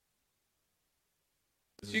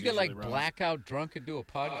So you get like blackout drunk and do a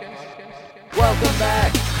podcast? Welcome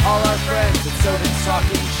back, all our friends. It's Odin's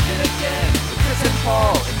talking shit again. With Chris and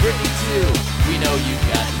Paul and Brittany too. We know you've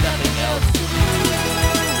got nothing else to do.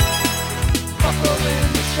 Buckle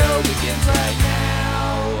in, the show begins right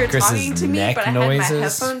now. You're Chris's talking to me, neck but I had my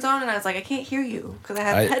noises. headphones on, and I was like, I can't hear you because I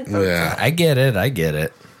have headphones on. I get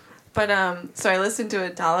it. But so I listened to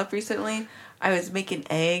a dollop recently. I was making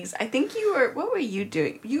eggs. I think you were. What were you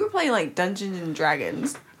doing? You were playing like Dungeons and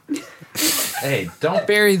Dragons. Hey, don't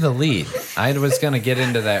bury the lead. I was gonna get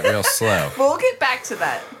into that real slow. We'll get back to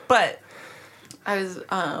that. But I was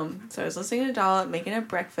so I was listening to dollop, making a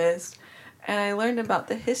breakfast, and I learned about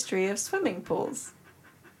the history of swimming pools.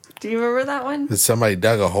 Do you remember that one? Did somebody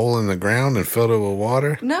dug a hole in the ground and filled it with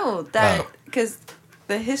water? No, that because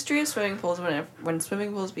the history of swimming pools when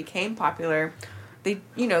swimming pools became popular, they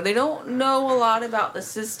don't know a lot about the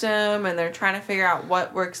system, and they're trying to figure out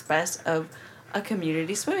what works best of a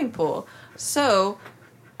community swimming pool. So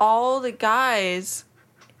all the guys,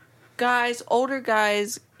 older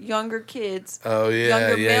guys, younger kids,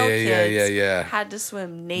 younger male kids had to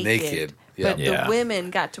swim naked. Yep. But the women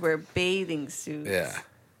got to wear bathing suits. Yeah.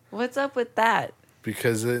 What's up with that?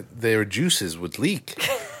 Because their juices would leak.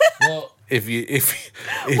 Well, What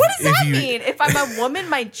What does that mean? If I'm a woman,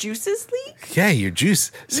 my juices leak? Yeah, your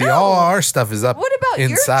juice. See, No. all our stuff is up What about your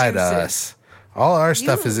inside juices? us. All our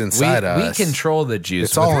stuff is inside us. we control the juice.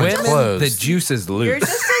 It's all With women, enclosed. the juice is loose.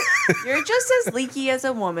 You're just as leaky as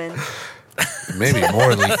a woman. Maybe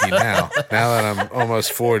more leaky now. Now that I'm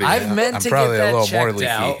almost 40, I've meant I'm to probably get a that little more checked leaky.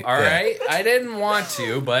 out. All right, I didn't want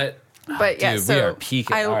to, but But yeah, dude, so we are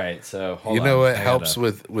peaking. I- All right, so hold You on. know what I helps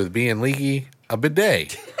gotta- with being leaky? A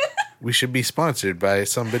bidet. We should be sponsored by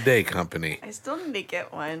some bidet company. I still need to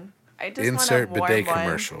get one. I just Insert want a warm bidet one.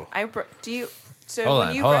 commercial. Do you? So Hold when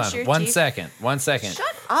on, you hold brush on. your One teeth, second.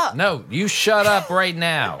 Shut up. No, you shut up right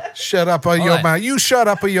now. Shut up on Hold your on. mouth. You shut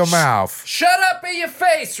up on your mouth. Shut up in your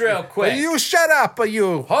face real quick. You shut up on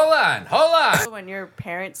you. Hold on. When your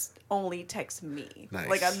parents only text me, Nice.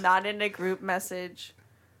 like I'm not in a group message.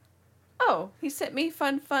 Oh, he sent me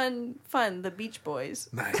fun, the Beach Boys.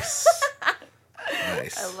 Nice.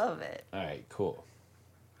 Nice. I love it. All right, cool.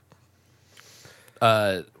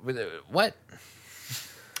 What?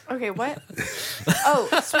 Okay, what? Oh,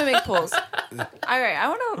 swimming pools. All right, I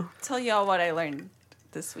want to tell y'all what I learned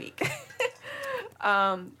this week.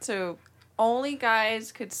 So only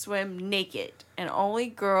guys could swim naked, and only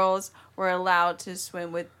girls were allowed to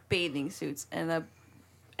swim with bathing suits in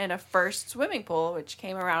a first swimming pool, which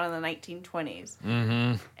came around in the 1920s.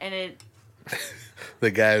 Mm-hmm. And it. The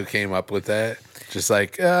guy who came up with that, just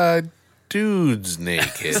like, dude's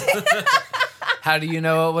naked. How do you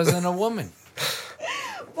know it wasn't a woman?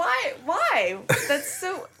 Why? That's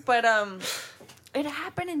so. But it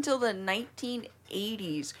happened until the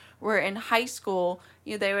 1980s, where in high school,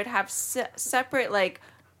 they would have separate like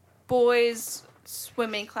boys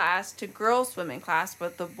swimming class to girls swimming class,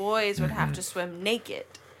 but the boys would have to swim naked.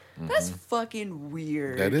 That's fucking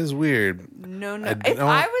weird. That is weird. No. I If don't-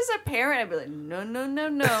 I was a parent, I'd be like,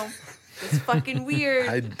 no. It's fucking weird.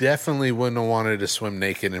 I definitely wouldn't have wanted to swim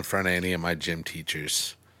naked in front of any of my gym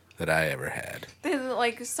teachers that I ever had. Then,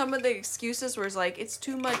 like, some of the excuses was like, it's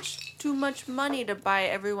too much money to buy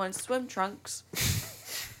everyone swim trunks.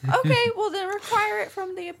 Okay, well then require it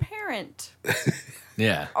from the parent,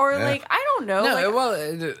 Yeah. or Yeah. like I don't know. No, like,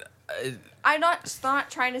 well, I'm not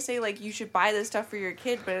trying to say like you should buy this stuff for your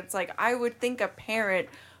kid, but it's like I would think a parent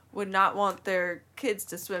would not want their kids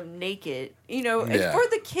to swim naked. It's Yeah. for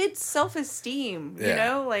the kids' self-esteem.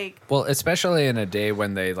 Yeah. Like well, especially in a day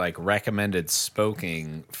when they like recommended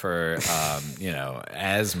smoking for,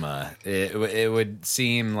 asthma, it would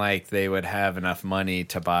seem like they would have enough money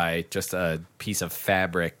to buy just a piece of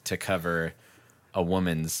fabric to cover a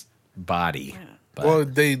woman's body. But, Well,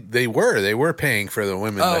 they were paying for the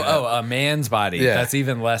women. a man's body. Yeah. That's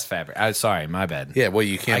even less fabric. Sorry, my bad. Yeah, well,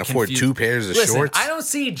 you can't I afford confused- 2 pairs of Listen, shorts. I don't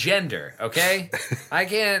see gender, okay? I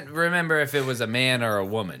can't remember if it was a man or a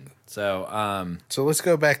woman. So, So let's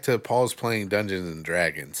go back to Paul's playing Dungeons and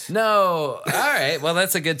Dragons. no. All right. Well,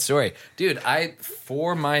 that's a good story. Dude,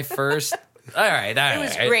 for my first... All right. it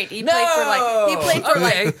was great.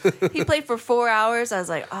 He played for 4 hours. I was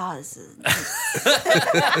like, oh, this is.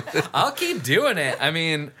 I'll keep doing it. I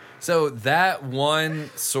mean, so that one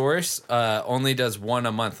source only does one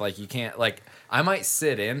a month. Like, you can't... Like, I might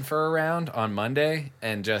sit in for a round on Monday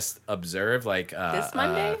and just observe, like... This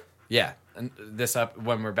Monday? Yeah. And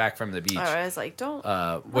when we're back from the beach. I was like, don't.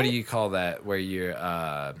 What do you call that? Where you're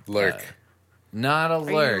Lurk. not a Are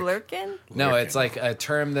lurk. you lurking? No, Lurking. it's like a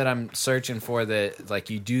term that I'm searching for. That like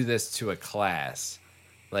you do this to a class.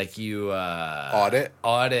 Like you Audit.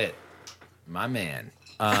 my man.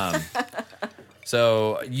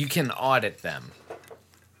 So you can audit them.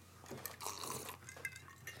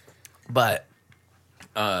 But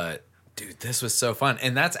dude, this was so fun.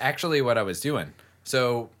 And that's actually what I was doing.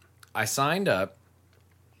 So I signed up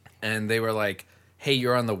and they were like, hey,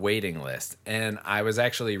 you're on the waiting list. And I was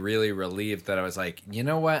actually really relieved that I was like, you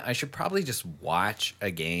know what? I should probably just watch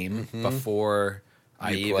a game before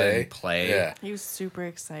I even play. Yeah. He was super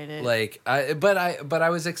excited. Like, but I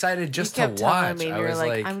was excited just you to kept telling watch. me, I you were was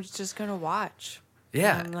like, I'm just gonna watch.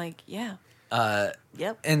 yeah. And I'm like, yeah.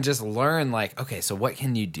 Yep. And just learn like, okay, so what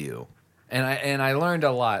can you do? And I learned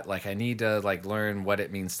a lot. Like I need to like learn what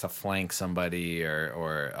it means to flank somebody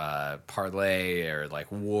or parlay or like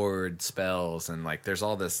ward spells and like there's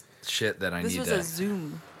all this shit that I This need was to. a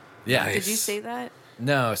Zoom. Yeah. Nice. Did you say that?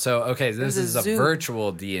 No. So okay, this was a is a Zoom.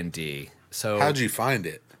 virtual D&D. So How'd you find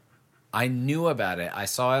it? I knew about it. I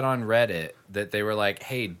saw it on Reddit that they were like,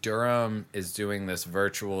 "Hey, Durham is doing this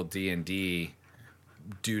virtual D&D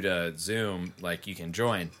due to Zoom. Like, you can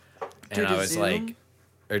join." Due And to I was Zoom? like,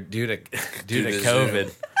 or due to Due to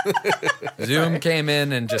COVID. Zoom came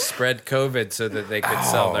in and just spread COVID so that they could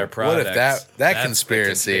sell their What products. if that That's the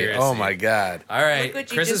conspiracy? Oh my God. All right, Look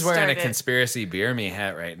what you Chris is just wearing started. a conspiracy beer me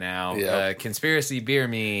hat right now. Yep. Conspiracy beer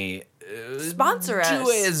me. Sponsor us. Do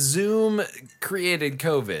a Zoom created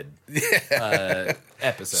COVID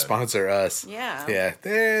episode. Sponsor us. Yeah.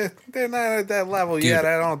 Yeah. They're not at that level Dude, yet,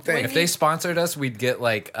 I don't think. If they sponsored us, we'd get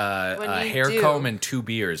like When a you hair do- comb and 2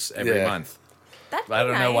 beers every Yeah. month. That'd be I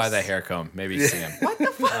don't know why nice. the hair comb. Maybe Sam.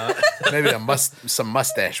 Maybe some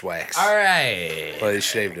mustache wax. All right. Well, he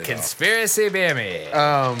shaved it off. Conspiracy Bammy.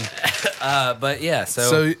 But yeah,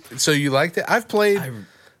 So you liked it? I've played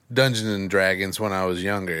Dungeons and Dragons when I was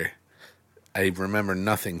younger. I remember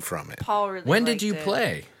nothing from it. Paul really when liked did you it.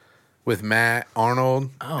 play? With Matt Arnold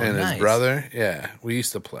Oh, and nice. his brother. Yeah, we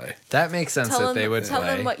used to play. That makes sense that they would tell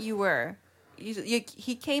play. him what you were.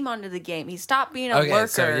 He came onto the game. He stopped being a Okay, lurker.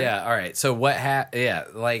 so yeah, all right. So what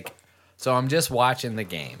so I'm just watching the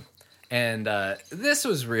game. And this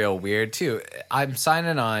was real weird too. I'm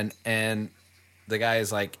signing on and the guy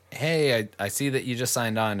is like, "Hey, I see that you just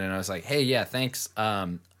signed on." And I was like, "Hey, yeah, thanks. I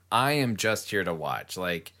am just here to watch.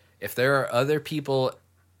 Like if there are other people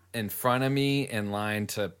in front of me in line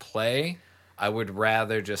to play, I would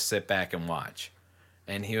rather just sit back and watch."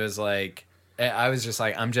 And he was like, I was just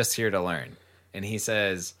like, "I'm just here to learn." And he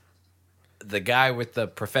says, "The guy with the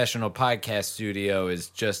professional podcast studio is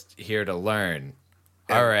just here to learn."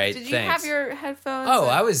 All right, Did you thanks. have your headphones? Oh,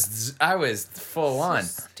 I was full on.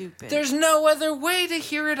 Stupid. There's no other way to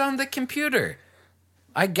hear it on the computer.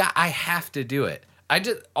 I have to do it.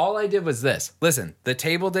 All I did was this. Listen, the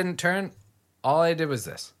table didn't turn. All I did was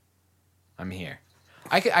this. I'm here.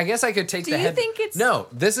 I guess I could take Do the you head. think it's No,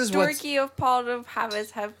 this is what's dorky of Paul to have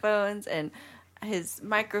his headphones and his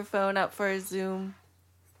microphone up for his Zoom?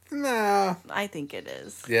 Nah. I think it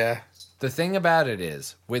is. Yeah. the thing about it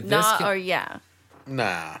is with this Not or yeah.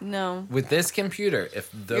 Nah. No. with this computer. If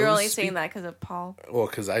those You're only saying that because of Paul. Well,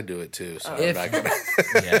 because I do it too. So If- I'm not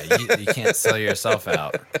gonna. yeah, you can't sell yourself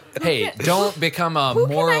out. Hey, don't become a who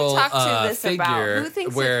can I moral talk to this about? figure Who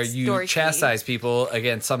thinks where it's you dorky? chastise people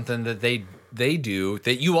against something that they do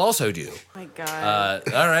that you also do. My God.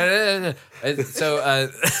 All right. So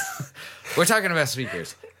we're talking about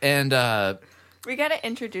speakers, and we got to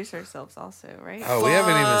introduce ourselves also, right? Oh, we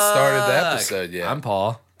haven't even started the fuck. episode yet. I'm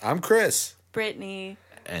Paul, I'm Chris. Brittany,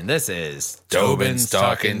 and this is Tobin's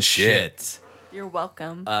Talking Shit. you're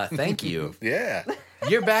welcome. Thank you. Yeah.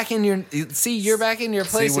 You're back in your place. See, when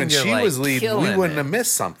and you're she like was leading, we killing wouldn't it. have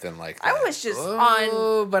missed something like that. I was just on.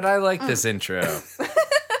 Oh, but I like this intro.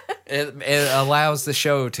 It allows the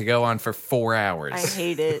show to go on for 4 hours. I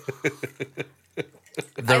hate it.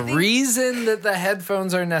 The reason that the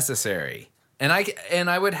headphones are necessary, and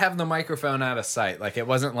I would have the microphone out of sight, like it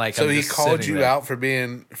wasn't like So I'm he just called sitting you there. out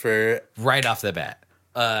for right off the bat.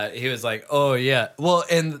 He was like, "Oh yeah." Well,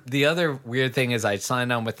 and the other weird thing is I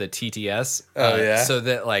signed on with the TTS. Oh, yeah? So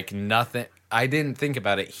that like nothing. I didn't think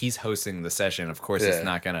about it. He's hosting the session. Of course, Yeah. it's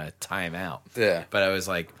not gonna time out. Yeah. But I was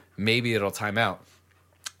like, maybe it'll time out.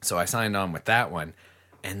 So I signed on with that one,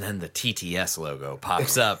 and then the TTS logo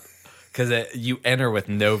pops up because you enter with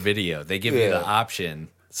no video. They give you the Yeah. option.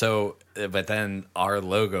 So, but then our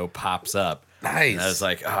logo pops up. Nice. And I was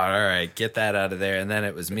like, oh, all right, get that out of there. And then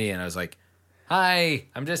it was me, and I was like, hi,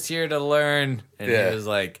 I'm just here to learn. And Yeah. he was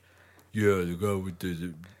like, yeah, the guy with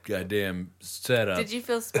the goddamn setup. Did you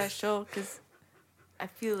feel special? Because I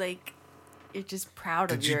feel like you're just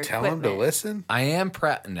proud of Did your you tell equipment. him to listen? I am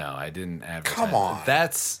proud. No, I didn't advertise. Come on.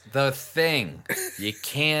 That's the thing. You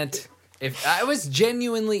can't If I was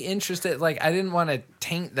genuinely interested, like I didn't want to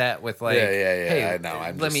taint that with like, hey, I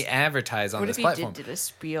know. let me advertise on What this if platform. you did a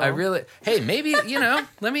spiel? I really, hey, maybe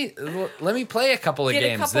let me play a couple of Get a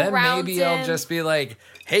games. couple Then rounds maybe I'll in. just be like,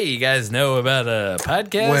 hey, you guys know about a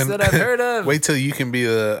podcast that I've heard of? Wait till you can be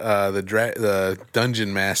the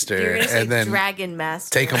dungeon master, You're gonna say and then Dragon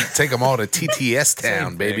Master. take them all to TTS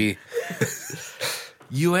Town, Same baby.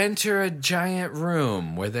 You enter a giant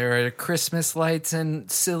room where there are Christmas lights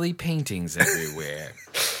and silly paintings everywhere.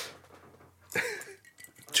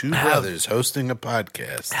 Two brothers hosting a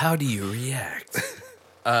podcast. How do you react?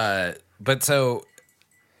 But so,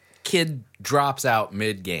 kid drops out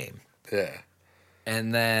mid-game. Yeah.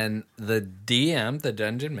 And then the DM, the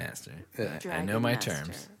Dungeon Master, I know my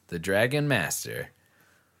terms, the Dragon Master,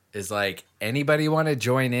 is like, anybody want to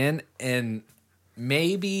join in? And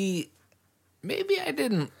maybe I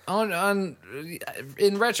didn't,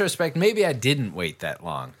 in retrospect, maybe I didn't wait that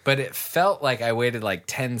long. But it felt like I waited like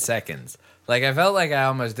 10 seconds. Like, I felt like I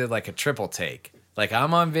almost did like a triple take. Like,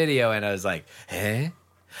 I'm on video and I was like, and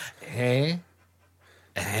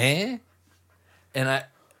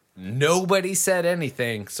nobody said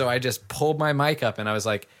anything, so I just pulled my mic up and I was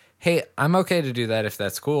like, hey, I'm okay to do that if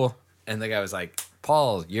that's cool. And the guy was like,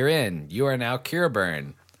 Paul, you're in. You are now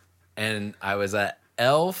Cureburn. And I was a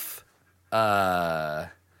elf. What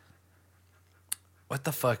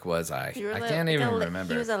the fuck was I? I can't even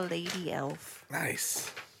remember. He was a lady elf.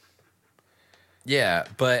 Nice. Yeah,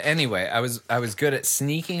 but anyway, I was good at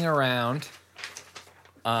sneaking around.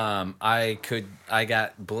 I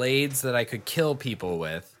got blades that I could kill people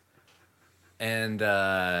with, and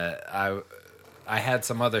I had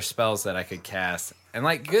some other spells that I could cast, and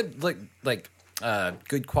like good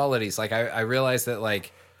good qualities. Like I realized that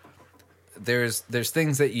like there's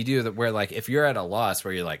things that you do that where like if you're at a loss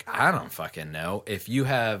where you're like I don't fucking know, if you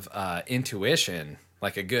have intuition,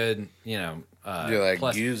 like a good You're like,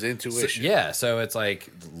 plus, use intuition. so it's like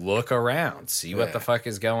look around, see what the fuck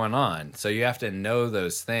is going on. So you have to know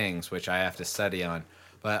those things, which I have to study on.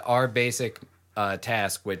 But our basic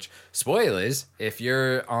task, which spoilers, if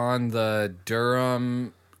you're on the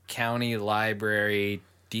Durham County Library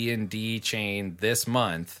D&D chain this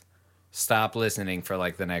month, stop listening for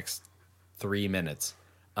like the next 3 minutes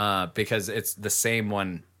because it's the same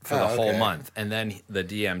one for the whole month, and then the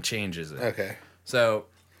DM changes it. Okay. So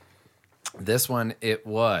this one, it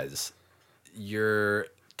was you're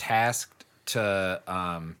tasked to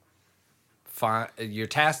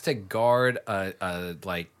guard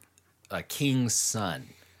a king's son,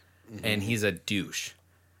 and he's a douche,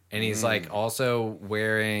 and he's like also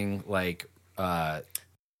wearing like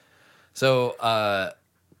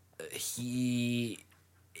he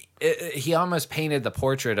almost painted the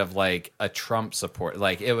portrait of like a Trump support,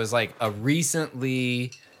 like it was like a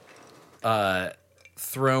recently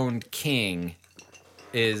throned king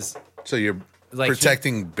is So you're like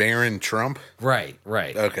protecting Baron Trump? right.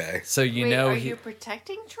 Okay. So Wait, are you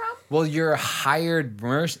protecting Trump? well, you're hired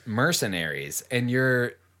mercenaries, and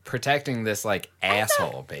you're protecting this like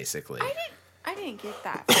asshole, basically. I didn't get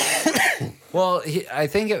that. Well, I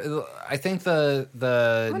think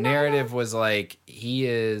the narrative was like he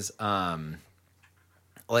is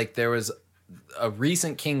like there was a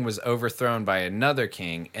recent king was overthrown by another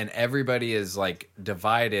king, and everybody is like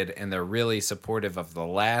divided, and they're really supportive of the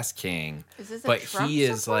last king. Is this a but Trump he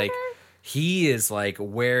is supporter? he is like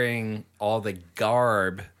wearing all the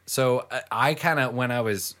garb. So I kind of, when I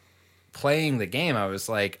was playing the game, I was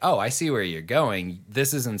like, oh, I see where you're going.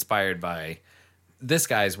 This is inspired by this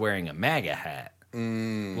guy's wearing a MAGA hat.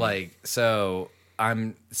 Like, so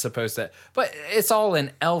I'm supposed to, but it's all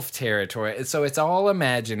in elf territory. So it's all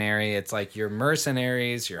imaginary. It's like you're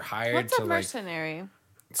mercenaries. You're hired What's to a mercenary?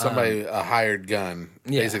 Somebody, a hired gun,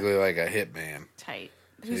 basically like a hitman. Tight.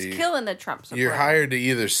 Who's you- killing the Trump supporter? You're hired to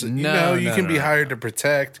either, No, you can be no. hired to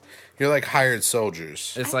protect. You're like hired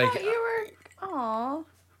soldiers. It's I like, thought you were. Oh.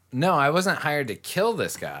 no, I wasn't hired to kill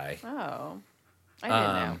this guy. Oh. I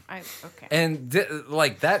didn't know. Okay. And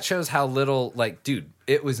like that shows how little, like, dude,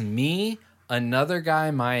 it was me, another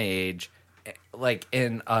guy my age, like,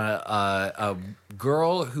 and a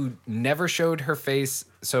girl who never showed her face,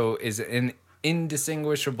 so is an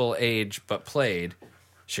indistinguishable age, but played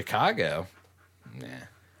Chicago. Yeah.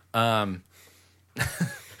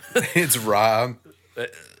 It's Rob.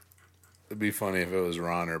 It'd be funny if it was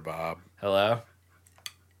Ron or Bob. Hello?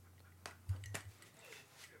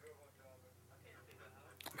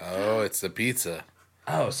 Oh, it's the pizza.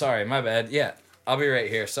 Oh, sorry, my bad. Yeah, I'll be right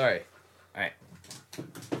here. Sorry. All right.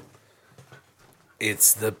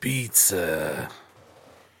 It's the pizza.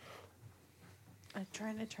 I'm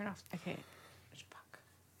trying to turn off. Okay. Fuck.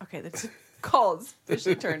 Okay, that's calls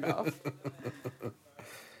officially turned off.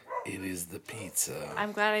 It is the pizza.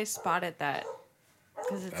 I'm glad I spotted that.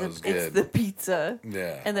 Because it's good. the pizza.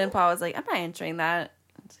 Yeah. And then Paul was like, I'm not answering that.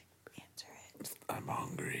 I was like, answer it. I'm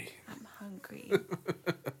hungry. I'm hungry.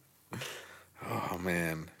 Oh,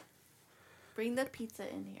 man. Bring the pizza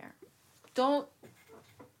in here. Don't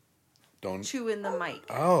chew in the mic.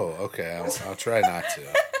 Oh, okay. I'll try not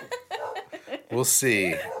to. We'll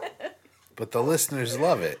see. But the listeners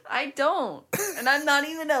love it. I don't. And I'm not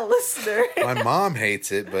even a listener. My mom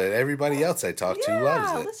hates it, but everybody else I talk to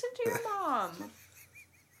loves it. Listen to your mom.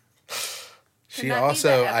 She Can that be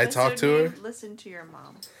also, the I talked to episode her. you Listen to your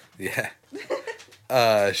mom.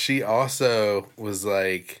 Yeah. She also was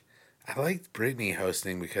like, I liked Brittany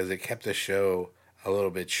hosting because it kept the show a little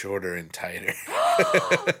bit shorter and tighter.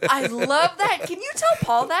 I love that. Can you tell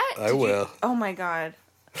Paul that? I will. Oh my God.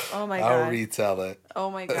 Oh my God. I'll retell it. Oh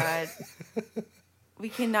my God. We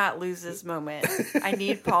cannot lose this moment. I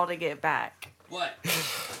need Paul to get back. What?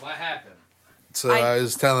 What happened? So I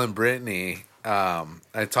was telling Brittany,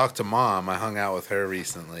 I talked to Mom. I hung out with her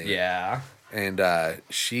recently. Yeah. And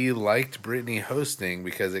she liked Brittany hosting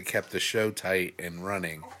because it kept the show tight and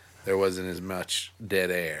running. There wasn't as much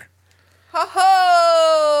dead air. Ho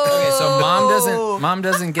ho! Okay, so mom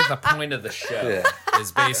doesn't get the point of the show. Yeah.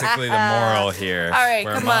 Is basically the moral here. All right,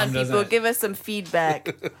 where come Mom on, people. doesn't- Give us some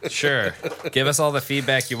feedback. Sure, give us all the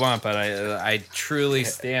feedback you want, but I truly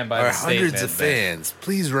stand by Our the statement hundreds of that fans,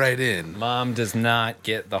 please write in. Mom does not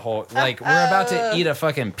get the whole, like, we're about to eat a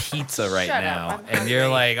fucking pizza right Shut now, up, I'm and you're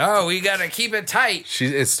like, oh, we gotta keep it tight.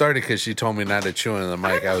 It started because she told me not to chew into the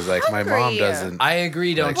mic. I was like, my mom hungry. doesn't. I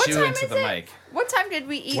agree, don't What chew time into is the it? mic. What time did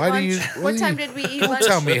we eat Why do lunch? you- What time did we eat Don't lunch?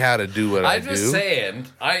 tell me how to do what I I'm do. just saying,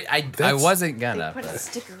 I That's- wasn't They gonna. put a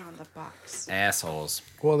sticker on the box. Assholes.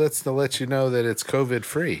 Well, that's to let you know that it's COVID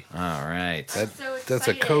free. All right. So That's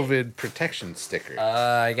a excited. COVID protection sticker.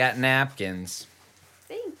 I got napkins.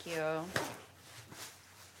 Thank you.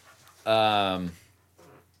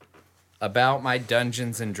 About my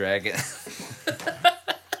Dungeons and Dragons.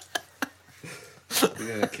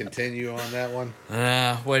 You're gonna continue on that one?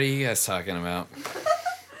 What are you guys talking about?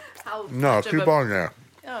 How No, much of keep a- on there.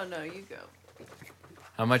 Oh no, you go.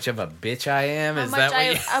 How much of a bitch I am? How Is much that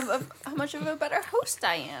what you... how much of a better host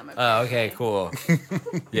I am? Oh, okay, cool.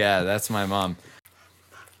 Yeah, that's my mom.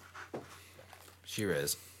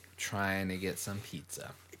 Shira's trying to get some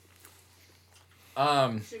pizza.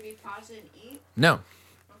 Should we pause and eat? No.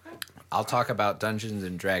 Okay. I'll talk about Dungeons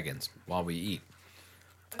and Dragons while we eat.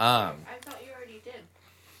 I thought you already did.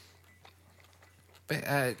 But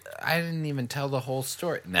I didn't even tell the whole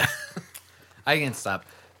story. No. I can stop.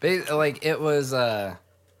 Like, it was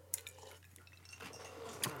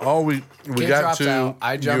Oh, we kid got drops to. out,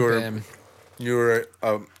 I jump in. You were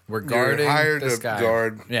We're you were guarding hired this to guy.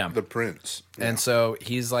 guard Yeah. the prince. And so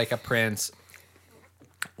he's like a prince.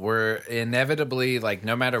 We're inevitably, like,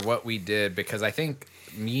 no matter what we did, because I think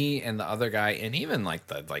me and the other guy, and even like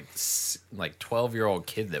the 12-year-old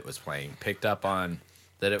kid that was playing, picked up on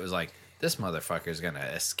that it was like, this motherfucker's gonna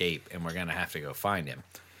escape and we're gonna have to go find him.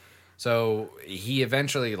 So he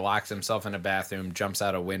eventually locks himself in a bathroom, jumps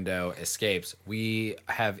out a window, escapes. We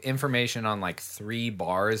have information on like 3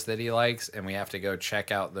 bars that he likes, and we have to go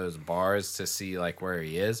check out those bars to see like where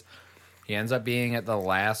he is. He ends up being at the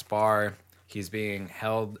last bar. He's being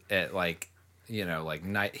held at like, you know, like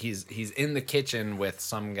night. He's in the kitchen with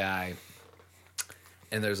some guy,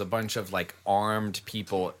 and there's a bunch of like armed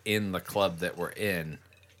people in the club that we're in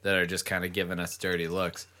that are just kind of giving us dirty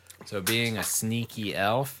looks. So being a sneaky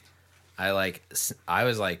elf, I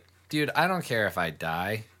was like, dude, I don't care if I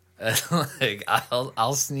die. Like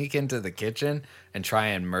I'll sneak into the kitchen and try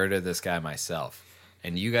and murder this guy myself.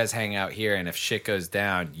 And you guys hang out here, and if shit goes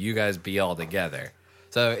down, you guys be all together.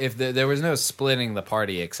 So if there was no splitting the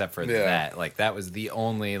party except for that, like that was the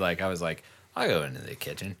only, like I was like, I'll go into the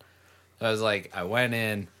kitchen. So I was like, I went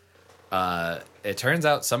in. It turns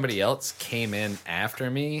out somebody else came in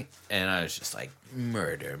after me, and I was just like,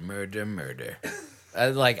 murder.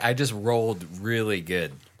 I just rolled really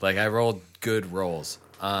good. Like I rolled good rolls.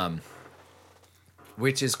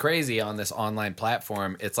 Which is crazy on this online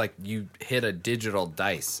platform. It's like you hit a digital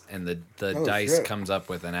dice, and the dice shit. comes up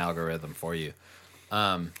with an algorithm for you.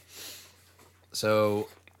 So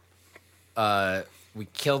we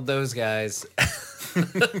killed those guys.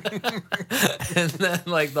 And then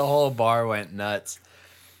like the whole bar went nuts.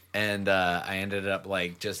 And I ended up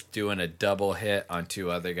like just doing a double hit on 2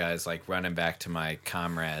 other guys, like running back to my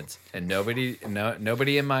comrades. And nobody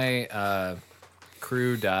in my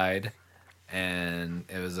crew died. And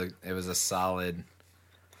it was a solid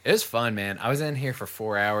It was fun, man. I was in here for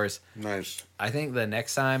 4 hours. Nice. I think the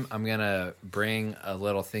next time I'm going to bring a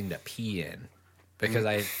little thing to pee in because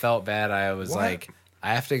I felt bad. I was What? like,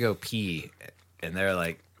 I have to go pee. And they're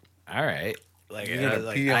like, all right. Like, You're gonna I was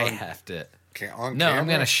like, pee I on- have to. On No, I'm camera?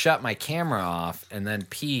 going to shut my camera off and then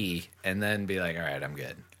pee and then be like, all right, I'm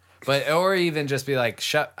good. But, or even just be like,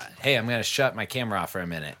 hey, I'm going to shut my camera off for a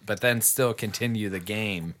minute, but then still continue the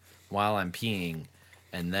game while I'm peeing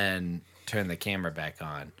and then turn the camera back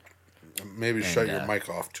on. Maybe shut and, your mic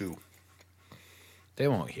off too. They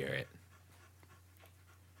won't hear it.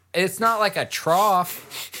 It's not like a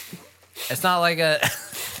trough. It's not like a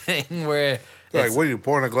thing where. Like, what are you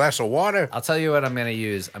pouring a glass of water? I'll tell you what I'm going to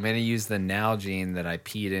use. I'm going to use the Nalgene that I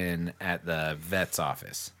peed in at the vet's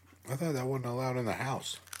office. I thought that wasn't allowed in the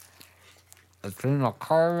house. It's in the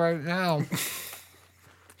car right now.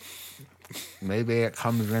 Maybe it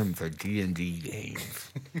comes in for D&D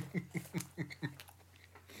games.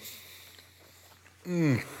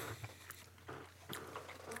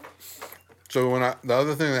 So the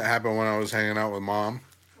other thing that happened when I was hanging out with Mom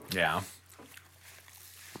Yeah.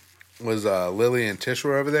 was Lily and Tish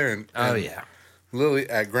were over there, and Oh, yeah. Lily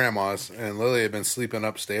at Grandma's, and Lily had been sleeping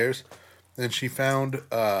upstairs, and she found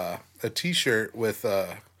a T-shirt with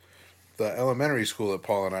the elementary school that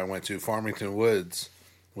Paul and I went to, Farmington Woods,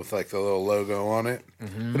 with like the little logo on it,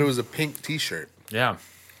 but it was a pink T-shirt. Yeah.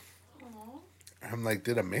 I'm like,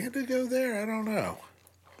 did Amanda go there? I don't know.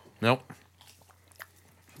 Nope.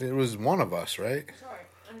 It was one of us, right? Sorry,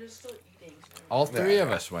 I'm just still eating. All three of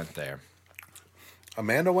us went there.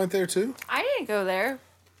 Amanda went there too? I didn't go there.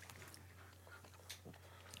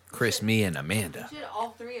 Chris, me, and Amanda. Did all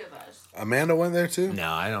three of us? Amanda went there too?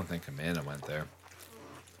 No, I don't think Amanda went there.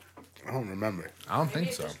 I don't remember. I don't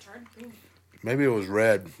think so. Maybe it was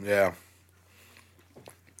red. Yeah.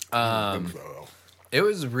 I think so. It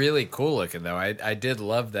was really cool looking, though. I did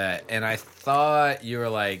love that. And I thought you were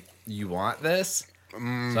like, you want this? So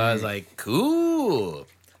I was like, cool.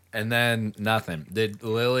 And then nothing. Did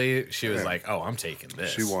Lily, she was like, oh, I'm taking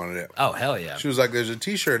this. She wanted it. Oh, hell yeah. She was like, there's a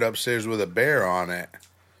T-shirt upstairs with a bear on it.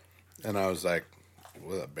 And I was like,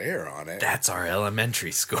 with a bear on it? That's our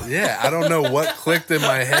elementary school. Yeah, I don't know what clicked in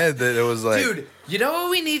my head that it was like... Dude, you know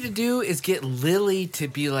what we need to do is get Lily to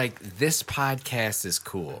be like, this podcast is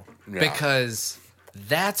cool. Yeah. Because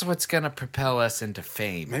that's what's going to propel us into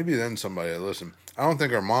fame. Maybe then somebody would listen. I don't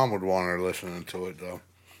think her mom would want her listening to it, though.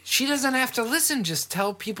 She doesn't have to listen. Just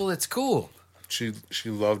tell people it's cool. She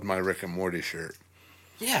loved my Rick and Morty shirt.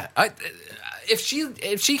 Yeah. If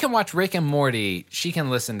she can watch Rick and Morty, she can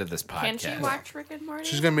listen to this podcast. Can she watch Rick and Morty?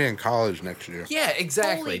 She's going to be in college next year. Yeah,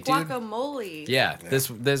 exactly, Holy dude. guacamole. Yeah,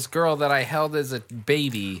 this girl that I held as a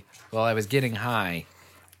baby while I was getting high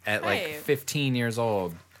at like Hey. 15 years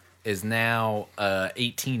old is now a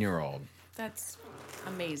 18-year-old. That's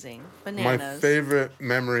amazing. My Bananas. favorite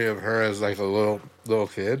memory of her as like a little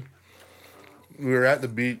kid, we were at the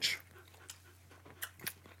beach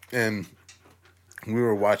and we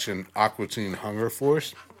were watching Aqua Teen Hunger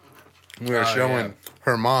Force. We were showing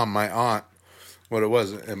her mom, my aunt, what it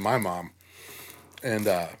was, and my mom. And,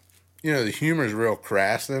 the humor's real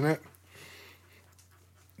crass in it.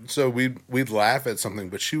 So we'd laugh at something,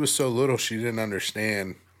 but she was so little she didn't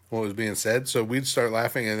understand what was being said. So we'd start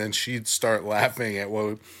laughing, and then she'd start laughing at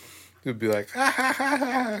what we'd be like, ha ha ha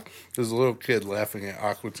ha. There's a little kid laughing at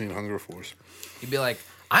Aqua Teen Hunger Force. You'd be like,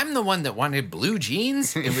 I'm the one that wanted blue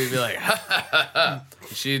jeans? And we'd be like, ha ha ha ha.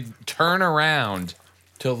 She'd turn around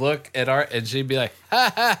to look at and she'd be like,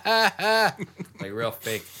 ha ha ha ha. Like real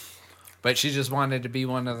fake. But she just wanted to be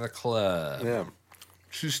one of the club. Yeah.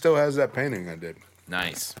 She still has that painting I did.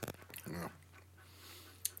 Nice.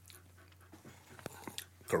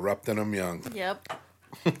 Corrupting them young. Yep.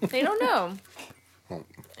 They don't know. Oh.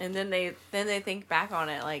 And then they think back on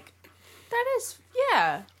it like, that is,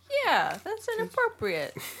 yeah, that's an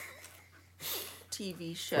appropriate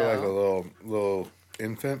TV show. For like a little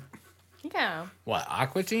infant. Yeah. What,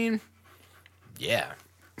 Aqua Teen? Yeah.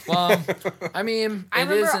 Well, I mean, I it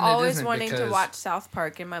remember is and it always isn't wanting to because- watch South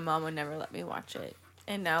Park, and my mom would never let me watch it.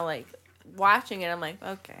 And now, like, watching it, I'm like,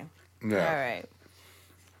 okay. Yeah. All right.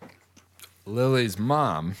 Lily's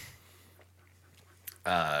mom,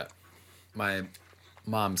 my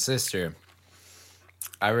mom's sister,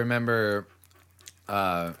 I remember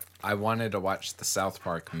I wanted to watch the South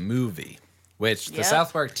Park movie, which the Yep.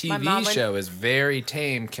 South Park My TV mom would- show is very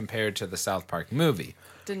tame compared to the South Park movie.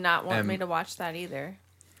 Did not want me to watch that either.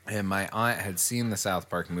 And my aunt had seen the South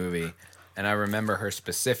Park movie, and I remember her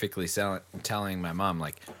specifically telling my mom,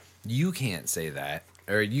 like, you can't say that.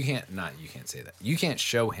 Or you can't say that. You can't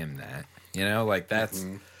show him that. You know, like that's.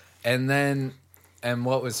 And then, and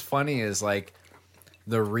what was funny is like,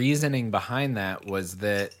 the reasoning behind that was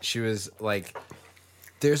that she was like,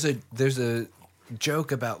 there's a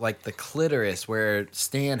joke about like the clitoris where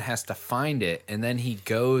Stan has to find it, and then he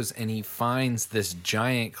goes and he finds this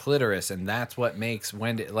giant clitoris, and that's what makes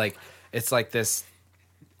Wendy like, it's like this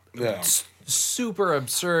Yeah. super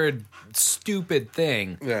absurd, stupid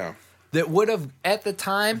thing Yeah. that would have at the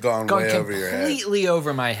time Gone way over your head. completely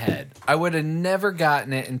over my head. I would have never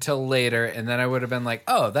gotten it until later, and then I would have been like,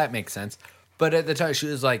 "Oh, that makes sense." But at the time, she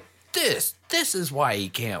was like, "This is why you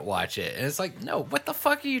can't watch it." And it's like, "No, what the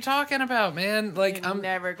fuck are you talking about, man? Like, I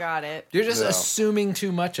never got it. you're just Yeah. assuming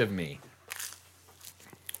too much of me."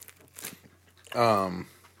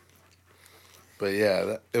 But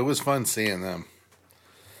yeah, it was fun seeing them.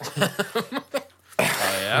 Oh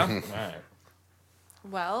yeah. All right.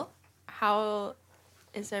 Well, how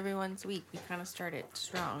is everyone's week? We kind of started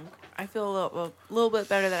strong. I feel a little bit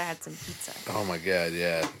better that I had some pizza. Oh my god,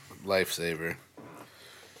 yeah, lifesaver.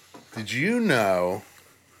 Did you know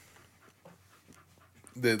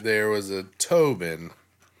that there was a Tobin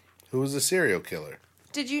who was a serial killer?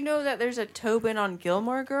 Did you know that there's a Tobin on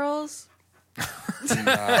Gilmore Girls?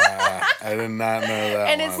 I did not know that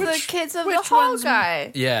And it's one. the Kids of the Hall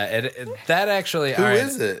guy. Yeah, that actually. Who all right,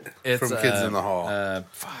 is it It's from Kids in the Hall?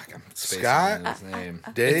 Fuck, I'm spacing Scott? on his name.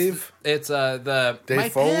 Dave? It's the Dave my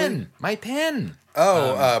Foley? pen. My pen.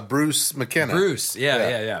 Bruce McKenna. Bruce.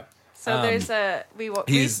 Yeah. Yeah. So there's a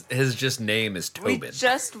His just name is we Tobin.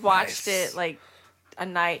 just watched Nice. it like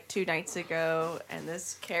 2 nights ago, and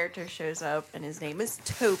this character shows up, and his name is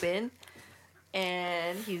Tobin,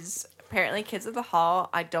 and he's apparently Kids of the Hall.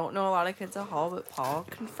 I don't know a lot of Kids of the Hall, but Paul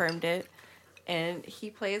confirmed it, and he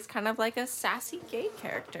plays kind of like a sassy gay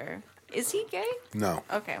character. Is he gay? No.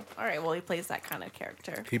 Okay, all right. Well, he plays that kind of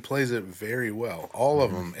character. He plays it very well. All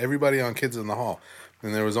of them. Everybody on Kids in the Hall.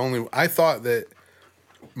 And there was only... I thought that...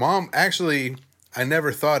 Mom, actually, I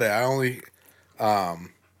never thought it. I only...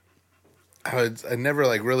 I never,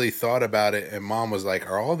 like, really thought about it. And Mom was like,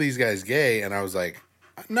 are all these guys gay? And I was like,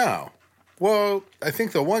 no. Well, I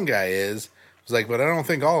think the one guy is. I was like, but I don't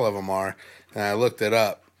think all of them are. And I looked it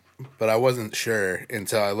up. But I wasn't sure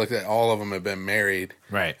until I looked at all of them have been married.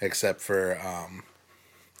 Right. Except for...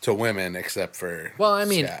 to women, except for Well, I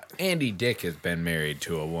mean, Scott. Andy Dick has been married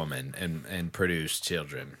to a woman and produced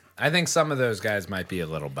children. I think some of those guys might be a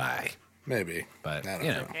little bi, Maybe. but I don't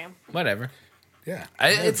you know, Okay. whatever. Yeah.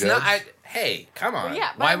 It's No not. judge. Hey, come on. Well,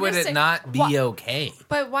 yeah, but Why I'm would just it saying- not be why- okay?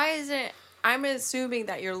 But why isn't... I'm assuming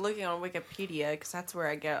that you're looking on Wikipedia because that's where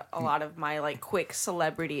I get a lot of my like quick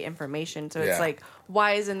celebrity information. So Yeah. it's like,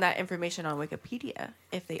 why isn't that information on Wikipedia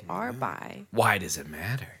if they are bi? Why does it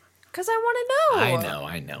matter? Because I want to know.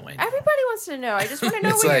 I know. Everybody wants to know. I just want to know.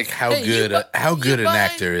 It's what like how Hey, good you how bu- good you an buy-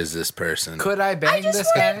 actor is this person? Could I bang I just this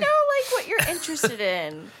want guy? to know like what you're interested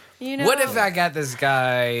in. You know. What if I got this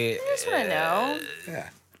guy I just want to know. Yeah.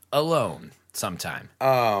 alone sometime?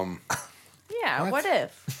 Yeah. What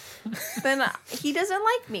if? Then he doesn't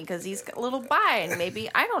like me because he's a little bi, and maybe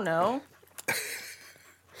I don't know.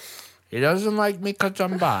 He doesn't like me because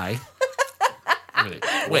I'm bi.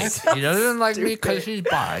 Wait, he doesn't like me because he's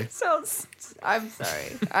bi. Sounds. I'm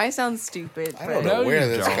sorry. I sound stupid. I but don't know No, where you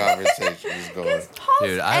this don't. conversation is going. Paul's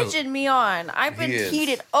Dude, I- edging me on. I've been He is.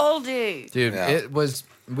 heated all day. Dude, Yeah. it was.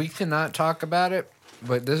 We cannot talk about it,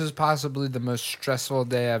 but this is possibly the most stressful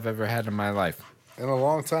day I've ever had in my life. In a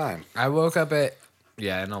long time. I woke up at in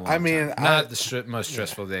a long I mean, time. Not the most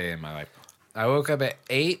stressful day in my life. I woke up at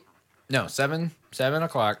 7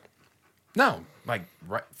 o'clock. No, like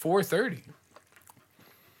 4:30.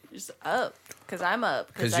 Just up because I'm up.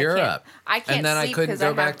 Because I you're can't- up. I can't. And then I sleep couldn't 'cause go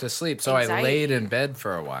I back have to sleep, so I anxiety. laid in bed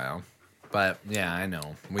for a while. But yeah, I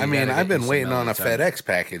know. We I mean, gotta I've get been you some waiting on a melatonin. FedEx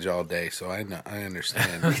package all day, so I know, I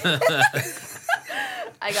understand.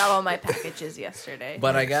 I got all my packages yesterday.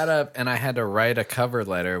 But I got up and I had to write a cover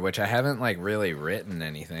letter, which I haven't like really written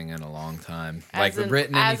anything in a long time. As Like in-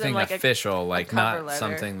 written as in, anything like, a official, like cover not letter.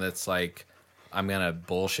 something that's like I'm gonna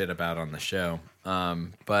bullshit about on the show.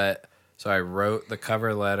 But so I wrote the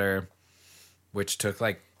cover letter, which took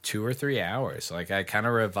like 2 or 3 hours. Like I kind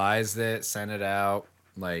of revised it, sent it out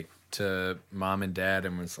like to mom and dad,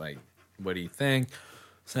 and was like, "What do you think?"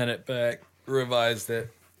 Sent it back, revised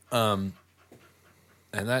it.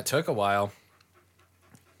 And that took a while.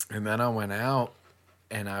 And then I went out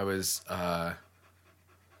and I was I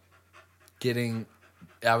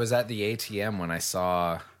was at the ATM when I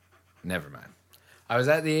saw never mind. I was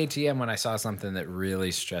at the ATM when I saw something that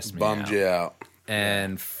really stressed me Bummed out. you out.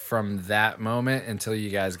 And from that moment until you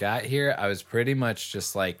guys got here, I was pretty much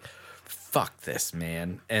just like, fuck this,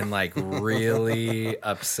 man. And like really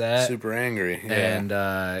upset. Super angry. Yeah. And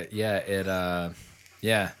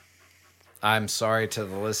I'm sorry to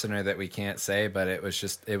the listener that we can't say, but it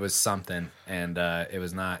was something, and it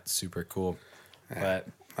was not super cool. But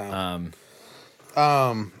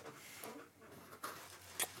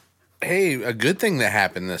Hey, a good thing that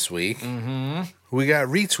happened this week. Mm-hmm. We got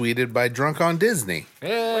retweeted by Drunk on Disney. What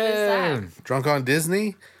is that? Drunk on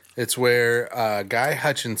Disney. It's where Guy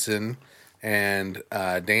Hutchinson and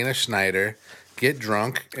Dana Schneider get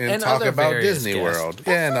drunk and talk other about various Disney guests. World.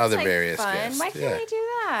 Yeah, and other Sounds like various fun. guests. Why can't Yeah. we do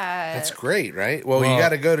that? That's great, right? Well, Well, you got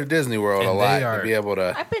to go to Disney World a and lot they are- to be able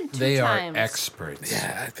to. I've been 2 they times. are experts.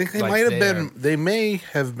 Yeah, I think they Like, might have they been. are- They may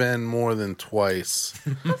have been more than twice.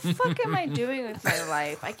 What the fuck am I doing with my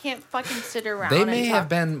life? I can't fucking sit around. They and may talk. have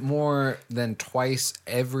been more than twice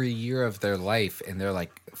every year of their life, and they're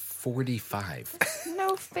like 45.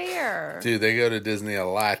 No fair. Dude, they go to Disney a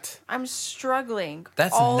lot. I'm struggling.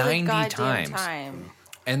 That's all 90 the goddamn times. time.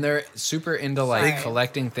 And they're super into like Sorry.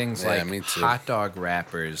 collecting things Yeah, me like too. hot dog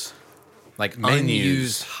wrappers, like Menus.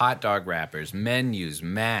 unused hot dog wrappers, menus,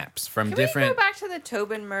 maps from Can different. we go back to the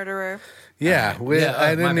Tobin murderer? Yeah, yeah, I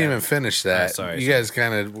my didn't bad. even finish that. sorry, you sorry. guys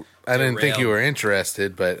kind of. I didn't think you Derailed. were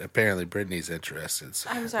interested, but apparently Brittany's interested. So.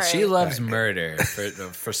 I'm sorry. She loves murder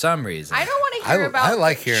for some reason. I don't want to hear about. I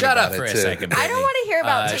like hearing Shut about up for it a too. second. I don't want to hear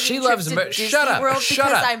about taking she trips loves to mur- Disney shut up, World shut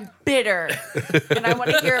because up. I'm bitter, and I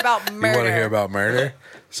want to hear about murder. You want to hear about murder?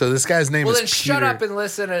 So this guy's name Well, is then Peter. shut up and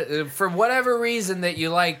listen. For whatever reason that you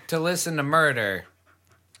like to listen to murder.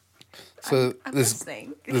 So I'm this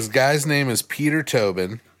listening. this guy's name is Peter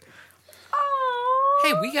Tobin. Oh.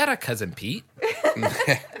 Hey, we got a cousin Pete.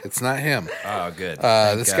 It's not him. Oh, good.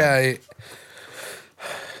 This guy.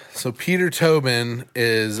 So Peter Tobin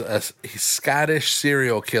is he's Scottish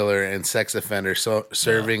serial killer and sex offender,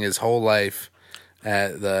 serving his whole life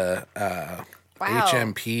at the Wow.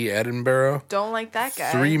 HMP Edinburgh. Don't like that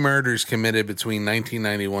guy. 3 murders committed between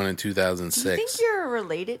 1991 and Do you 2006. think you're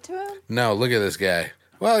related to him? No, look at this guy.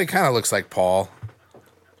 Well, he kind of looks like Paul.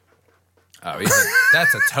 Oh,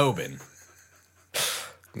 that's a Tobin.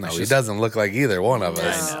 No, he doesn't look like either one of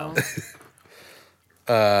us. No.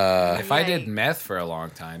 If I did meth for a long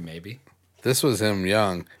time, maybe. This was him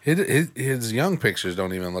young. His young pictures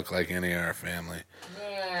don't even look like any of our family.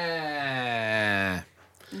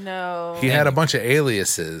 No. He had a bunch of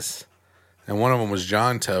aliases, and one of them was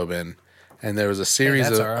John Tobin. And there was a series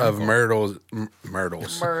that's of our uncle. Myrtles.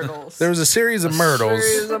 Myrtles. There was a series of Myrtles.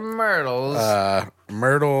 Series of Myrtles.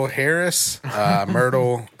 Myrtle Harris,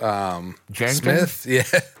 Myrtle Jenkins? Smith,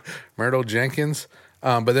 yeah, Myrtle Jenkins.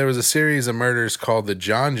 But there was a series of murders called the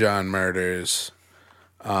John murders,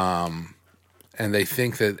 and they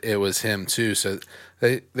think that it was him too. So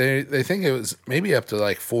they think it was maybe up to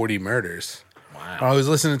like 40 murders. Wow. I was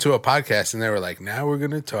listening to a podcast, and they were like, "Now we're going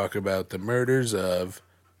to talk about the murders of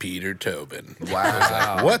Peter Tobin." Wow, I was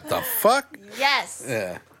like, what the fuck? Yes.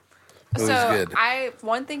 Yeah, it was So good.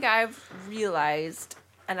 one thing I've realized,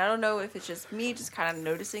 and I don't know if it's just me just kind of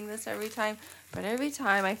noticing this every time, but every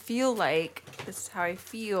time I feel like this is how I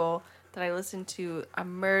feel that I listen to a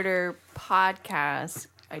murder podcast.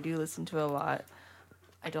 I do listen to a lot.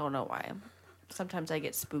 I don't know why. Sometimes I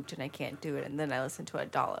get spooked and I can't do it, and then I listen to a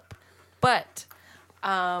dollop. But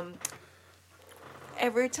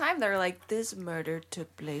every time they're like, this murder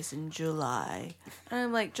took place in July. And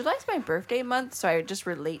I'm like, July's my birthday month, so I just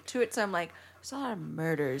relate to it. So I'm like, there's a lot of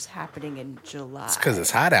murders happening in July. It's because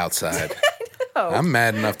it's hot outside. know. I'm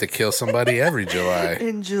mad enough to kill somebody every July.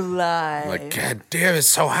 In July. Like, God damn, it's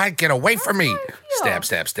so hot. Get away from me. how I feel. Stab,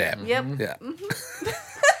 stab, stab. Yep. Yeah.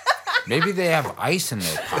 Maybe they have ice in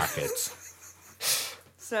their pockets.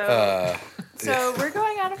 So, so we're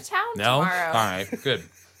going out of town No? All tomorrow, right, good.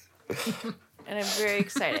 and I'm very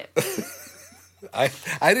excited. I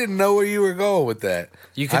didn't know where you were going with that.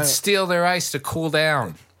 You could steal their ice to cool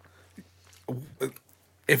down.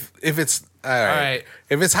 If it's all right. right.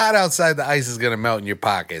 If it's hot outside, the ice is gonna melt in your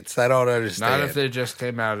pockets. I don't understand. Not if they just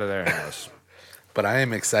came out of their house. But I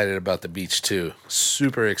am excited about the beach too.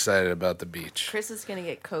 Super excited about the beach. Chris is gonna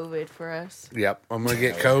get COVID for us. Yep, I'm gonna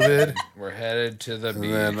get COVID, We're headed to the and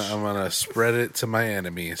beach. then I'm gonna spread it to my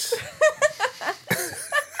enemies.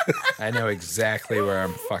 I know exactly where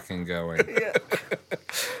I'm fucking going.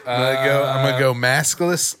 I'm gonna go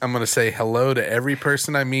maskless. I'm gonna say hello to every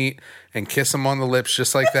person I meet and kiss them on the lips,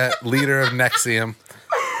 just like that leader of Nexium.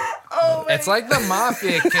 Oh, It's like the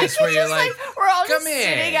mafia kiss where you're like, we're all "Come just here."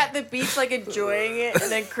 sitting at the beach, like enjoying it, and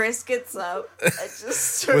then Chris gets up and just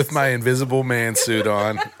starts, With my invisible man suit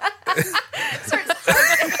on.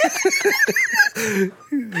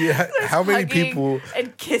 Yeah, how many hugging people?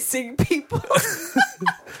 and kissing people.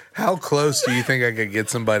 How close do you think I could get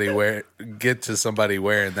somebody get to somebody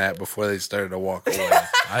wearing that before they started to walk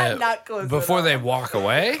away. Not close. Before they walk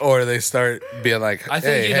away? Or they start being like, I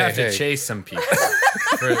think you'd have to hey. chase some people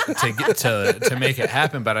to make it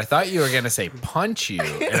happen. But I thought you were going to say punch you.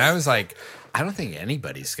 And I was like, I don't think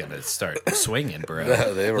anybody's going to start swinging, bro.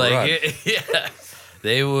 No, they were yeah.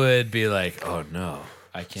 They would be like, oh, no,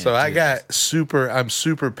 I can't. So do this. I'm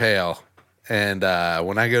super pale. And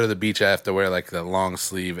when I go to the beach, I have to wear like the long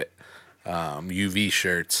sleeve UV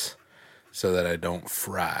shirts so that I don't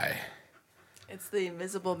fry. It's the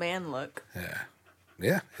Invisible Man look.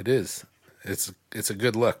 Yeah, it is. It's a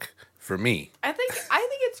good look for me. I think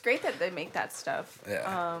it's great that they make that stuff.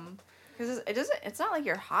 Yeah. Because it's not like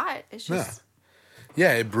you're hot. It's just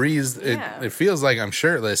Yeah, it breathes. Yeah. It feels like I'm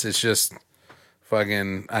shirtless. It's just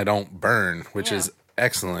fucking I don't burn, which is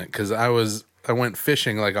excellent because I went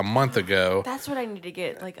fishing like a month ago that's what I need to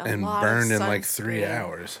get, like a and lot burned of in like 3 sunscreen.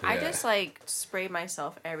 hours. I Yeah. just like spray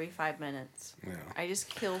myself every 5 minutes. Yeah. I just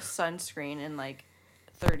kill sunscreen in like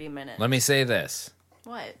 30 minutes. Let me say this.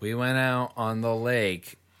 What? We went out on the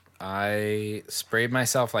lake. I sprayed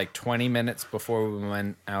myself like 20 minutes before we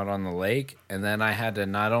went out on the lake. And then I had to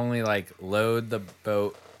not only like load the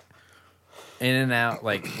boat in and out,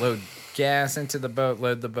 like load gas into the boat,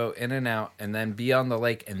 load the boat in and out, and then be on the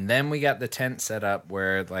lake. And then we got the tent set up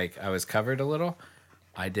where like I was covered a little.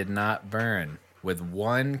 I did not burn with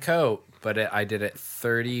one coat, but I did it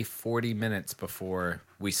 30, 40 minutes before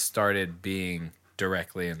we started being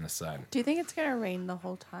directly in the sun. Do you think it's gonna rain the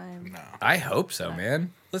whole time? No. I hope so,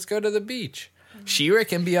 man. Let's go to the beach. Shira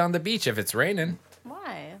can be on the beach if it's raining.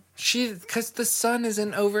 Why? Because the sun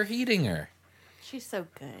isn't overheating her. She's so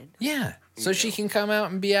good. Yeah. So she can come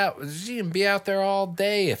out and be out. She can be out there all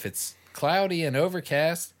day if it's cloudy and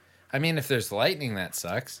overcast. I mean, if there's lightning, that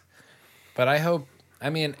sucks. But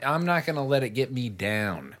I'm not going to let it get me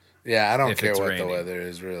down. Yeah, I don't If care it's what raining. the weather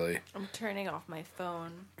is really. I'm turning off my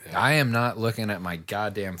phone. I am not looking at my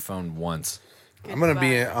goddamn phone once. I'm gonna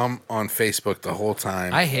be Goodbye. on Facebook the whole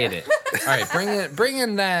time. I hate it. All right,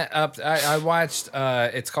 bringing that up. I watched.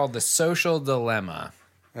 It's called The Social Dilemma.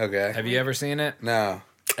 Okay. Have you ever seen it? No.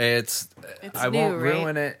 It's I new, won't right?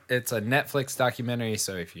 ruin it. It's a Netflix documentary,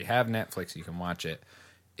 so if you have Netflix, you can watch it.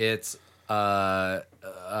 It's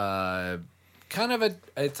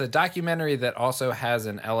it's a documentary that also has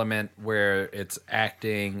an element where it's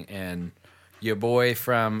acting, and your boy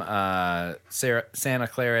from Santa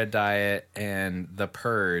Clara Diet and The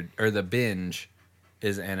Purge or The Binge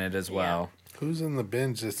is in it as well. Who's in the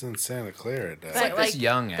binge that's in Santa Clara? It's like this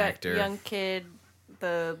young that actor. young kid,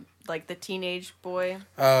 the teenage boy.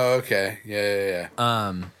 Oh, okay. Yeah.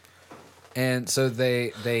 And so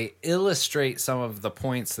they illustrate some of the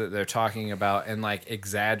points that they're talking about and like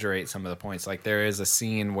exaggerate some of the points. Like there is a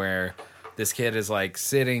scene where this kid is like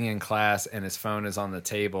sitting in class and his phone is on the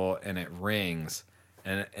table and it rings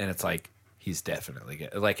and it's like he's definitely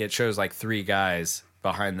good. Like it shows like three guys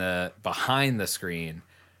behind the screen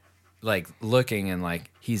like looking and like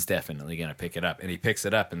he's definitely gonna pick it up, and he picks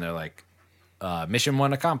it up and they're like mission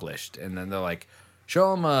 1 accomplished, and then they're like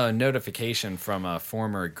show him a notification from a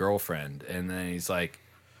former girlfriend, and then he's like,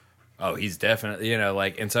 oh, he's definitely,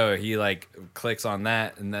 like, and so he like clicks on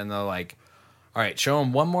that, and then they're like, all right, show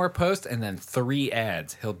him one more post and then 3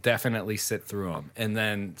 ads, he'll definitely sit through them. And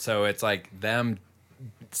then so it's like them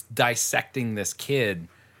dissecting this kid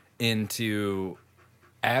into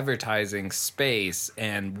advertising space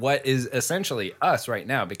and what is essentially us right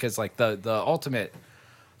now, because like the ultimate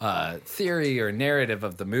theory or narrative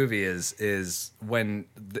of the movie is when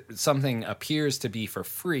something appears to be for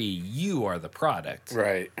free, you are the product.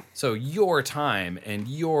 Right. So your time and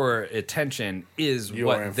your attention is Your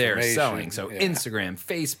what they're information, selling. So yeah. Instagram,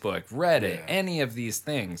 Facebook, Reddit, Yeah. any of these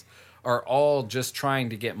things are all just trying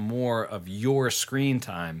to get more of your screen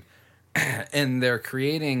time. And they're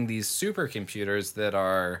creating these supercomputers that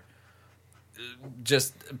are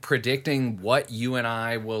just predicting what you and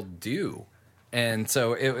I will do. And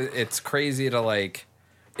so it's crazy to like,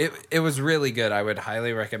 it was really good. I would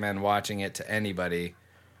highly recommend watching it to anybody.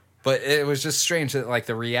 But it was just strange that like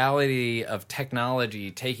the reality of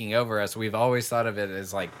technology taking over us, we've always thought of it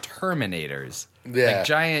as like Terminators. Yeah, Like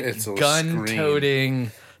giant it's a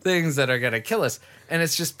gun-toting things that are going to kill us. And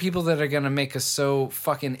it's just people that are going to make us so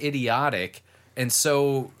fucking idiotic and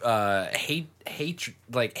so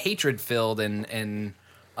hatred-filled and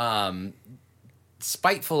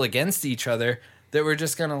spiteful against each other that we're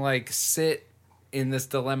just gonna like sit in this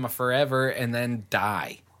dilemma forever and then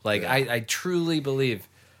die. Like Yeah. I truly believe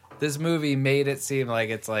this movie made it seem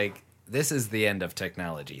like it's like this is the end of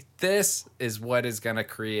technology. This is what is gonna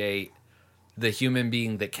create the human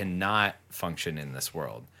being that cannot function in this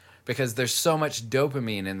world. because there's so much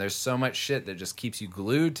dopamine and there's so much shit that just keeps you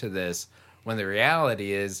glued to this, when the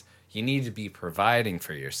reality is you need to be providing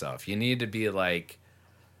for yourself. You need to be like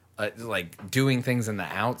doing things in the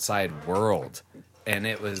outside world. And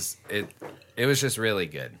it was just really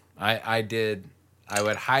good. I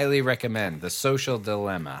would highly recommend The Social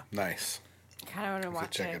Dilemma. Nice. kind of want to So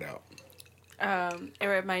watch check it. it out. It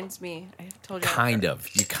reminds me. I told you. Kind of.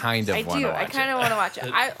 You kind of I want do. to watch I kind it. of want to watch it.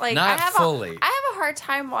 I like. Not I have fully. I have a hard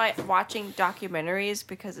time watching documentaries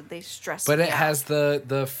because they stress. But me it out. has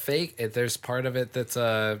the fake. There's part of it that's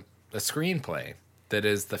a screenplay that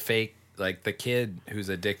is the fake, like the kid who's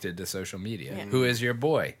addicted to social media. Yeah. Who is your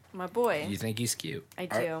boy? my boy. You think he's cute? I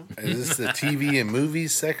do. Is this the TV and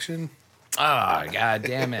movies section? Oh, god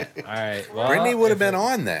damn it! All right, well, Brittany would have been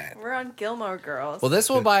on that. We're on Gilmore Girls. Well, this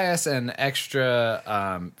will buy us an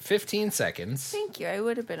extra 15 seconds. Thank you. I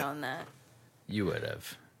would have been on that. You would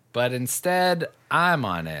have, but instead, I'm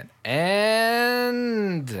on it,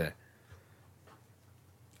 and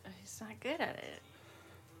He's not good at it.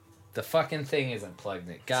 the fucking thing isn't plugged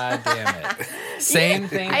in. God damn it! Same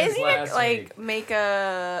thing I as need last to like week. make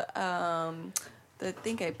a the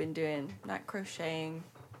thing I've been doing, not crocheting,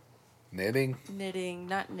 Knitting? knitting,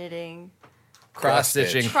 not knitting. Cross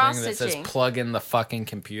stitching thing that says Cross-stitching. plug in the fucking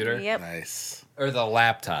computer Yep. Nice. or the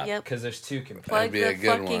laptop. Yep. Because there's two computers. Plug be a the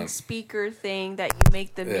good fucking one. speaker thing that you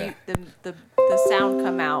make the Yeah. the sound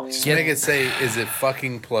come out. Just Get- make it say, is it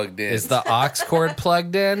fucking plugged in? Is the aux cord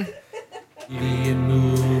plugged in?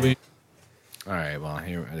 All right, well,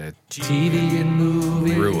 here TV and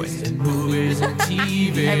movies. Ruined. And movies and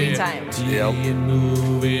TV. Every time. TV Yep. and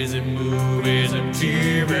movies and movies and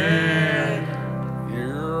TV.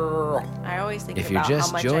 I always think If you're about just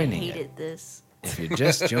how much joining I it. hated this. If you're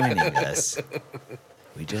just joining us,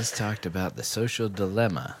 we just talked about the social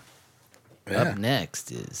dilemma. Yeah. Up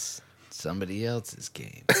next is somebody else's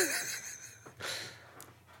game.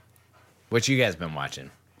 What you guys been watching?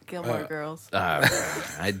 Gilmore Girls.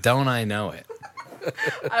 I know it.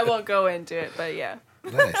 I won't go into it, but yeah.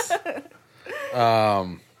 Nice.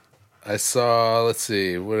 I saw, let's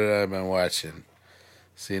see, what did I been watching?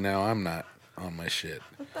 See, now I'm not on my shit.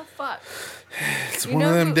 What the fuck? It's You one of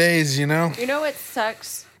know them who- days, you know? You know what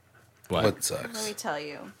sucks? What Let me sucks? tell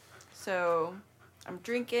you. So, I'm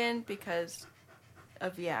drinking because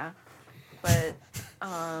of but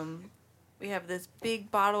we have this big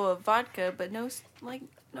bottle of vodka, but no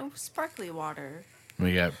sparkly water.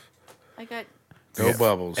 We got I got No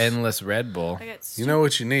bubbles. endless Red Bull. I got. You know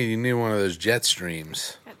what you need? You need one of those jet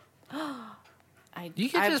streams. You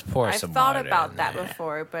could just pour I've some thought water about in that there.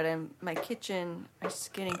 before, but in my kitchen is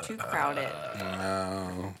getting too crowded.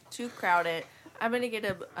 Oh. Too crowded. I'm gonna get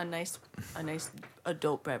a nice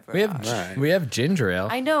adult beverage. Right. We have ginger ale.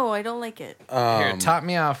 I know. I don't like it. Here, top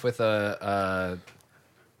me off with a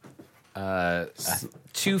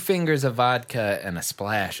 2 fingers of vodka and a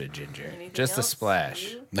splash of ginger. Anything Just a else?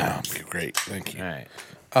 splash. You? No, great. Thank you. All right.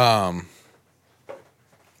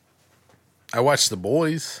 I watched The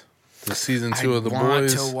Boys. The season 2 of The I want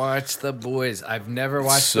Boys. to watch The Boys. I've never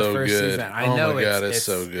watched So the first good. season. I Oh know my God, it's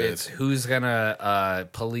so good. It's who's gonna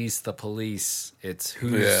police the police. It's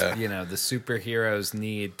who's Yeah. the superheroes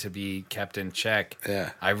need to be kept in check. Yeah.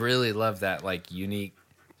 I really love that unique.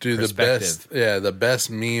 Dude, perspective. the best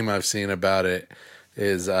meme I've seen about it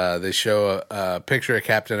is they show a picture of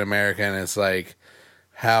Captain America and it's like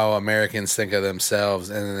how Americans think of themselves,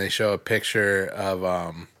 and then they show a picture of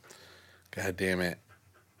God damn it,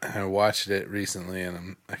 I watched it recently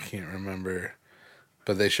and I can't remember,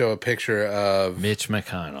 but they show a picture of Mitch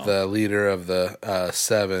McConnell. the leader of the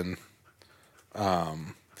Seven,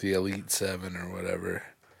 the Elite Seven or whatever.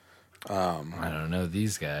 I don't know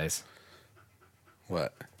these guys.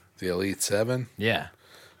 What? The Elite Seven? Yeah.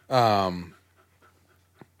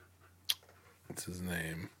 What's his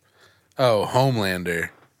name? Oh, Homelander,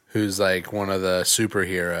 who's like one of the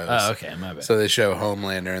superheroes. Oh, okay, my bad. So they show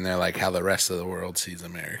Homelander and they're like how the rest of the world sees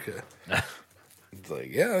America. It's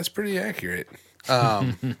like, yeah, that's pretty accurate.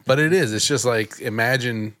 But it is. It's just like,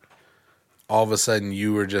 imagine all of a sudden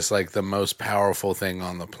you were just like the most powerful thing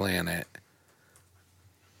on the planet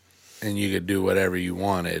and you could do whatever you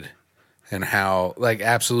wanted, and how like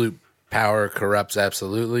absolute power corrupts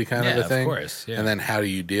absolutely kind of Yeah, a thing. of course, yeah. And then how do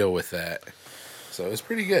you deal with that? So it's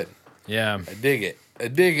pretty good. Yeah, I dig it. I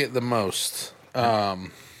dig it the most. it's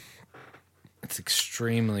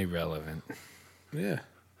extremely relevant. Yeah.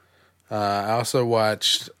 I also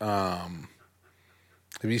watched. Have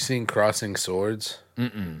you seen Crossing Swords?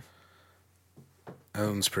 Mm-mm. That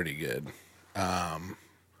one's pretty good.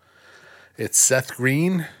 It's Seth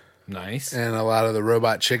Green. Nice. and a lot of the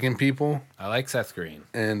Robot Chicken people. I like Seth Green.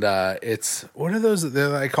 And it's what are those?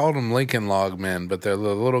 I called them Lincoln Log Men, but they're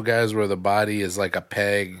the little guys where the body is like a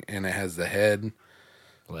peg and it has the head.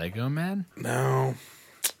 Lego Man? No,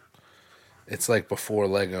 it's like before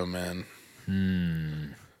Lego Men.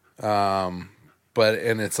 But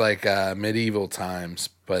it's like medieval times,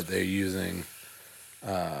 but they're using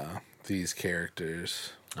these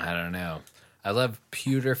characters. I don't know. I love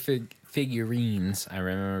pewter figurines. I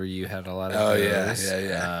remember you had a lot of Oh, those.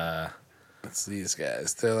 yeah. It's these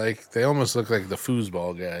guys. They almost look like the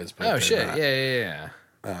foosball guys. But Oh, they're shit. not. Yeah.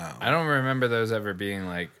 I don't remember those ever being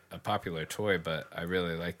like a popular toy, but I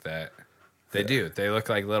really like that. They do. They look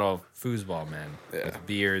like little foosball men with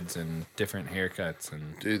beards and different haircuts.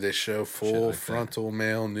 And Dude, they show full like that. frontal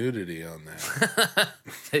male nudity on that.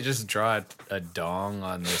 they just draw a dong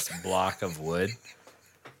on this block of wood.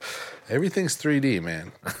 Everything's 3D,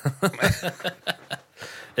 man.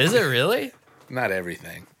 Is it really? Not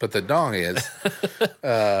everything, but the dong is.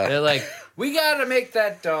 They're like, we got to make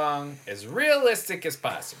that dong as realistic as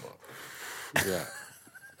possible. Yeah.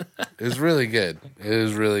 It was really good. It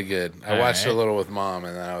was really good. I watched right. a little with Mom,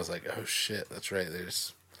 and then I was like, oh, shit, that's right.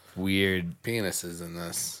 There's Weird. penises in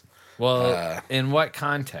this. Well, in what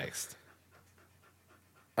context?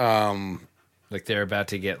 Like they're about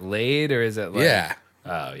to get laid, or is it like... Yeah.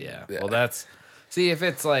 Oh, yeah. Yeah. Well, that's... See, if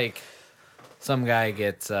it's like some guy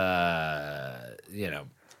gets,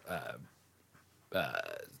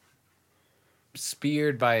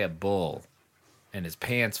 speared by a bull and his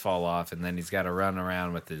pants fall off and then he's got to run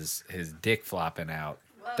around with his dick flopping out,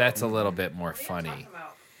 that's a little bit more funny.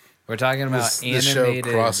 We're talking about This show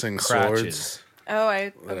animated Crossing crotches. Swords. Oh, That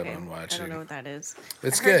I've okay. been watching. I don't know what that is.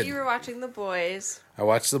 It's I heard good. you were watching The Boys. I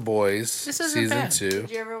watched The Boys This isn't season bad. 2.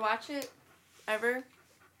 Did you ever watch it? Ever?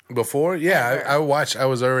 Before? Yeah, Ever. I watched. I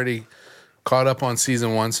was already caught up on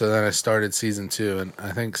season 1, so then I started season 2, and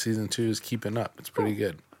I think season 2 is keeping up. It's pretty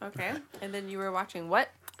good. Okay. And then you were watching what?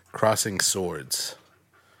 Crossing Swords.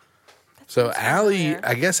 So sounds Allie, familiar.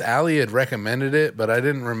 I guess Allie had recommended it, but I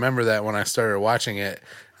didn't remember that when I started watching it.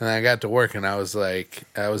 And I got to work, and I was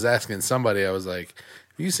asking somebody, I was like,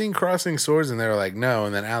 have you seen Crossing Swords? And they were like, no.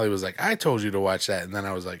 And then Allie was like, I told you to watch that. And then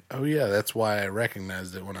I was like, oh yeah, that's why I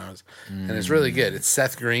recognized it when I was. And it's really good. It's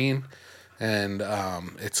Seth Green, and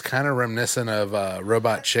it's kind of reminiscent of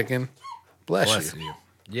Robot Chicken. Bless you.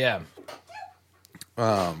 Yeah.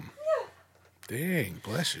 Dang,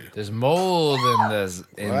 bless you. There's mold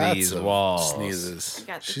in Lots these of walls. Sneezes. You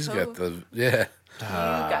got the She's toe. got the, yeah. You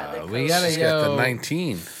got the we coat. gotta She's got the go.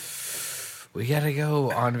 19. We gotta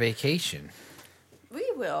go on vacation. We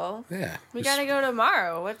will. Yeah. We just gotta go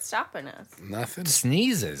tomorrow. What's stopping us? Nothing.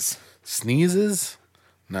 Sneezes. Sneezes?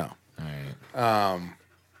 No. All right.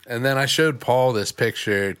 And then I showed Paul this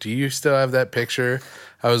picture. Do you still have that picture?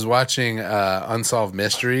 I was watching Unsolved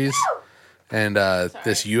Mysteries and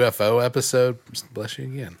this UFO episode. Bless you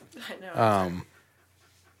again. I know.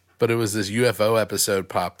 But it was this UFO episode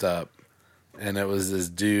popped up, and it was this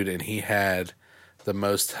dude, and he had the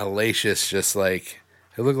most hellacious, just like,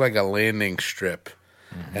 it looked like a landing strip.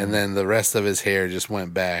 And then the rest of his hair just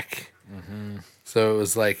went back. So it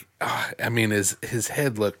was like, I mean, his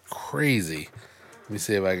head looked crazy. Let me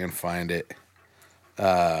see if I can find it.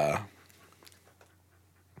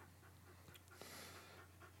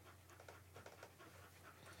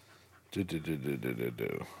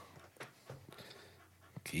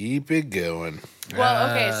 Keep it going. Well,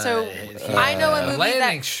 okay, so I know a movie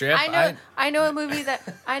landing that strip, I know a movie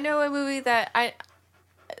that I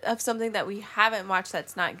of something that we haven't watched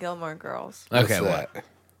that's not Gilmore Girls. Okay, What's what? that?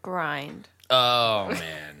 Grind. Oh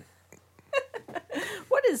man.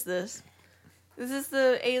 What is this? Is this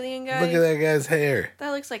the alien guy? Look at that guy's hair.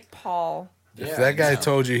 That looks like Paul. If that guy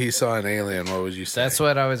told you he saw an alien, what would you say? That's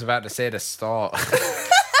what I was about to say to Stall.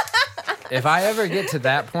 If I ever get to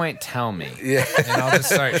that point, tell me. Yeah. And I'll just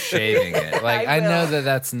start shaving it. Like, I I know will. that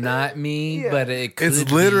that's not me, but it could It's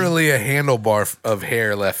be. literally a handlebar of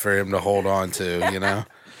hair left for him to hold on to, you know?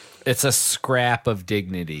 It's a scrap of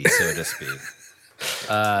dignity, so to speak.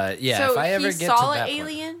 Yeah, So if I ever he get saw to an that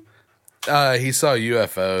alien? He saw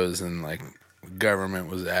UFOs and, like, government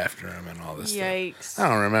was after him and all this stuff. Yikes. I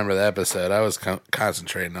don't remember the episode. I was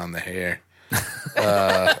concentrating on the hair.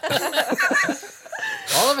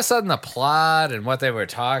 all of a sudden the plot and what they were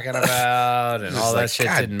talking about and all that like, shit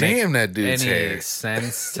God didn't damn, make that dude's any hair.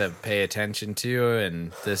 sense to pay attention to,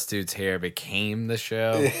 and this dude's hair became the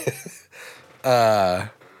show. And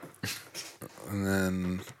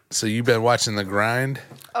then, so you've been watching The Grind?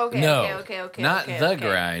 Okay, No, okay. not okay, The okay.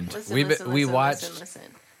 Grind. Listen, We listen, we listen, watched- listen.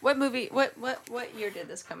 What movie? What year did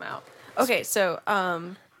this come out? Okay, so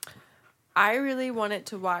I really wanted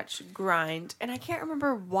to watch Grind, and I can't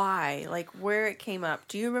remember why, like where it came up.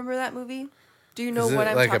 Do you remember that movie? Do you know Is what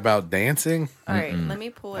it I'm like talking about dancing? All right, let me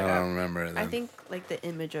pull it I up. don't remember it. I think like the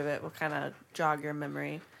image of it will kind of jog your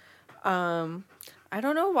memory. I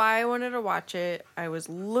don't know why I wanted to watch it. I was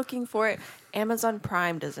looking for it. Amazon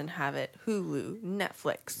Prime doesn't have it. Hulu,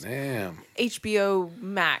 Netflix, Damn. HBO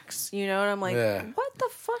Max. You know, and I'm like, Yeah. what the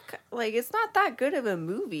fuck? Like, it's not that good of a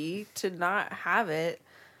movie to not have it.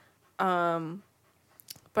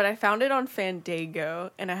 But I found it on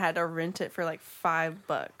Fandango, and I had to rent it for like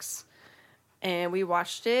 $5. And we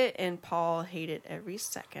watched it, and Paul hated every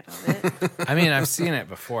second of it. I mean, I've seen it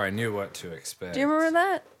before. I knew what to expect. Do you remember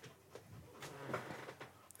that?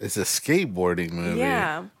 It's a skateboarding movie.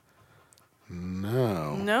 Yeah.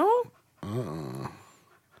 No. No? Oh,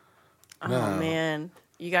 man.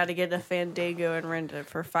 You got to get a Fandango and rent it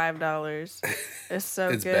for $5. It's so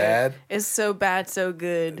It's good. bad? It's so bad, so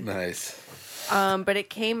good. Nice. But it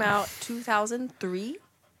came out 2003.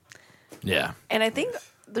 Yeah. And I think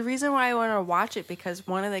the reason why I want to watch it, because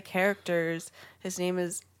one of the characters, he's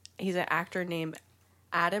an actor named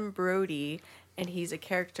Adam Brody, and he's a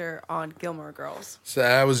character on Gilmore Girls. So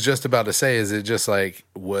I was just about to say, is it just like,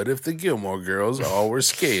 what if the Gilmore Girls all were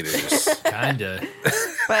skaters? Kinda.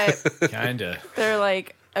 But Kinda. they're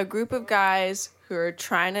like a group of guys who are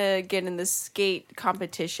trying to get in this skate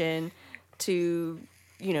competition to,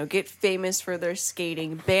 you know, get famous for their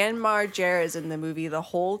skating. Bam Margera's in the movie the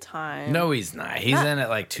whole time. No, he's not. He's in it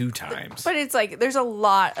like 2 times. But it's like, there's a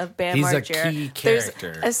lot of Bam He's a Margera. key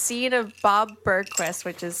character. There's a scene of Bob Burnquist,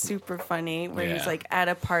 which is super funny, where he's Yeah. like at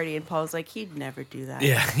a party and Paul's like, he'd never do that.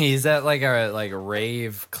 Yeah, he's at like a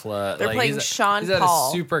rave club. They're like, playing he's Sean he's Paul.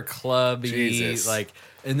 at a super clubby, Jesus. like,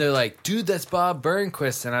 and they're like, dude, that's Bob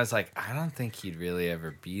Burnquist, and I was like, I don't think he'd really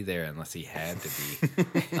ever be there unless he had to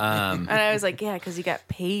be. And I was like, yeah, because he got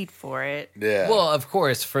paid for it. Yeah. Well, of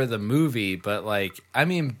course for the movie, but like, I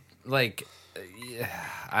mean, like, yeah,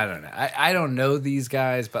 I don't know. I don't know these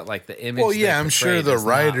guys, but like the image. well, yeah, they I'm portray sure the does not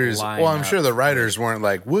writers. line Well, I'm up. sure the writers weren't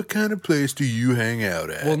like, "What kind of place do you hang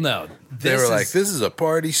out at?" Well, no, they were like, "This is a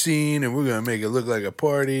party scene, and we're gonna make it look like a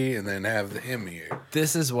party, and then have him here."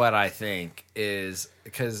 This is what I think is,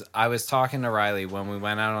 because I was talking to Riley when we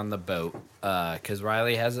went out on the boat, because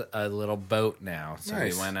Riley has a little boat now. So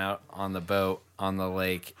Nice. we went out on the boat on the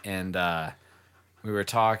lake, and we were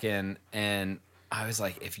talking, and I was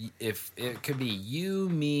like, if it could be you,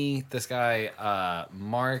 me, this guy,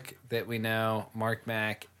 Mark that we know, Mark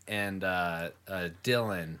Mack, and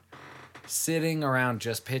Dylan, sitting around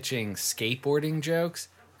just pitching skateboarding jokes,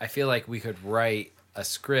 I feel like we could write a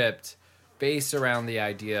script based around the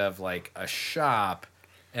idea of like a shop,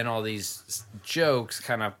 and all these jokes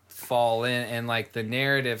kind of fall in, and like the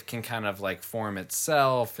narrative can kind of like form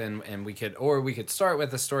itself, and we could start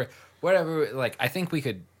with a story, whatever. Like, I think we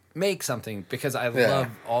could make something, because I love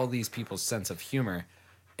all these people's sense of humor.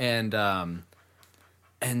 And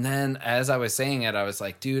then as I was saying it, I was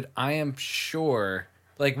like, dude, I am sure,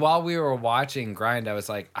 like, while we were watching Grind, I was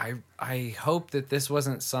like, I hope that this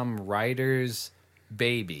wasn't some writer's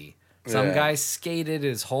baby. Some Yeah. guy skated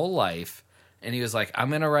his whole life, and he was like, I'm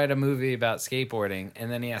going to write a movie about skateboarding,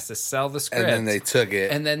 and then he has to sell the script. And then they took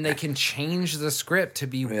it. And then they can change the script to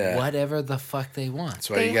be Yeah. whatever the fuck they want. That's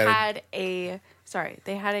why They you gotta. had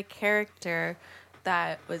a character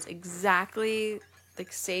that was exactly the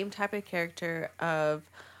same type of character of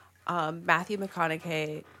Matthew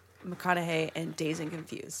McConaughey and Dazed and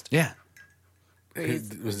Confused. Yeah.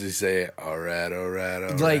 Was he say, "All right, all right, all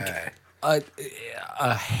right"? Like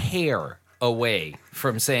a hair away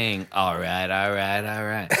from saying, all right, all right, all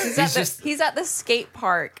right. He's at the skate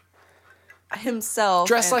park himself,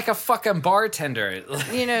 dressed and, like a fucking bartender.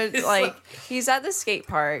 you know, like he's at the skate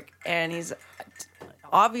park, and he's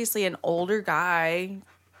obviously an older guy,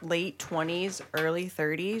 late 20s, early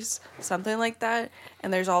 30s, something like that.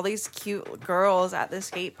 And there's all these cute girls at the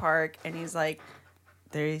skate park, and he's like,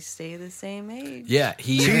 they stay the same age. Yeah,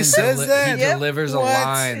 he even says that? He Yep. delivers a What?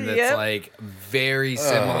 line that's Yep. like very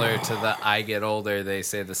similar to the "I get older, they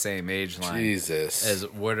say the same age" line. Jesus. As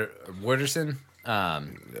Wooderson,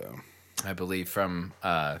 I believe, from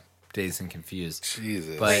Dazed and Confused.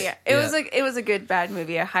 Jesus. But yeah, it yeah. was a good bad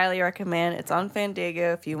movie. I highly recommend. It's on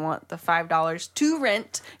Fandango if you want the $5 to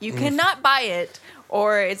rent. You cannot buy it,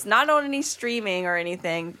 or it's not on any streaming or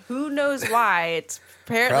anything. Who knows why? It's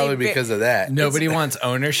apparently Probably because of that. Nobody wants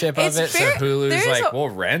ownership of it's it, fair- so Hulu's there's like, a- we'll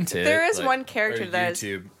rent it. there is like, one character or that is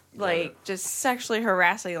YouTube. like just sexually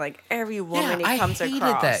harassing like every woman he comes I hated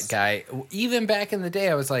across. that guy. Even back in the day,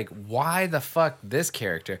 I was like, why the fuck this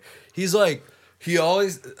character? He's like, He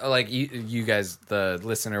always like you guys, the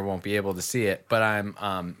listener won't be able to see it, but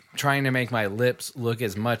I'm trying to make my lips look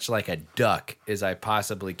as much like a duck as I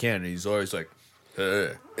possibly can. And he's always like,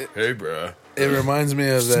 "Hey, bro." It reminds me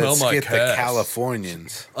of that Smell my skit, The cast.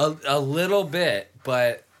 Californians. A little bit,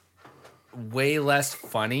 but way less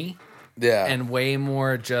funny Yeah, and way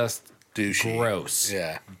more just douchey. gross,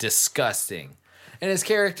 Yeah, disgusting. And his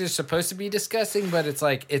character's supposed to be disgusting, but it's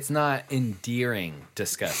like it's not endearing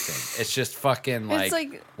disgusting. It's just fucking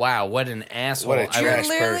like wow, what an asshole. What a I You're trash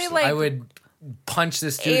literally person. like I would punch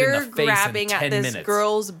this dude in air the face in grabbing 10 at this minutes.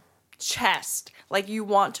 girl's chest. Like you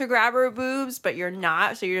want to grab her boobs, but you're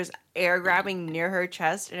not, so you're just air grabbing near her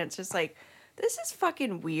chest, and it's just like, this is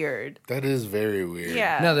fucking weird. that is very weird.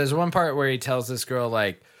 Yeah. No, there's one part where he tells this girl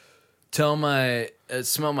like,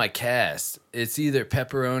 smell my cast. It's either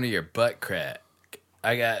pepperoni or butt crack.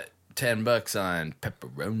 I got $10 on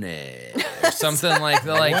pepperoni or something like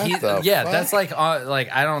that. Like What the fuck? that's like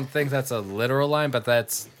I don't think that's a literal line, but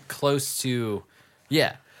that's close to.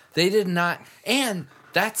 Yeah, they did not, and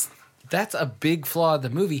that's a big flaw of the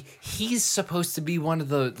movie. He's supposed to be one of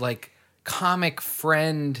the like comic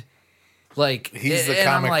friend. Like He's the and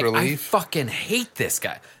I'm comic like, relief? I fucking hate this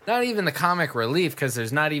guy. Not even the comic relief because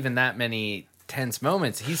there's not even that many tense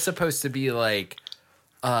moments. He's supposed to be like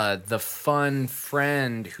the fun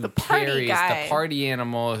friend who party carries guy. the party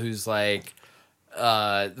animal, who's like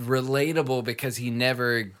relatable because he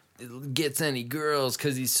never gets any girls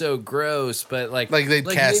because he's so gross. But like Like they'd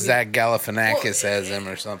cast maybe- Zach Galifianakis as him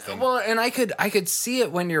or something. well, and I could see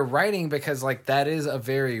it when you're writing because like that is a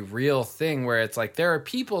very real thing where it's like there are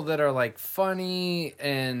people that are like funny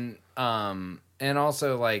and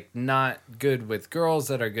also like not good with girls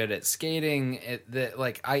that are good at skating. That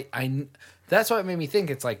like I that's what made me think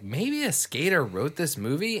it's like maybe a skater wrote this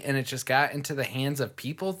movie and it just got into the hands of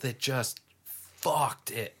people that just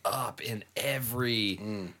fucked it up in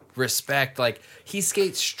every respect. Like he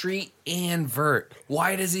skates street and vert.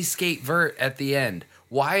 Why does he skate vert at the end?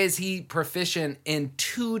 Why is he proficient in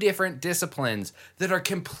two different disciplines that are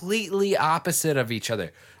completely opposite of each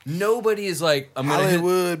other? Nobody is like, I'm gonna hit.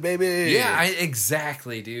 Hollywood, baby. Yeah,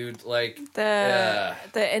 exactly, dude. Like The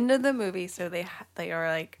end of the movie, so they are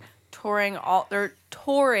like they're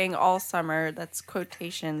touring all summer. That's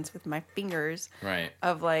quotations with my fingers. right.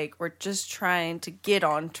 Of like, we're just trying to get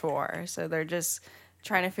on tour. So they're just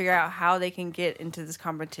trying to figure out how they can get into this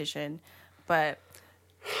competition. But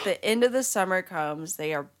the end of the summer comes,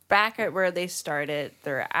 they are back at where they started.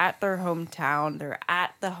 They're at their hometown. They're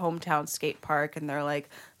at the hometown skate park, and they're like,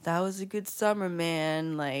 that was a good summer,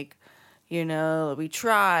 man. Like, you know, we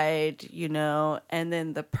tried, you know. And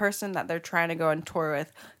then the person that they're trying to go on tour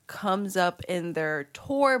with comes up in their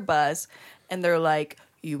tour bus, and they're like,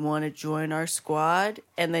 you want to join our squad?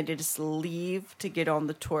 And they just leave to get on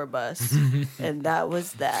the tour bus. And that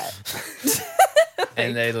was that.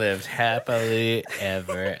 And they lived happily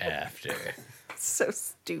ever after. So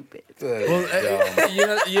stupid. Well, You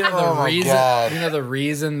know the Oh my reason. God. You know the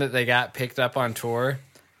reason that they got picked up on tour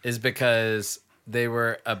is because they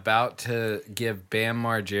were about to give Bam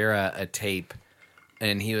Margera a tape,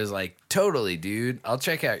 and he was like, "Totally, dude, I'll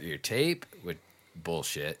check out your tape." With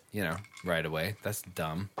bullshit, you know, right away. That's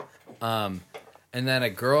dumb. And then a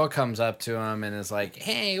girl comes up to him and is like,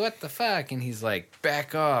 "Hey, what the fuck?" And he's like,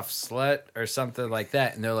 "Back off, slut," or something like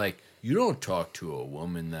that. And they're like, "You don't talk to a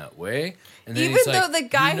woman that way." And then Even he's though like, the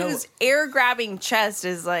guy "You know- who's air grabbing chest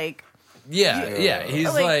is like, yeah,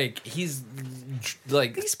 he's Like- he's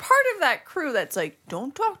like, he's part of that crew that's like,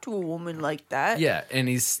 don't talk to a woman like that. yeah, and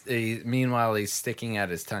meanwhile he's sticking out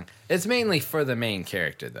his tongue. It's mainly for the main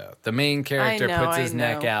character though. The main character puts his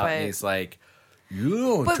neck out and he's like, "You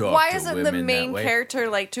don't But talk why to isn't the women main that way." character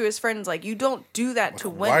like to his friends like, you don't do that to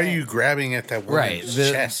women? why are you grabbing at that Right. woman's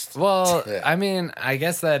chest? Well, Yeah. I mean, I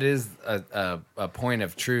guess that is a point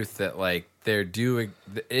of truth that like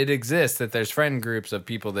it exists that there's friend groups of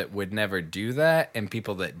people that would never do that and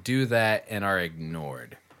people that do that and are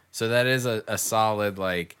ignored. So that is a solid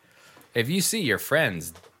like if you see your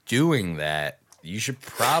friends doing that, you should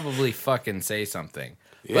probably fucking say something.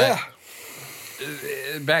 Yeah.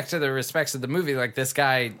 But back to the respects of the movie, like this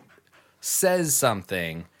guy says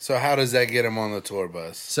something. So how does that get him on the tour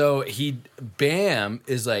bus? So Bam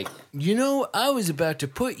is like, you know, I was about to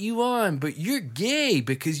put you on, but you're gay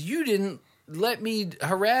because you didn't let me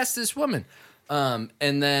harass this woman. And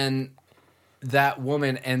then that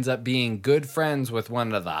woman ends up being good friends with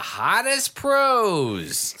one of the hottest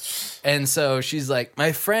pros. And so she's like,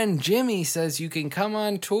 my friend Jimmy says you can come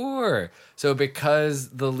on tour. So because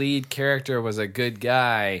the lead character was a good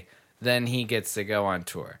guy, then he gets to go on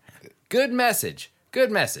tour. Good message.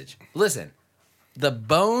 Good message. Listen, the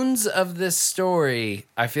bones of this story,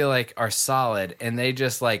 I feel like, are solid, and they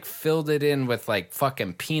just like filled it in with like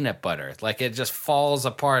fucking peanut butter. Like it just falls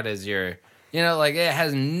apart as you're, like it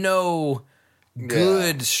has no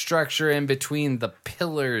good structure in between the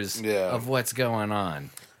pillars of what's going on.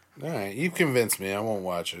 All right, you convinced me. I won't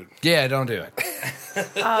watch it. Yeah, don't do it.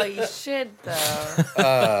 Oh, you should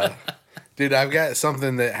though. Dude, I've got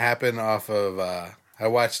something that happened off of. I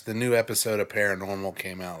watched the new episode of Paranormal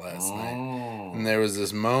came out last night, and there was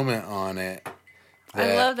this moment on it.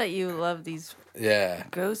 I love that you love these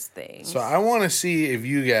ghost things. So I want to see if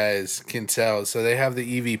you guys can tell. So they have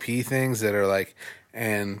the EVP things that are like,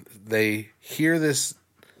 and they hear this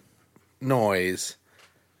noise,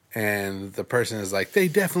 and the person is like, they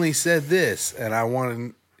definitely said this, and I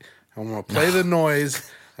want to play the noise,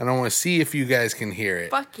 and I want to see if you guys can hear it.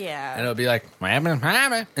 Fuck yeah. And it'll be like,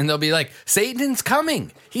 and they'll be like, Satan's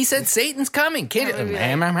coming. He said Satan's coming. Kid,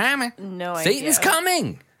 No idea. Satan's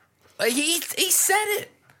coming. Like he said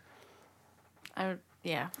it. I'm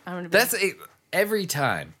gonna be. That's every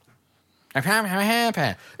time.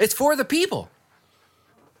 It's for the people.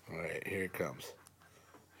 All right, here it comes.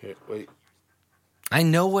 Here, wait. I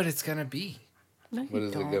know what it's gonna be. No, What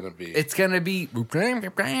is it going to be? It's gonna be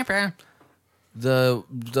the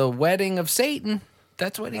wedding of Satan.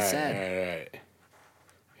 That's what he said. All right.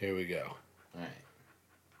 Here we go. All right.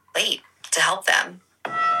 Late to help them.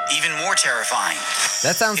 Even more terrifying.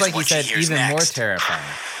 That sounds like he said even more terrifying.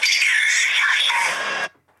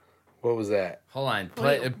 What was that? Hold on.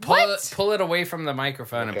 Wait, Pull it away from the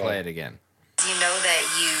microphone and Okay. play it again. You know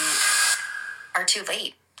that you are too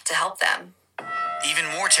late to help them. Even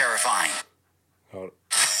more terrifying Hold.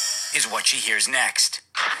 is what she hears next.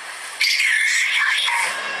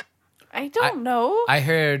 I don't know. I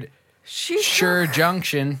heard She's Sure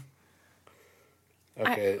Junction.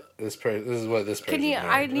 Okay, this is what this person Can you? heard.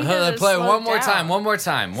 I need Hold on, to play it slow one more down. time. One more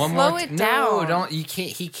time. One Slow more. it No, down. don't. You can't.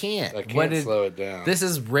 He can't. I can't slow it down. This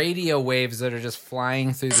is radio waves that are just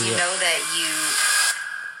flying through You the. know that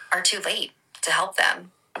you are too late to help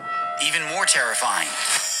them. Even more terrifying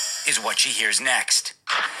is what she hears next.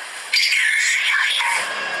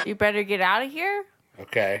 You better get out of here.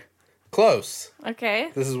 Okay. Close. Okay.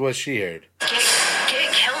 This is what she heard. Get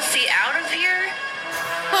Kelsey out of here.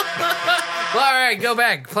 Well, all right, go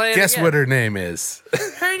back. Play it. Guess again. what her name is?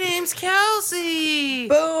 Her name's Kelsey.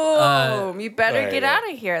 Boom! You better alright, get yeah.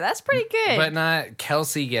 out of here. That's pretty good. But not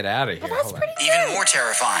Kelsey. Get out of here. that's Hold on. pretty Even good. more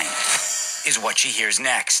terrifying is what she hears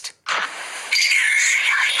next.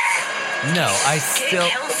 No, I still.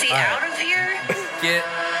 Get Kelsey all right. out of here.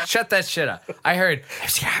 Shut that shit up. I heard.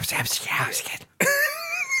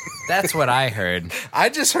 That's what I heard. I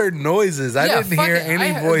just heard noises. I Yeah, didn't fuck hear it. any I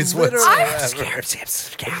heard voice literal- whatsoever.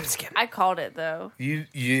 I called it though. You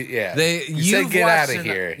You said get out of watched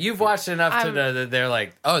here. You've watched enough to I'm- know that they're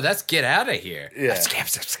like, oh, that's get out of here. Yeah.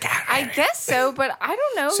 I guess so, but I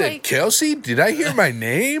don't know. Said Like, Kelsey? Did I hear my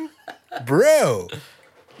name, bro?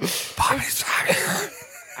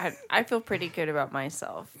 I feel pretty good about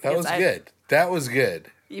myself. That was because good. That was good.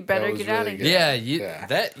 You better That was get out really of good. here.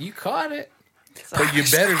 Yeah, you caught it. But you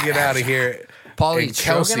better get out of here. Paulie And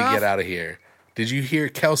Kelsey Stroganoff? get out of here. Did you hear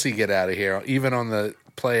Kelsey get out of here? Even on the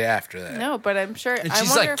play after that. No, but I'm sure. And I she's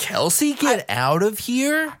wonder like, if, Kelsey, get out of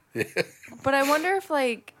here. but I wonder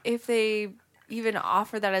if they even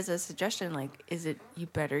offer that as a suggestion. Like, is it you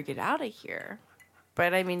better get out of here?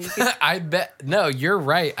 But I mean, you could, I bet. No, you're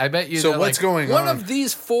right. I bet you. So they're what's like, going One on? of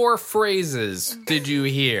these 4 phrases did you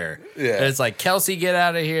hear? Yeah. And it's like, Kelsey, get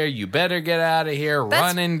out of here. You better get out of here. that's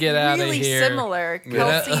Running, get out of really here. similar.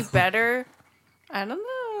 Kelsey better. I don't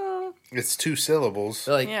know. It's 2 syllables.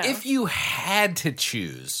 Like, Yeah. if you had to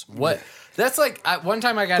choose, what? That's like one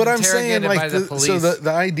time I got But I'm saying, interrogated by like, the police. so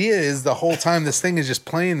the idea is the whole time this thing is just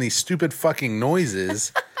playing these stupid fucking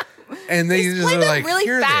noises, and they just Play are them like, really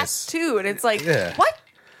hear fast this. too, and it's like, Yeah. what?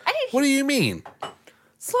 I didn't. What do you mean?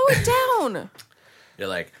 Slow it down. You're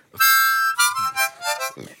like,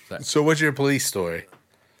 So what's your police story?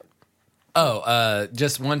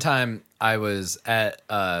 just one time I was at,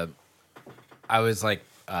 I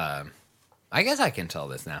guess I can tell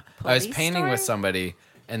this now. I was Police painting with story? somebody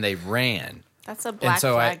and they ran. That's a Black And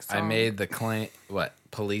so Flag I song. made the claim. What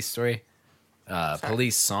police story?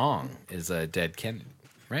 Police song is a Dead Kennedy,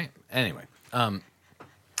 right? Anyway,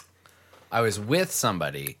 I was with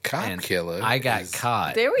somebody. Cop and killer I got is-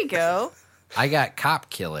 caught. There we go. I got cop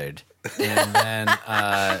killered, and then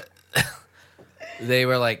they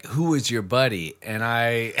were like, "Who was your buddy?" And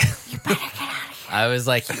I, you better get out of here. I was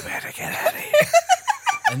like, "You better get out of here."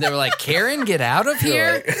 And they were like, Karen, get out of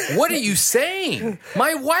here. What are you saying?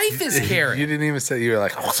 My wife is Karen. You didn't even say. You were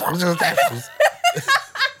like,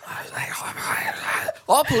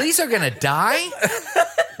 All police are gonna die?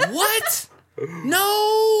 What?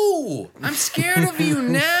 No! I'm scared of you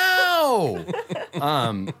now.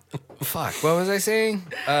 Fuck. What was I saying?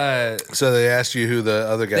 So they asked you who the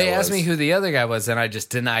other guy was. They asked me who the other guy was, and I just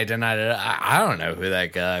denied it. I don't know who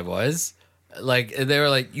that guy was. Like, they were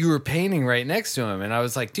like, you were painting right next to him. And I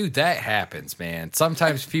was like, dude, that happens, man.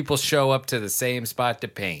 Sometimes people show up to the same spot to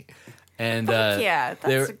paint. And yeah,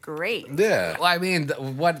 that's great. Yeah. Well, I mean,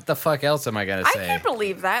 what the fuck else am I going to I say? can't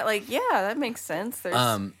believe that. Like, yeah, that makes sense. There's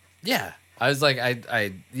Yeah. I was like,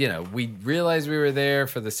 I we realized we were there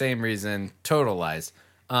for the same reason. Total lies.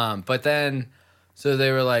 But then, so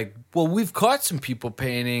they were like, well, we've caught some people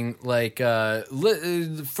painting, like,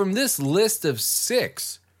 from this list of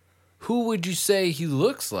 6, who would you say he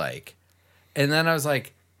looks like? And then I was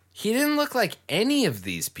like, he didn't look like any of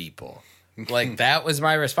these people. Like, that was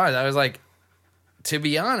my response. I was like, to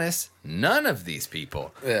be honest, none of these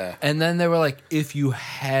people. Yeah. And then they were like, if you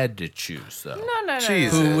had to choose, though. no.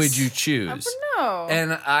 Jesus. Who would you choose? No.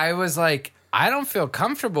 And I was like, I don't feel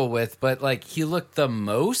comfortable with, but like he looked the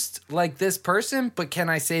most like this person, but can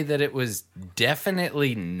I say that it was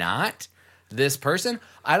definitely not this person?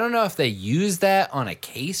 I don't know if they used that on a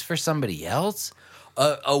case for somebody else.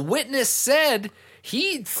 A witness said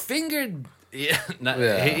he fingered... He pointed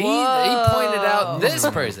out this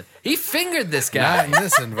person. He fingered this guy. Not in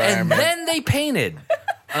this environment. And then they painted.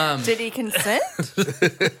 Did he consent?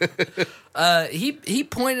 He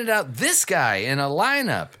pointed out this guy in a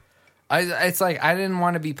lineup. It's like I didn't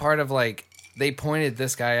want to be part of like they pointed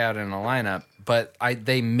this guy out in a lineup, but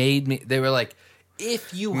they made me. They were like,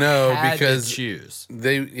 if you had to choose,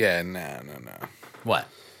 no. What?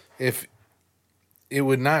 If it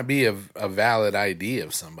would not be a valid ID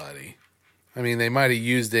of somebody. I mean, they might have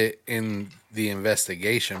used it in the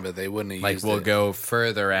investigation, but they wouldn't have used it. Like, we'll go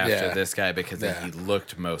further after Yeah. this guy because Yeah. he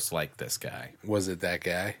looked most like this guy. Was it that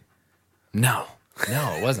guy? No,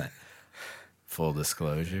 it wasn't. Full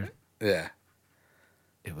disclosure, Yeah.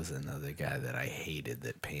 it was another guy that I hated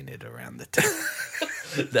that painted around the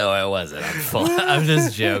town. No, it wasn't. I'm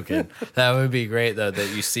just joking. That would be great, though, that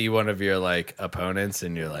you see one of your, like, opponents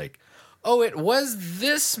and you're like, oh, it was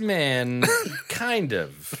this man, kind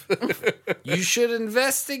of. You should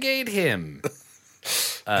investigate him.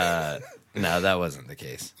 No, that wasn't the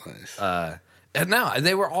case. And no,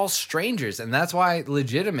 they were all strangers, and that's why,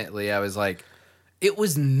 legitimately, I was like, it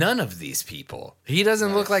was none of these people. He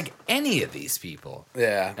doesn't look like any of these people.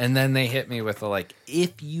 Yeah. And then they hit me with the, like,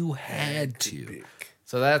 if you had to.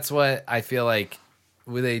 So that's what I feel like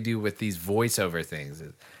what they do with these voiceover things.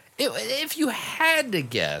 If you had to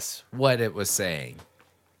guess what it was saying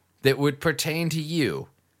that would pertain to you,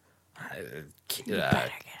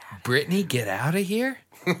 Brittany, get out of here.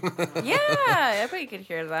 Yeah, I bet you could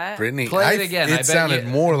hear that. Brittany, Play it again. It sounded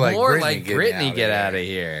more like Brittany get out of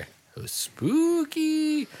here. It was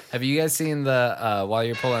spooky. Have you guys seen the while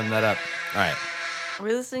you're pulling that up? All right, Are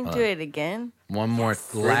we listening to it again? one more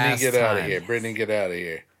Brittany, last get time. out of here. Brittany, get out of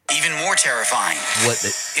here. Even more terrifying What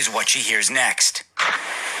is what she hears next.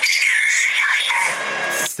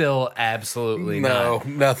 still absolutely No, not.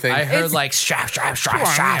 nothing. I heard like strap.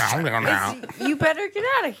 You better get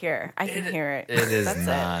out of here. I can hear it. It is That's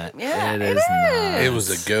not. It. Yeah, it is not. It was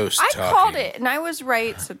a ghost I talking. called it, and I was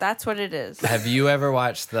right, so that's what it is. Have you ever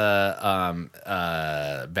watched the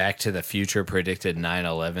Back to the Future predicted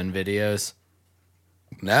 9/11 videos?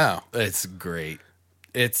 No. It's great.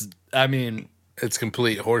 I mean, It's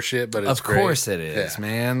complete horseshit, but it's of course it is, Yeah.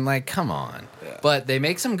 man. Like, come on. But they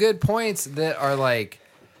make some good points that are like,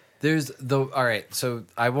 all right, so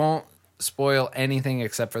I won't spoil anything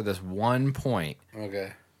except for this one point.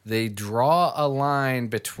 Okay. They draw a line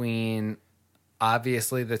between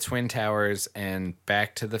obviously the Twin Towers and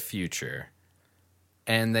Back to the Future.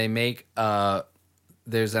 And they make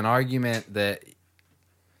there's an argument that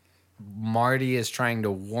Marty is trying to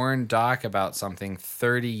warn Doc about something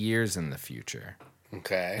 30 years in the future.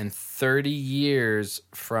 Okay. And 30 years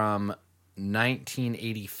from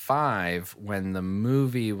 1985, when the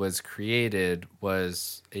movie was created,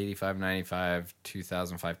 was 85, 95,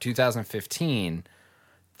 2005, 2015.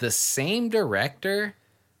 The same director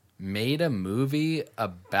made a movie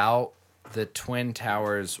about the Twin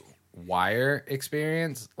Towers wire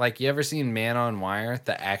experience. Like, you ever seen Man on Wire,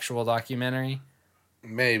 the actual documentary?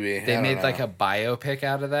 Maybe. They made like a biopic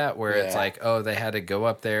out of that where it's Yeah. like, oh, they had to go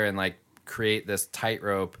up there and like create this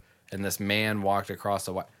tightrope and this man walked across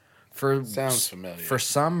the wire. Sounds familiar. For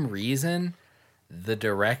some reason, the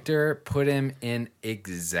director put him in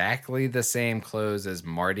exactly the same clothes as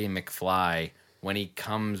Marty McFly when he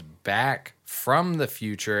comes back from the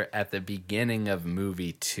future at the beginning of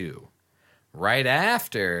movie 2. Right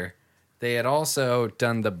after, they had also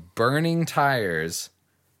done the burning tires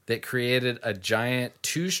that created a giant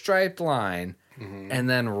 2-striped line. And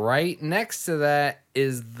then right next to that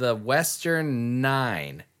is the Western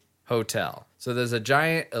 9 Hotel. So there's a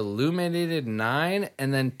giant illuminated 9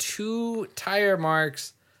 and then 2 tire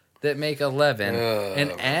marks that make 11.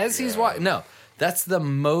 And as he's walking, no, that's the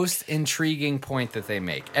most intriguing point that they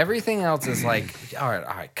make. Everything else is like, all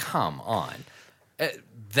right, come on.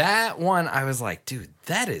 That one, I was like, dude,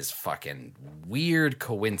 that is fucking weird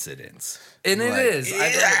coincidence. And it is.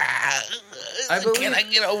 I believe. Can I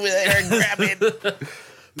get over there and grab it?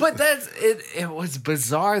 But that's it. It was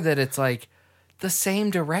bizarre that it's like the same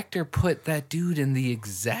director put that dude in the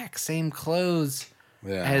exact same clothes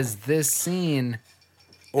as this scene.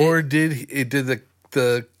 Or did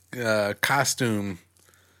the costume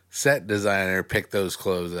set designer pick those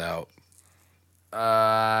clothes out?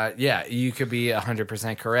 Yeah, you could be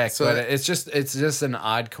 100% correct, So but it's just an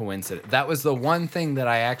odd coincidence. That was the one thing that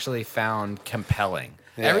I actually found compelling.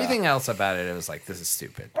 Yeah. Everything else about it was like, this is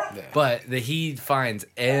stupid. Yeah. But he finds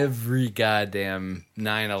every goddamn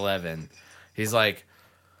 9/11. He's like,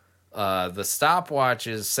 the stopwatch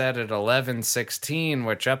is set at 11:16,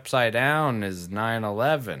 which upside down is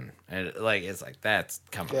 9/11, and like it's like that's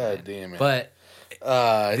coming. God damn it! But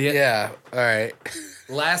yeah, all right.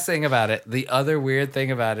 last thing about it, the other weird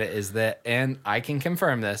thing about it is that, and I can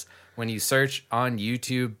confirm this, when you search on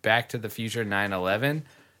YouTube Back to the Future 9/11,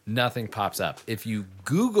 nothing pops up. If you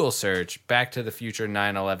Google search Back to the Future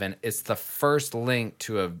 9/11, it's the first link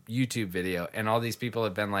to a YouTube video, and all these people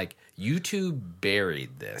have been like, YouTube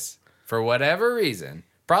buried this for whatever reason.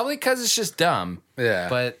 Probably because it's just dumb. Yeah.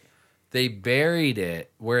 But they buried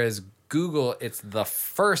it, whereas Google, it's the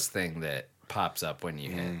first thing that pops up when you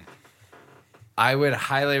hit. I would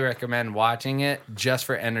highly recommend watching it just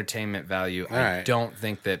for entertainment value. I right. don't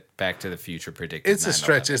think that Back to the Future predicted It's a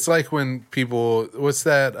stretch. 9/11. It's like when people, what's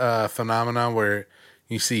that phenomenon where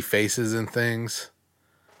you see faces and things?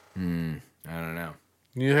 I don't know.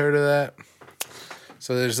 You heard of that?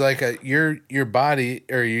 So there's like your body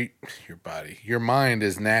or your mind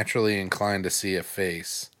is naturally inclined to see a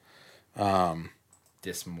face. Dysmorphia.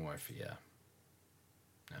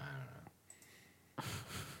 I don't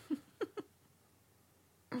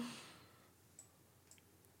know.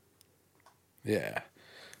 Yeah.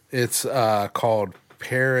 It's called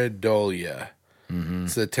pareidolia.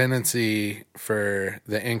 It's a tendency for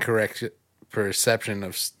the incorrect perception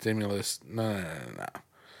of stimulus. No.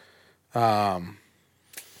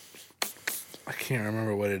 I can't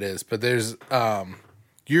remember what it is, but there's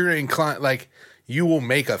you're inclined, like you will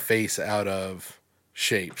make a face out of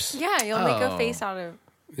shapes. Yeah, you'll make a face out of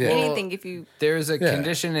Yeah. anything if you. There's a Yeah.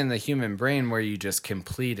 condition in the human brain where you just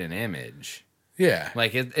complete an image. Yeah.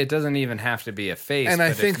 Like it doesn't even have to be a face. And I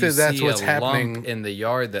but think if you that's see what's a happening- lump in the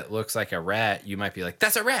yard that looks like a rat. You might be like,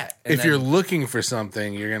 "That's a rat." And If then- you're looking for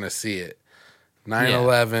something, you're gonna see it.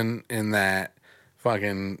 9/11 in that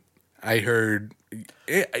fucking. I heard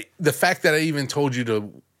the fact that I even told you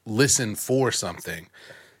to listen for something.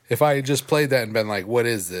 If I had just played that and been like, "What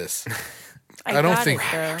is this?" I don't got think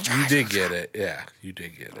it, though. you did get it. Yeah, you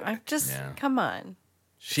did get it. I just Yeah. come on.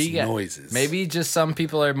 she It's got noises. Maybe just some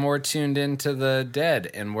people are more tuned into the dead,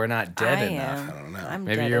 and we're not dead I enough. am. I don't know. I'm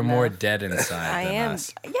Maybe dead you're more enough. dead inside I than am.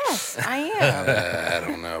 us. Yes, I am. I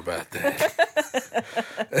don't know about that.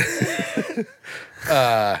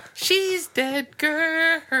 She's dead,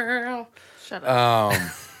 girl. Shut up.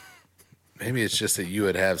 Maybe it's just that you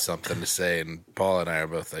would have something to say, and Paul and I are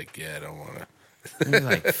both like, "Yeah, I don't want to." You're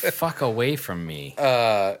like, fuck away from me.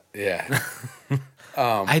 Yeah.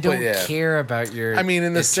 I don't but yeah. care about your. I mean,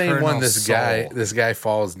 in the same one, eternal this soul. guy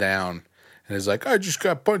falls down and is like, "I just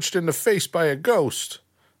got punched in the face by a ghost."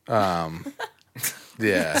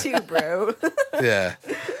 Yeah, Too, bro. yeah.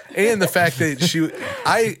 And the fact that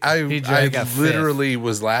I drank a literally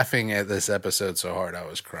was laughing at this episode so hard I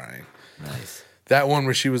was crying. Nice. That one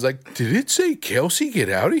where she was like, "Did it say Kelsey, get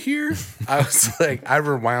out of here?" I was like, I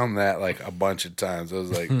rewound that like a bunch of times. I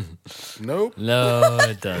was like, "Nope." No,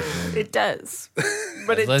 it doesn't. It does.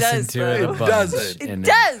 But it Listen does, to bro. it a bunch. doesn't. It and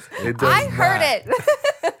does. It does I heard not. it.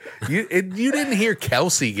 You didn't hear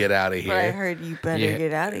Kelsey get out of But I here. heard you better Yeah.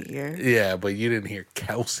 get out of here. Yeah, but you didn't hear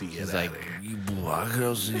Kelsey get It's out like, of here. you black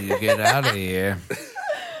girls, you get out of here.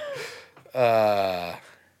 Nah,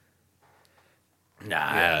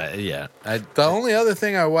 yeah. I The only other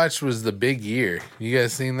thing I watched was The Big Year. You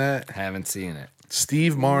guys seen that? haven't seen it.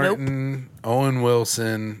 Steve Martin, Owen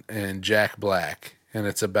Wilson, and Jack Black, and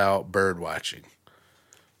it's about bird watching.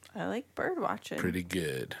 I like bird watching. Pretty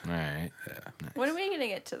good. All right. When are we going to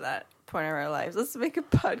get to that point of our lives? Let's make a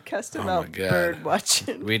podcast my about God. bird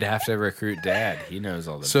watching. We'd have to recruit Dad. He knows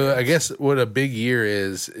all the So birds. I guess what a big year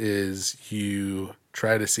is you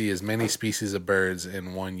try to see as many species of birds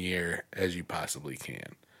in 1 year as you possibly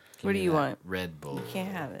can. What do you want? Red Bull. You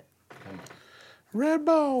can't have it. Red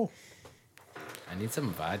Bull. I need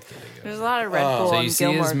some vodka to go. There's a lot of Red Bull So and you see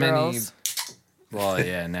Gilmore as many. Girls. Well,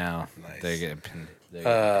 yeah. Now Nice. they're getting.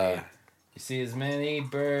 You see as many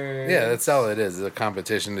birds. Yeah, that's all it is. It's a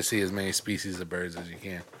competition to see as many species of birds as you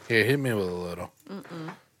can. Here, hit me with a little. All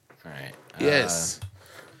right. Yes.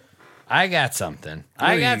 I got something. What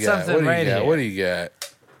I do got you got? something What do you right got? here. What do you got?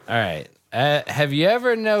 All right. Have you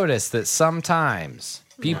ever noticed that sometimes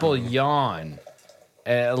people yawn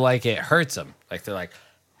like it hurts them? Like they're like,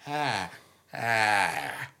 Here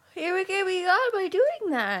we go. We got by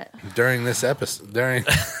doing that. During this episode, during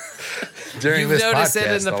You've this noticed podcast,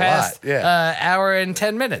 it in the a past lot. Yeah, hour and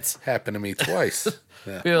 10 minutes. happened to me twice.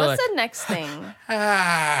 Yeah. People are What's like, the next thing?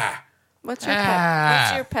 What's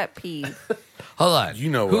your pet peeve? hold on. You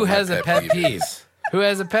know who what my has a pet pet peeve peeve? is. Who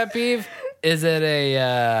has a pet peeve? Is it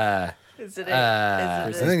a Is it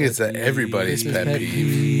I think it's everybody's Christmas pet pet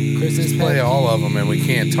peeve. Christmas Just play pet all of them, and we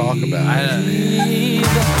can't talk about it.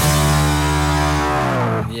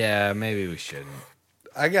 Yeah, maybe we shouldn't.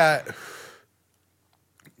 I got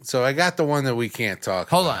the one that we can't talk.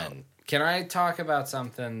 Hold about. on. Can I talk about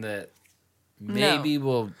something that maybe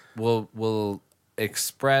will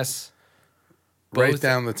express Write both-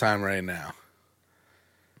 down the time right now.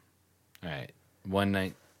 All right. One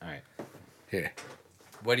night. All right. Here.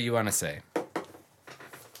 What do you want to say?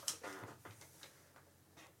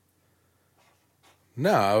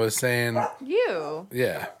 No, I was saying, You.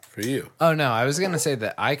 yeah, for you. Oh, no. I was going to say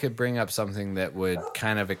that I could bring up something that would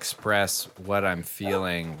kind of express what I'm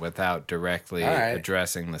feeling without directly All right.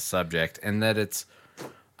 addressing the subject. And that it's,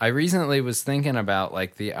 I recently was thinking about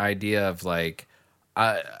like the idea of like,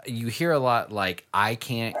 you hear a lot like, I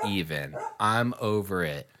can't even, I'm over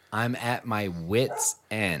it, I'm at my wit's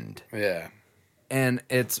end. Yeah. And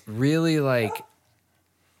it's really like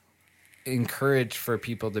encouraged for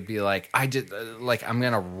people to be like, I just like, I'm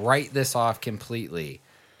going to write this off completely.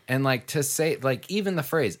 And like to say, like, even the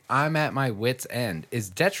phrase, I'm at my wit's end is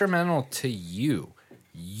detrimental to you.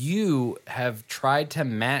 You have tried to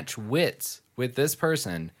match wits with this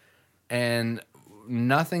person, and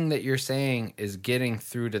nothing that you're saying is getting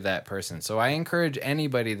through to that person. So I encourage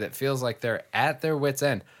anybody that feels like they're at their wit's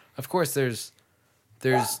end. Of course, there's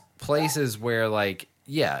places where like,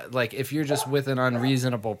 yeah, like if you're just with an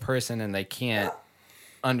unreasonable person and they can't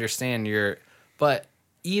understand but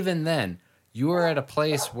even then, you are at a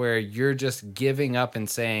place where you're just giving up and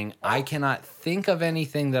saying, I cannot think of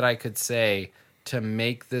anything that I could say to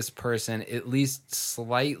make this person at least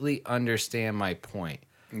slightly understand my point.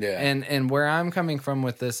 Yeah. And where I'm coming from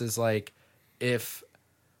with this is like, if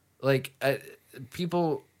like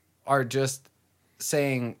people are just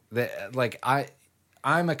saying that like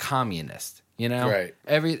I'm a communist, you know, Right.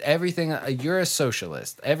 Everything you're a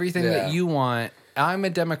socialist, everything Yeah. that you want. I'm a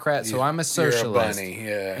Democrat, so I'm a socialist, You're a bunny,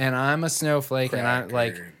 yeah. and I'm a snowflake, and I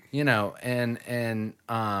like, Cracker. you know, and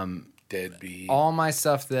Deadbeat. all my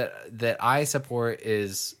stuff that I support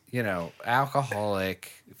is, you know,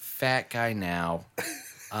 alcoholic, fat guy now,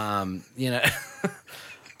 you know,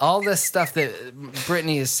 all this stuff that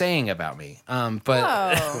Brittany is saying about me. But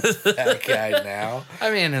Oh. that guy now.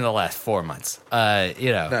 I mean, in the last 4 months,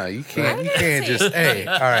 you know, No, you can't. You didn't can't say- just. Hey,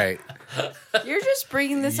 all right. You're just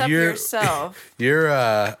bringing this up You're- yourself. You're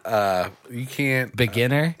you can't.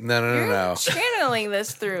 beginner. No. You're channeling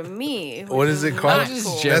this through me. What is it called? I'm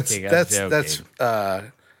just joking. That's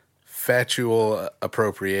factual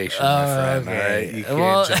appropriation, my friend. okay. All right, you can't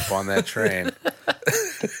Well- jump on that train.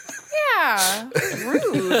 Yeah.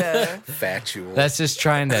 Rude. Factual. That's just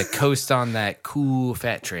trying to coast on that cool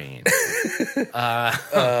fat train.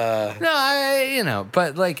 No, you know,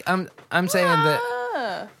 but like I'm saying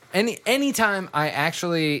that anytime I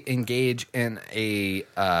actually engage in a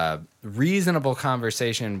reasonable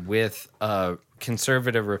conversation with a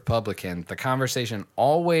conservative Republican, the conversation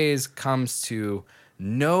always comes to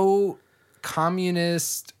no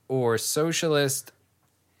communist or socialist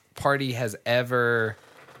party has ever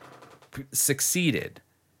succeeded.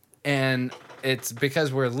 And it's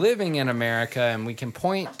because we're living in America and we can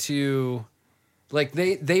point to, like,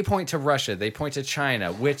 they point to Russia, they point to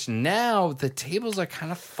China, which now the tables are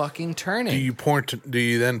kind of fucking turning. Do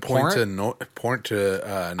you then point Porn?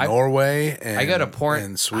 to Norway and I go to Porn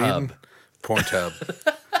and Sweden? Hub. Porn Hub.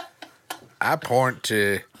 I point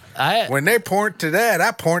to when they point to that.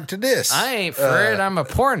 I point to this. I ain't for it, I'm a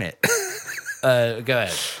porn it. Go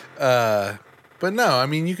ahead. But no, I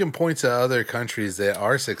mean, you can point to other countries that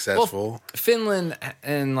are successful. Well, Finland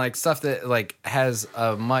and like stuff that like has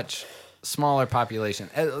a much smaller population.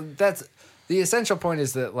 That's the essential point,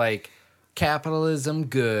 is that like capitalism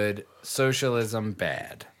good, socialism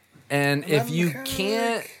bad. And if you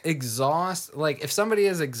can't exhaust, like if somebody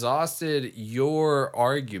has exhausted your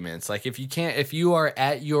arguments, like if you are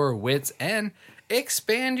at your wits' end,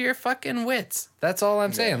 expand your fucking wits. That's all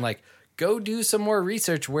I'm saying. Like, go do some more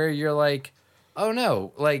research where you're like, oh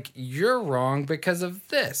no, like you're wrong because of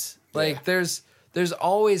this. Like there's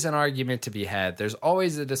always an argument to be had. There's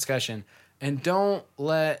always a discussion, and don't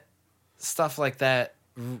let stuff like that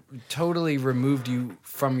totally remove you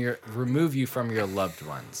from your loved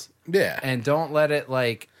ones. Yeah. And don't let it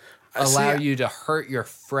like allow you to hurt your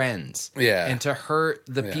friends. Yeah. And to hurt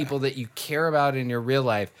the people that you care about in your real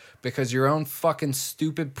life, because your own fucking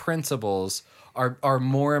stupid principles are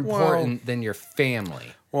more important than your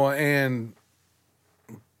family. Well, and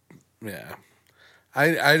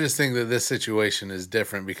I just think that this situation is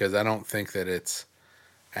different because I don't think that it's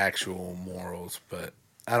actual morals, but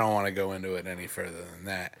I don't want to go into it any further than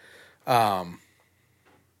that.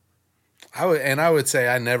 I would say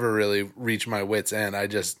I never really reach my wit's end. I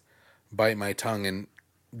just bite my tongue and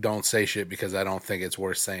don't say shit because I don't think it's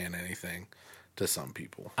worth saying anything to some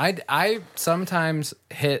people. I sometimes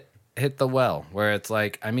hit the well where it's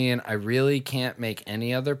like, I mean, I really can't make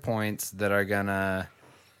any other points that are gonna,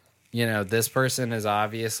 you know, this person is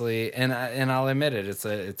obviously, and I'll admit it,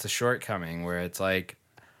 it's a shortcoming where it's like,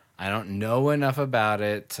 I don't know enough about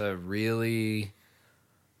it to really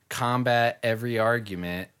combat every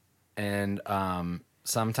argument. And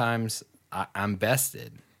sometimes I'm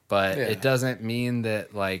bested, but it doesn't mean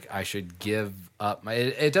that like I should give up.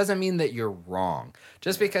 It doesn't mean that you're wrong.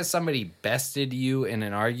 Just because somebody bested you in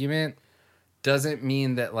an argument doesn't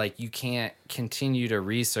mean that like you can't continue to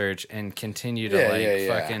research and continue to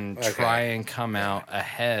fucking try and come out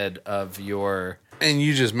ahead of your. And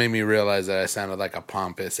you just made me realize that I sounded like a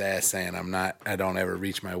pompous ass saying I don't ever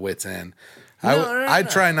reach my wit's end. I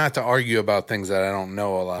try not to argue about things that I don't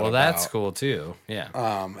know a lot about. Well, that's cool too. Yeah.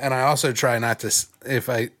 And I also try not to, if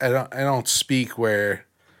I don't speak where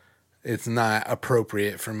it's not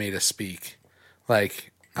appropriate for me to speak.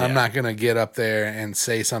 Like, I'm not going to get up there and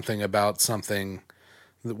say something about something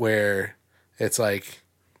where it's like,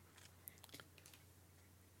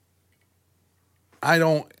 I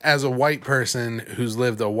don't, as a white person who's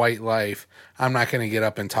lived a white life, I'm not going to get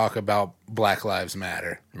up and talk about Black Lives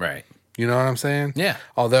Matter. Right. You know what I'm saying? Yeah.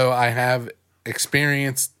 Although I have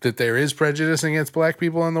experienced that there is prejudice against black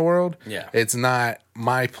people in the world, it's not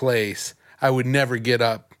my place. I would never get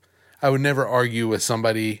up. I would never argue with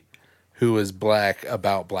somebody who is black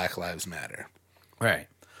about Black Lives Matter. Right.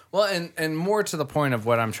 Well, and more to the point of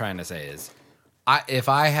what I'm trying to say is, if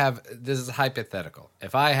I have, this is hypothetical,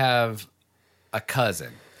 if I have a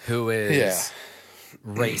cousin who is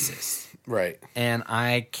racist, right, and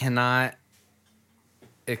I cannot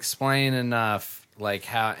explain enough like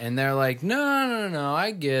how, and they're like, no,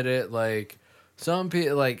 I get it, like some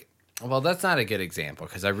people, like, well, that's not a good example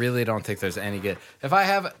because I really don't think there's any good. If I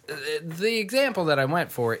have the example that I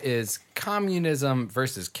went for is communism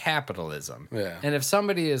versus capitalism, and if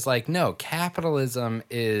somebody is like, no, capitalism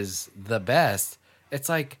is the best, it's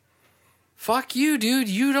like, fuck you, dude,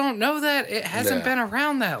 you don't know that, it hasn't been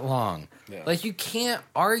around that long. Like, you can't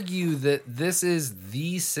argue that this is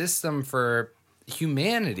the system for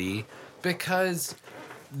humanity because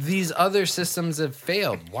these other systems have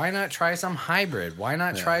failed. Why not try some hybrid? Why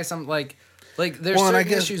not try some like there's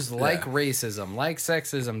certain issues like racism, like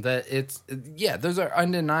sexism that it's those are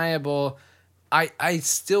undeniable. I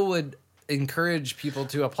still would encourage people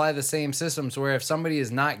to apply the same systems where if somebody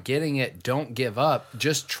is not getting it, don't give up.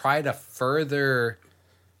 Just try to further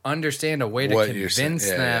understand a way to convince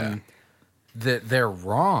them that they're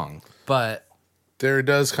wrong. But there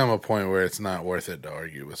does come a point where it's not worth it to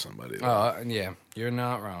argue with somebody. Oh, yeah. You're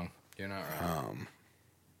not wrong. You're not wrong.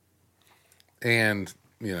 And,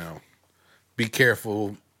 you know, be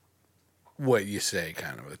careful what you say,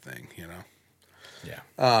 kind of a thing, you know? Yeah.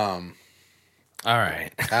 All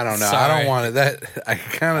right. I don't know. I don't want it. I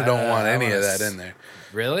kind of don't want any of that in there.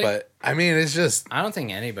 Really? But, I mean, it's just... I don't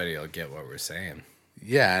think anybody will get what we're saying.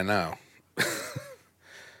 Yeah, I know.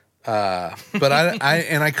 But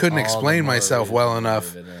I couldn't explain myself well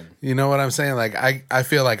enough. You know what I'm saying? Like I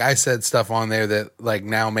feel like I said stuff on there that like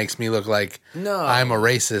now makes me look like I'm a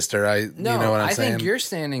racist or you know what I'm saying? I think you're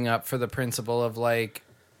standing up for the principle of like,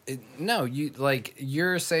 no,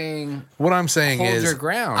 you're saying what I'm saying hold is your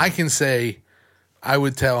ground. I can say, I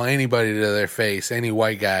would tell anybody to their face, any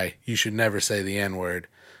white guy, you should never say the N-word.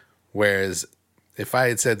 Whereas if I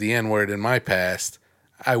had said the N-word in my past,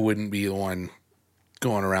 I wouldn't be the one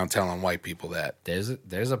going around telling white people that. There's a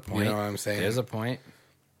point. You know what I'm saying? There's a point.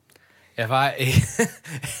 If I,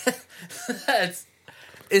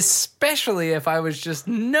 especially if I was just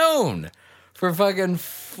known for fucking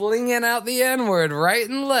flinging out the N-word right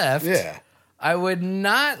and left, Yeah. I would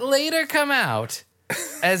not later come out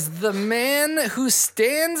as the man who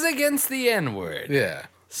stands against the N-word. Yeah.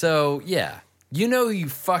 So, yeah, you know who you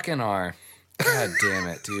fucking are. God damn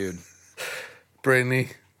it, dude. Brittany,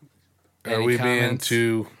 are Any we comments?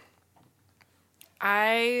 being too...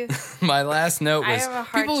 My last note I was have a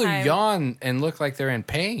hard people who time. yawn and look like they're in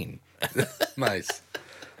pain. Nice.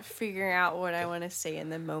 Figuring out what I want to say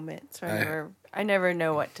in the moment, so I never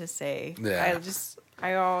know what to say. Yeah.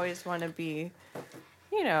 I always want to be,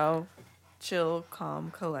 chill,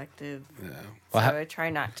 calm, collective. Yeah. So Well, I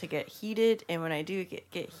try not to get heated, and when I do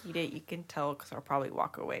get heated, you can tell because I'll probably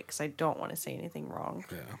walk away because I don't want to say anything wrong.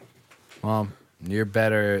 Yeah. Well, you're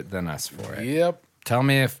better than us for it. Yep. Tell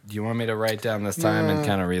me if you want me to write down this time and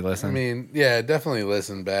kind of re-listen. I mean, yeah, definitely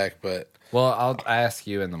listen back, but... Well, I'll ask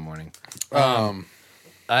you in the morning.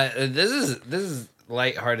 This is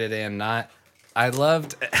lighthearted and not. I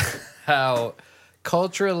loved how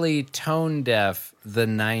culturally tone deaf the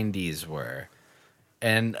 90s were.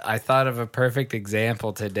 And I thought of a perfect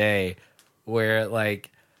example today where,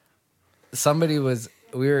 like,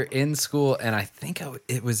 we were in school, and I think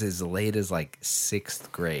it was as late as, like,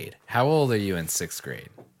 6th grade. How old are you in 6th grade?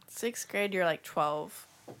 6th grade, you're like 12,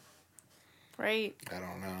 right? I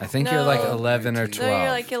don't know. I think you're, like, No. 11 or 19. 12. No,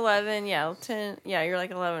 you're like 11, 10. Yeah, you're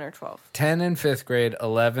like 11 or 12. 10 in 5th grade,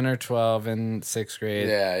 11 or 12 in 6th grade,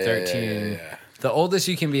 Yeah, 13. yeah. The oldest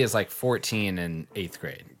you can be is like 14 in 8th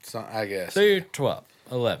grade. So, I guess. So you're 12,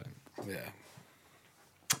 11. Yeah.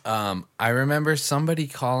 I remember somebody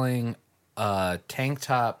calling a tank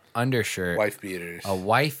top undershirt Wife beaters. a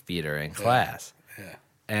wife beater in class. Yeah.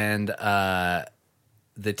 And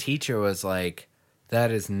the teacher was like, that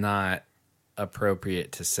is not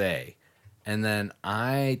appropriate to say. And then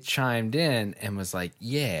I chimed in and was like,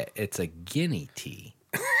 yeah, it's a guinea tee.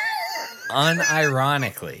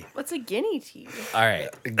 Unironically. What's a guinea tea? All right.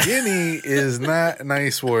 Guinea is not a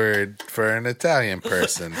nice word for an Italian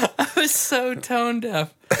person. I was so tone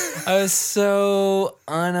deaf. I was so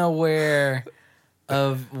unaware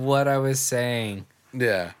of what I was saying.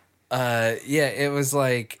 Yeah. Yeah, it was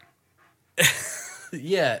like,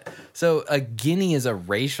 yeah. So a guinea is a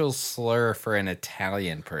racial slur for an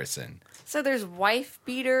Italian person. So there's wife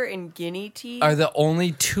beater and guinea tea. Are the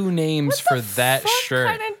only two names for that shirt?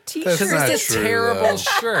 What kind of t-shirt? That's Because not it's a true, terrible though.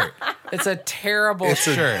 shirt. It's a terrible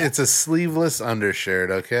shirt. It's a sleeveless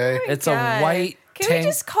undershirt, okay? It's God. a white Can tank. we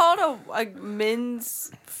just call it a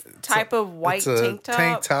men's type of white It's a tank top?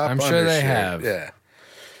 tank top I'm sure they undershirt. have. Yeah.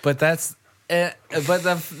 But that's. But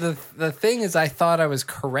the thing is, I thought I was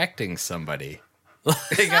correcting somebody.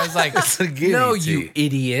 Like I was like, a guinea "No, tea. you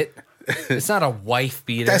idiot! It's not a wife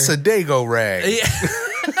beater. That's a Dago rag.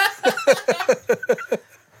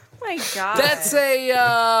 My God. That's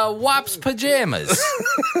a Wops pajamas.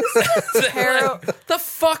 The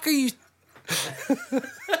fuck are you?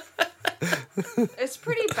 It's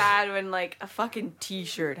pretty bad when like a fucking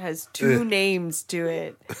t-shirt has two names to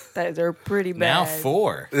it that are pretty bad. Now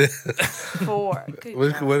 4. 4. Good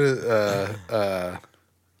What, God. what is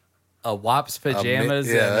A Wops pajamas.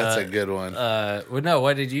 yeah, and, that's a good one. Well, no,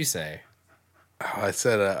 what did you say? I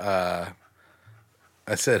said a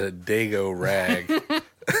Dago rag.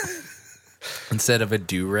 Instead of a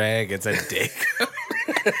do-rag, it's a dick.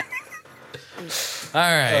 All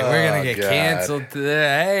right, we're going to get God. canceled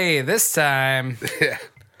today. Hey, this time, Yeah.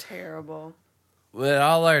 Terrible. with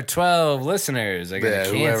all our 12 listeners are going to Yeah,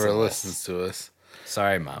 cancel whoever us. listens to us.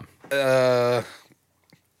 Sorry, Mom.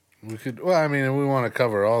 We could. Well, I mean, if we want to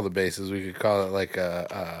cover all the bases, we could call it like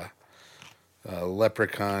a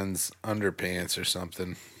leprechaun's underpants or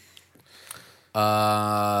something.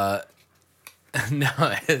 No,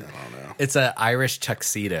 it's an Irish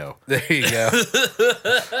tuxedo. There you go.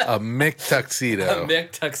 A Mick tuxedo.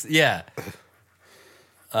 Mick tux. Yeah.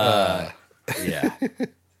 Yeah.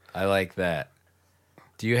 I like that.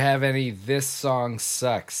 Do you have any "This Song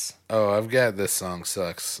Sucks"? Oh, I've got This Song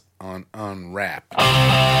Sucks on rap.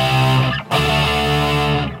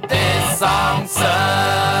 This song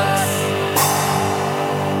sucks.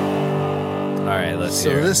 All right, let's So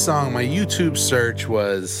hear it. this song, my YouTube search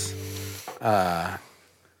was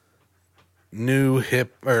new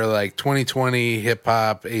hip or like 2020 hip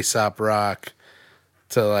hop Aesop Rock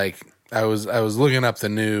to like I was looking up the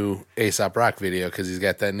new Aesop Rock video because he's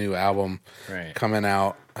got that new album Right. coming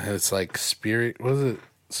out. It's like Spirit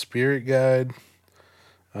Guide.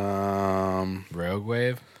 Rogue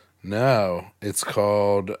Wave? No, it's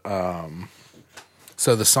called.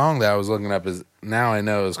 So the song that I was looking up is Now I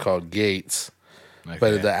Know is called Gates, Okay.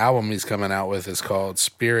 but the album he's coming out with is called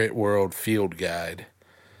Spirit World Field Guide.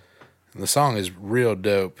 And the song is real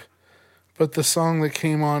dope, but the song that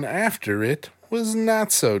came on after it was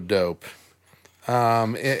not so dope.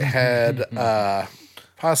 It had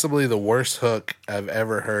possibly the worst hook I've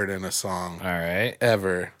ever heard in a song. All right.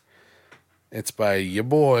 Ever. It's by your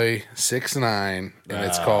boy 6ix9ine, and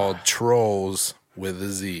it's called Trolls with a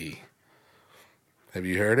Z. Have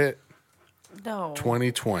you heard it? No.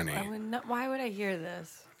 2020. Why would I hear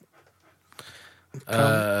this? All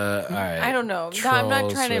right. I don't know. No, I'm not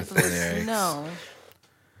Trolls trying with to. lyrics. No.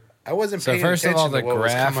 I wasn't So paying first of attention all, to the what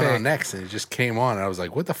was coming graphic- on next, and it just came on, and I was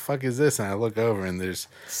like, what the fuck is this? And I look over, and there's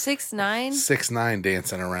 6ix9ine. 6ix9ine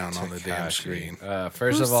dancing around on the damn screen.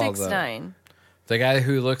 First Who's of all, 6ix9ine? the guy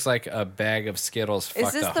who looks like a bag of Skittles Is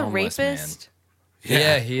fucked this a the homeless rapist? man.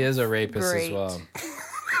 Yeah, he is a rapist as Great. well.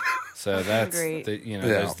 So that's, Great. Yeah.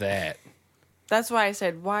 there's that. That's why I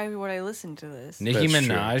said, why would I listen to this? Nicki That's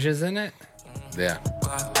true. Minaj is in it? Yeah.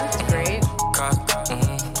 That's great.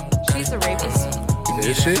 She's a rapist.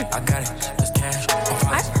 Is she?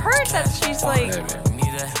 I've heard that she's like. Maybe.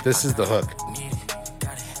 This is the hook.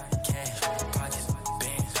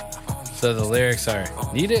 So the lyrics are,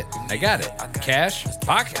 need it, I got it. Cash,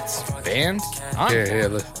 pockets, bands, on. Here,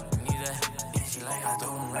 listen.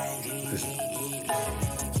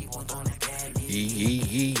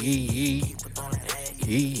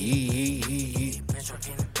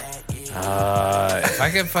 If I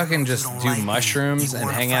could fucking just do mushrooms and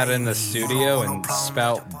hang out in the studio and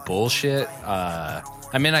spout bullshit,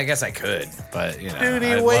 I mean, I guess I could, but, you know, Dude,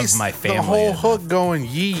 he I love wastes my family. the whole and- hook going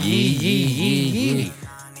yee, yee, yee, yee, yee.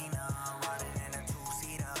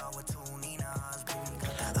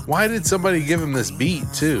 Why did somebody give him this beat,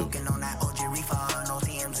 too?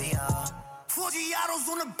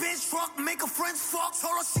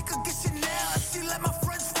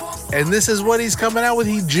 And this is what he's coming out with.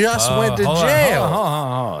 He just went to hold on, jail. hold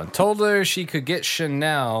on. Told her she could get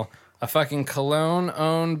Chanel, a fucking cologne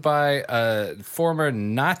owned by a former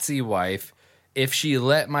Nazi wife, if she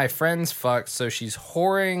let my friends fuck. So she's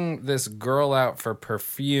whoring this girl out for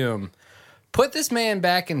perfume. Put this man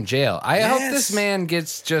back in jail. I hope this man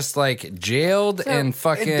gets just like jailed and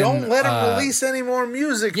fucking. And don't let him release any more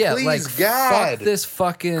music, Yeah, please, like God. fuck this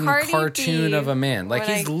fucking Cardi cartoon B, of a man. Like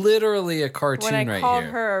when he's I- literally a cartoon When I right called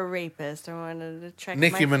here. her a rapist, I wanted to check.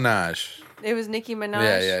 Nicki Minaj. It was Nicki Minaj.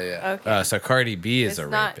 Yeah. Okay. So Cardi B is it's a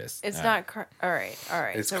not. rapist. It's All not. All right.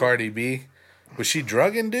 It's so- Cardi B. Was she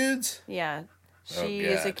drugging dudes? Yeah, Oh, she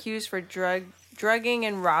is God. accused for drugging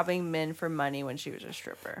and robbing men for money when she was a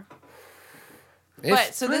stripper.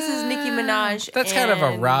 But so this is Nicki Minaj. That's kind of a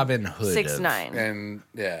and Robin Hood. 6ix9ine. And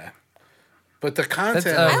yeah. But the content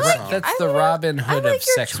That's, of the song. that's the Robin I Hood like of your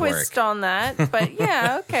sex twist work. on that, but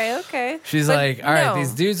yeah, okay. She's But like, all right, no.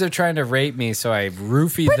 these dudes are trying to rape me, so I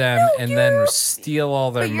roofie them no, and then you're- steal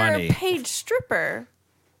all their But money. you're a paid stripper.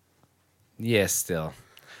 Yes, still.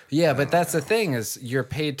 Yeah, but that's the thing is you're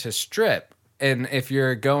paid to strip. And if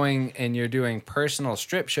you're going and you're doing personal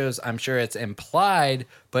strip shows, I'm sure it's implied,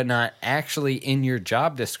 but not actually in your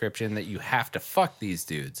job description that you have to fuck these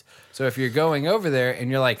dudes. So if you're going over there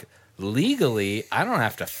and you're like, legally, I don't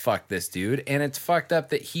have to fuck this dude, and it's fucked up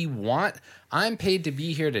that I'm paid to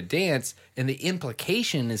be here to dance, and the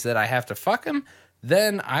implication is that I have to fuck him,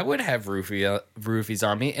 then I would have roofies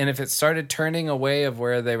on me. And if it started turning away of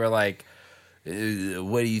where they were like,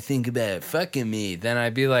 what do you think about fucking me? Then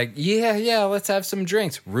I'd be like, yeah, let's have some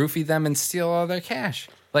drinks. Roofie them and steal all their cash.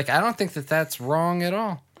 Like, I don't think that that's wrong at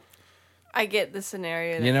all. I get the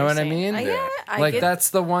scenario. That You know you're what I saying. mean? Yeah, I Like, get,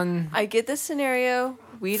 that's the one I get the scenario.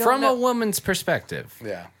 We don't from know. a woman's perspective.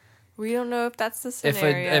 Yeah. We don't know if that's the If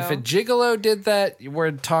scenario. a gigolo did that,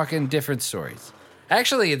 we're talking different stories.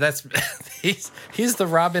 Actually, that's he's the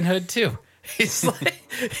Robin Hood too. He's like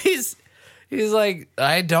he's like,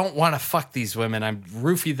 I don't want to fuck these women. I'm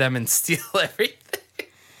roofie them and steal everything.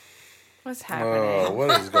 What's happening? Oh,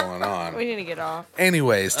 what is going on? We need to get off.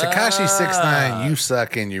 Anyways, Tekashi 6ix9ine, you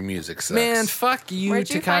suck and your music sucks. Man, fuck you, Where'd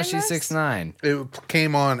you find Tekashi this? 6ix9ine. It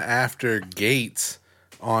came on after Gates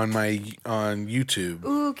on YouTube.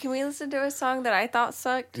 Ooh, can we listen to a song that I thought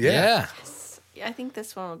sucked? Yeah. I think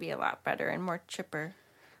this one will be a lot better and more chipper.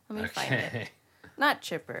 Let me find it. Not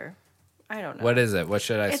chipper. I don't know. What is it? What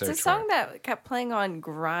should I It's search a song for? that kept playing on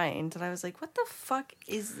Grind, and I was like, "What the fuck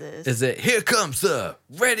is this?" Is it Here Comes the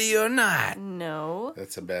Ready or Not? No,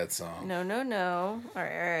 That's a bad song. no. All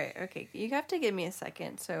right. Okay, you have to give me a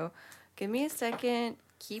second. So, give me a second.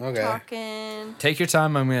 Keep Okay. talking. Take your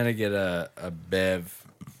time. I'm gonna get a bev.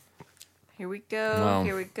 Here we go. Well,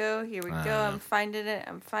 Here we go. Here we go. I'm finding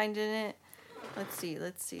it. Let's see.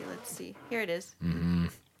 Here it is. Mm-hmm.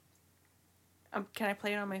 Can I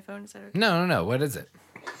play it on my phone? Is that okay? No. What is it?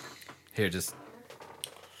 Here, just.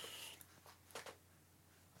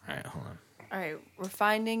 All right, hold on. All right, we're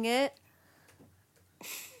finding it.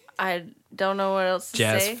 I don't know what else to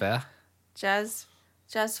say.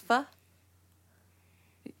 Jazzfa?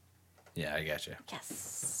 Yeah, I got you.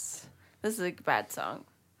 Yes. This is a bad song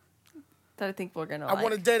that I think we're going to I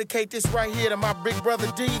want to dedicate this right here to my big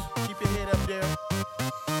brother D. Keep your head up there.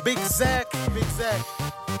 Big Zach.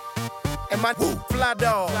 And my fly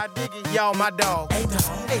dog. Fly Diggy, y'all my dog. Hey dog.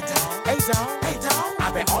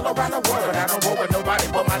 I've been all around the world, but I don't roll with nobody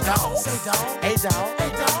but my dog. Hey dog.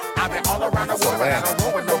 I've been all around the world, but I don't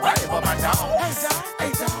roll with nobody but my dog.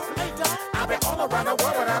 Hey dog. I've been all around the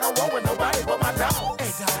world, but I don't roll with nobody but my dog.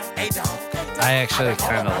 Hey dog. I actually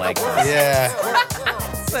kind of like this. Yeah.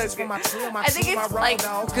 So good. I think it's like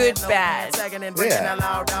good bad.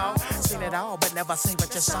 Yeah. Seen it all, but never seen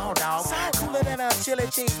what you saw, dog. Cooler than a chili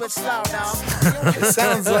cheese with slaw, dog. It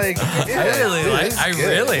sounds like. Yeah, I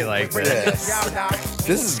really like this.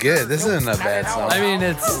 This is good. This isn't a bad song. I mean,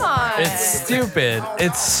 Come on. it's stupid.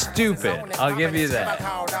 It's stupid. I'll give you that.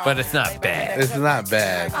 But it's not bad. It's not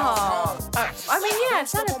bad. Oh, I mean, yeah,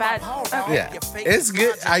 it's not a bad. Okay. Yeah, it's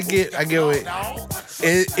good. I get what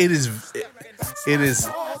it is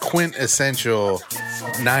quintessential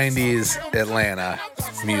 90s Atlanta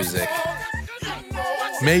music.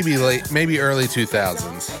 Maybe early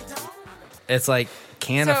 2000s. It's like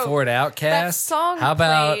Can't So, Afford Outcast. that song How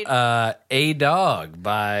about played- A Dog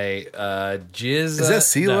by Jizz? Is that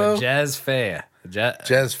CeeLo? No, Jazz Faya.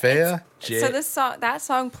 Jazz Faya? So that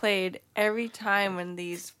song played every time when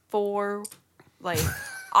these four, like,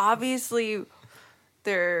 obviously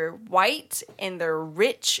they're white and they're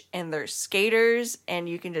rich and they're skaters and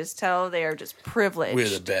you can just tell they are just privileged. We're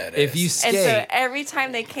the badass. If you And skate, so every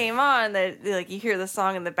time they came on, they like you hear the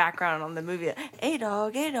song in the background on the movie, "Hey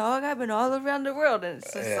dog, I've been all around the world," and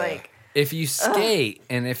it's just like. if you skate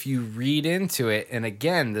and if you read into it, and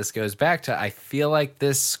again, this goes back to, I feel like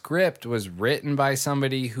this script was written by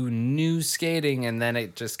somebody who knew skating and then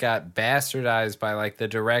it just got bastardized by like the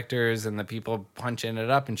directors and the people punching it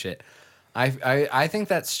up and shit. I think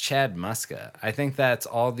that's Chad Muska. I think that's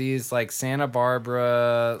all these like Santa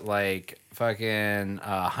Barbara, like fucking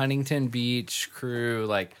Huntington Beach crew,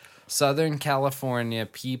 like Southern California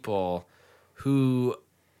people who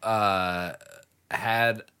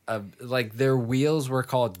had like their wheels were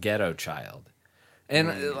called Ghetto Child. And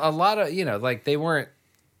a lot of, like they weren't,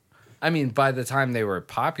 I mean, by the time they were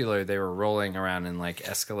popular, they were rolling around in like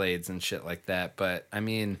Escalades and shit like that. But I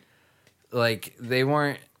mean, like they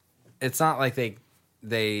weren't, it's not like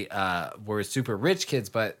they were super rich kids,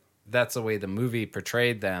 but that's the way the movie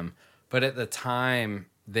portrayed them. But at the time,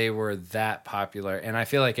 they were that popular. And I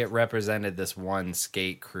feel like it represented this one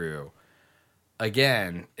skate crew.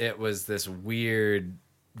 Again, it was this weird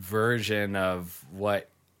version of what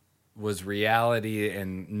was reality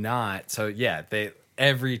and not. So yeah,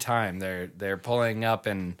 every time they're pulling up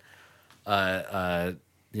in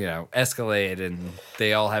Escalade and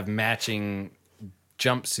they all have matching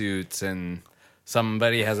jumpsuits and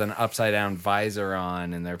somebody has an upside down visor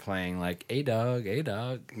on and they're playing like A Dog.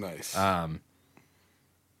 Nice.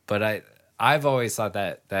 But I've always thought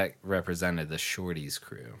that represented the Shorties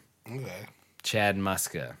crew. Okay. Chad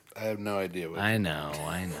Muska. I have no idea what. I know.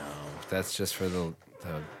 That's just for the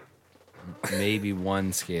maybe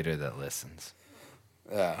one skater that listens.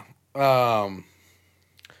 Yeah.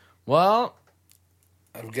 Well,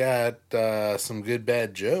 I've got some good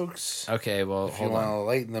bad jokes. okay, well, If you hold want on. to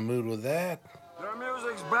lighten the mood with that. The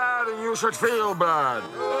music's bad and you should feel bad.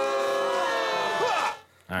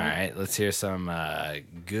 All right, let's hear some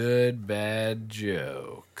good bad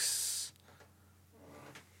jokes.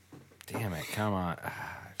 Damn it, come on.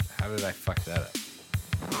 How did I fuck that up?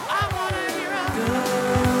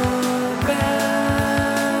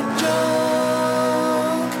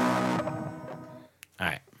 All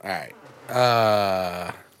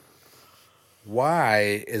right.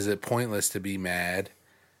 Why is it pointless to be mad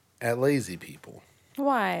at lazy people?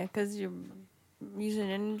 Why? Because you're using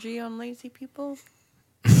energy on lazy people?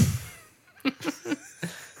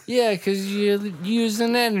 Yeah, because you're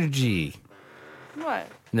using energy. What?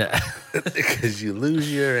 No. Because you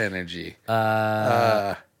lose your energy.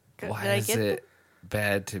 Why Did I is get it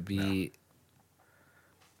bad to be...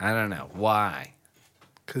 I don't know. Why?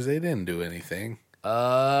 Because they didn't do anything.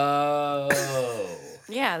 Oh.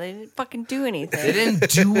 Yeah, they didn't fucking do anything. They didn't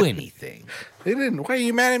do anything. They didn't. Why are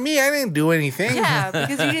you mad at me? I didn't do anything. Yeah,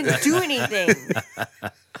 because you didn't do anything.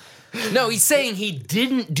 No, he's saying he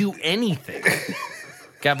didn't do anything.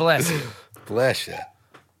 God bless you. Bless you.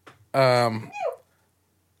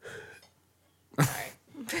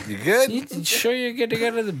 You good? You sure you're good to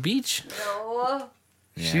go to the beach? No.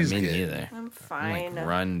 Yeah, She's me good. neither. I'm I'm fine. like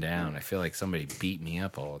run down. I feel like somebody beat me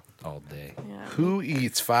up all day. Yeah. Who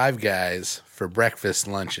eats Five Guys for breakfast,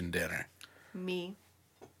 lunch, and dinner? Me.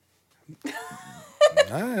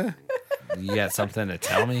 You got something to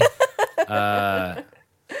tell me?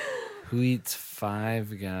 Who eats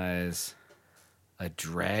Five Guys? A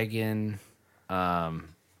dragon, some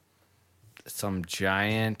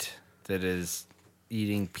giant that is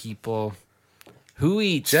eating people. Who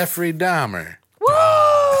eats? Jeffrey Dahmer.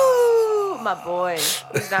 Woo! My boy.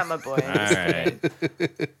 He's not my boy.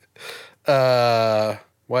 All right.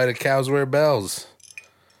 Why do cows wear bells?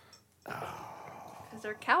 Because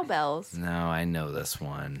they're cowbells. No, I know this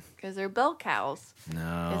one. Because they're bell cows.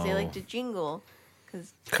 No. Because they like to jingle.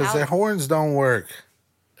 Because their horns don't work.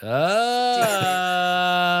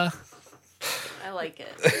 I like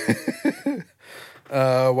it.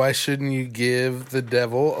 Why shouldn't you give the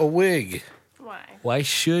devil a wig? Why? Why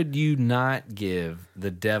should you not give the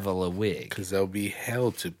devil a wig? Because there'll be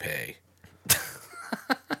hell to pay.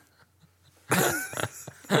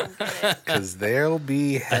 Because there'll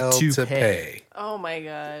be hell to pay. Oh my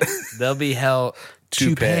god. There'll be hell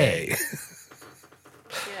to pay.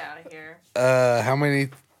 Get out of here. How many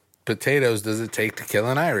potatoes does it take to kill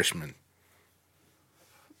an Irishman?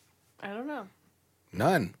 I don't know.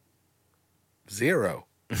 None. 0.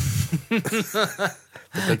 The Because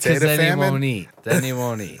potato then famine? he won't eat. Then he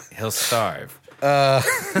won't eat. He'll starve. It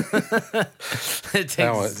takes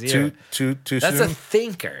That one, 0. too That's soon? a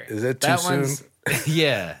thinker. Is it too That soon? one's-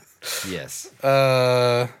 Yeah. Yes.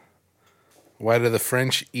 Why do the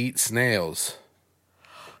French eat snails?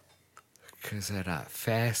 Because they're not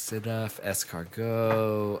fast enough.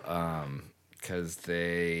 Escargot. Because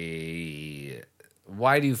they...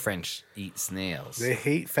 Why do French eat snails? They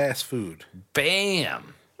hate fast food.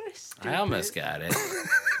 Bam! I almost got it.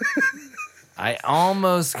 I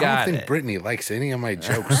almost I don't got think it. Brittany likes any of my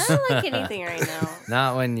jokes. I don't like anything right now.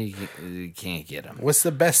 Not when you can't get them. What's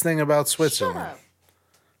the best thing about Shut Switzerland? up.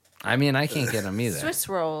 I mean, I can't get them either. Swiss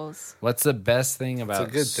rolls. What's the best thing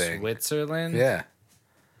about good thing. Switzerland? Yeah.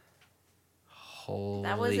 Holy,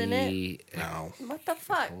 That wasn't it? No. What the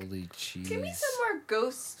fuck? Holy cheese. Give me some more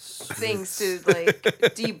ghost things to like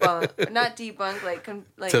debunk. Not debunk, like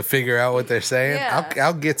To figure out what they're saying? Yeah.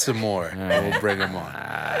 I'll get some more. We'll bring them on.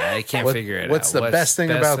 I can't figure it What's out. the best thing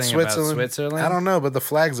about Switzerland? Switzerland? I don't know, but the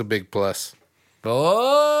flag's a big plus.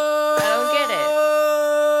 Oh! I don't get it.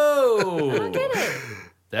 Oh! I don't get it.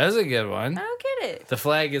 That was a good one. I don't get it. The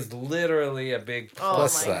flag is literally a big Oh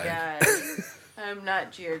Plus my side. god. I'm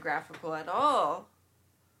not geographical at all.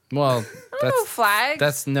 Well, I don't know flags.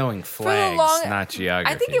 that's knowing flags, not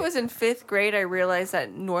geography. I think it was in 5th grade I realized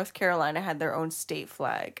that North Carolina had their own state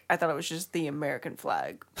flag. I thought it was just the American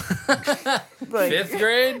flag. Like, 5th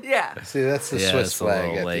grade? Yeah. See, that's the Yeah, Swiss it's a flag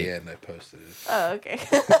little at late. the end. I posted it. Oh, okay.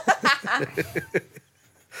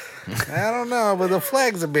 I don't know, but the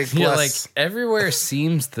flag's a big plus. Yeah, like everywhere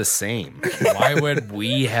seems the same. Why would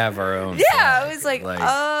we have our own? Yeah, flag? I was like,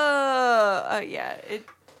 yeah.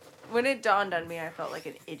 When it dawned on me, I felt like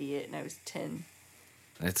an idiot, and I was 10.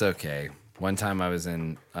 It's okay. One time I was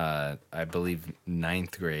in, I believe,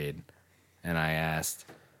 9th grade, and I asked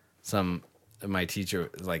my teacher,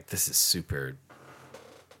 like, this is super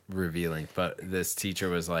revealing, but this teacher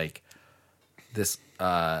was like, this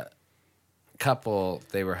couple,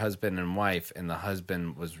 they were husband and wife, and the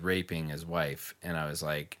husband was raping his wife, and I was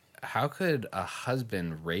like, how could a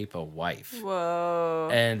husband rape a wife? Whoa.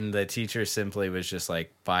 And the teacher simply was just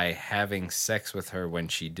like, by having sex with her when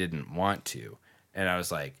she didn't want to. And I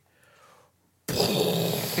was like,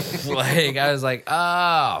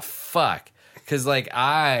 oh, fuck. Because, like,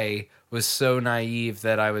 I was so naive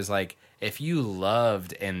that I was like, if you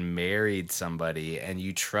loved and married somebody and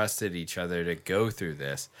you trusted each other to go through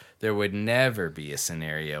this, there would never be a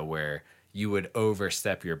scenario where you would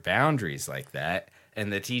overstep your boundaries like that.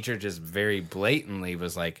 And the teacher just very blatantly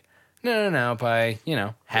was like, no, by,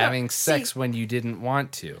 having sex when you didn't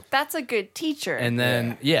want to. That's a good teacher. And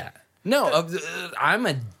then, No, I'm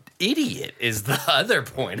an idiot is the other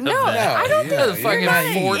point of No, that. I don't yeah, think you're you're not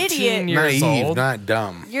an 14 idiot. years Naive, old. not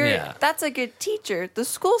dumb. Yeah. That's a good teacher. The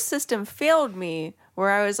school system failed me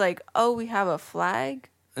where I was like, oh, we have a flag?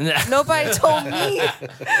 Nobody told me.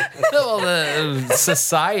 Well, the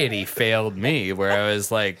society failed me where I was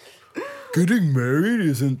like, getting married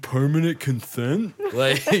isn't permanent consent.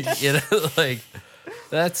 Like, like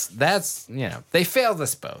they failed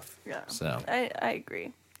us both. Yeah. So I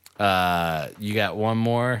agree. You got one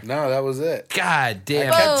more? No, that was it. God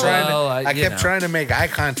damn. I kept trying to make eye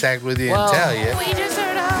contact with you and tell you. We just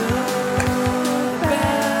heard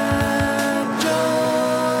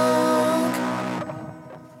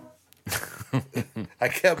I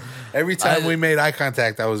kept every time we made eye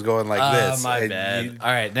contact, I was going like this. My and bad.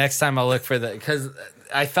 All right, next time I'll look for because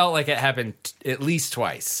I felt like it happened at least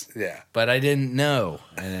twice. Yeah, but I didn't know.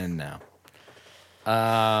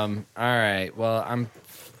 All right. Well, I'm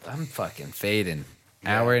fucking fading.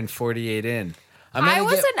 Hour and 48 in. I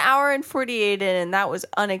was an hour and 48 in, and that was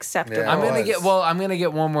unacceptable. Yeah, I'm gonna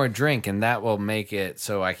get one more drink, and that will make it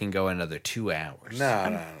so I can go another 2 hours.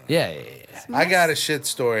 No. Yeah. I got a shit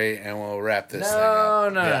story, and we'll wrap this thing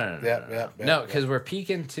up. No, because we're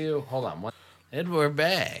peeking to. Hold on, and we're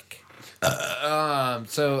back. That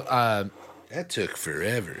took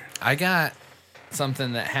forever. I got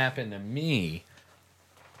something that happened to me,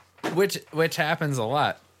 which happens a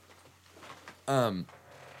lot. I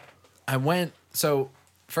went. So,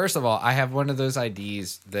 first of all, I have one of those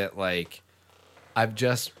IDs that, like, I've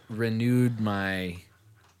just renewed my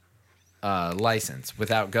license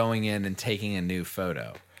without going in and taking a new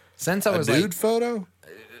photo. Since I was a nude photo?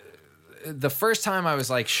 The first time I was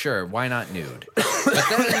like, sure, why not nude?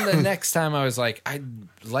 But then the next time I was like, I'd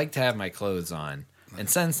like to have my clothes on. And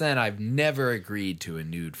since then, I've never agreed to a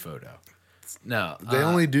nude photo. No. They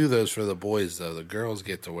only do those for the boys, though. The girls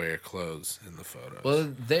get to wear clothes in the photos.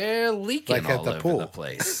 Well, they're leaking like all at the over pool. the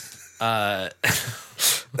place.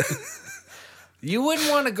 You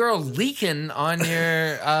wouldn't want a girl leaking on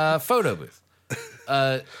your photo booth.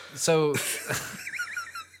 So, what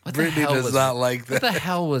the Brittany hell does was, not like that. What the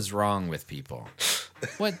hell was wrong with people?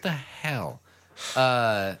 What the hell?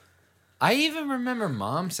 I even remember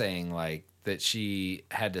Mom saying like that she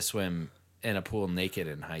had to swim in a pool naked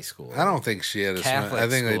in high school. I don't think she had a swim. Catholic I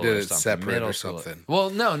think they school did or it something, separate middle or school. something. Well,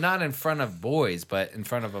 no, not in front of boys, but in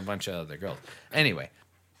front of a bunch of other girls. Anyway.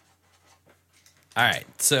 All right,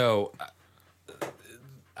 so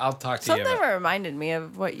I'll talk to you Something about... reminded me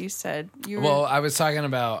of what you said. Well, I was talking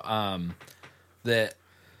about that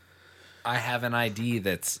I have an ID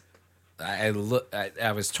that's... I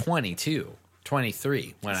was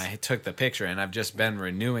 23 when I took the picture, and I've just been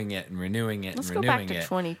renewing it Let's go back to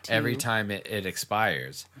 22. every time it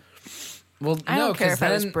expires. Well, I no, don't care because if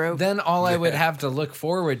I was broke. then all I would have to look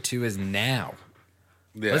forward to is now.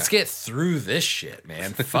 Yeah. Let's get through this shit,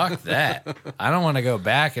 man. Fuck that. I don't want to go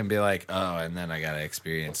back and be like, oh, and then I got to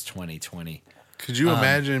experience 2020. Could you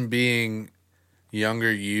imagine being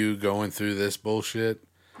younger you going through this bullshit?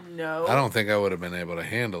 No. I don't think I would have been able to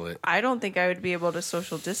handle it. I don't think I would be able to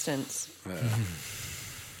social distance.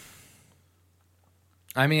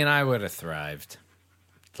 I mean, I would have thrived.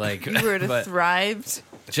 Like You would have thrived.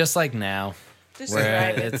 just like now. Just Where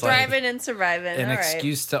thriving. it's like Thriving and surviving. An All right.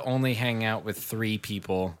 excuse to only hang out with 3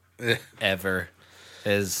 people ever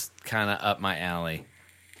is kind of up my alley.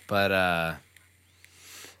 But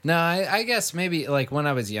no, I guess maybe like when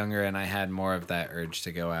I was younger and I had more of that urge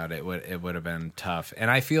to go out, it would have been tough. And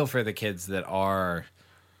I feel for the kids that are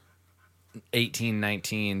 18,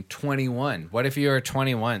 19, 21. What if you're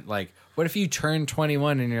 21? Like, what if you turn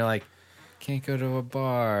 21 and you're like, can't go to a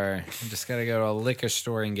bar. I just got to go to a liquor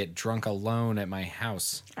store and get drunk alone at my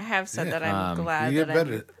house. I have said that I'm glad you that get I'm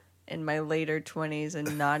better. in my later 20s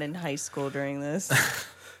and not in high school during this.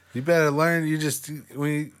 You better learn.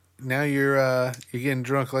 Now you're getting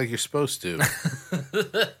drunk like you're supposed to.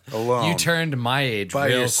 Alone. You turned my age by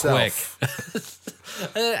real yourself. quick.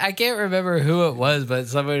 I can't remember who it was, but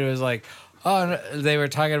somebody was like, oh, no, they were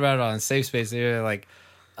talking about it on Safe Space. They were like,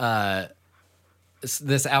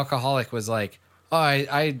 this alcoholic was like, oh,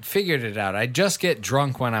 I figured it out. I just get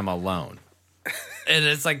drunk when I'm alone. And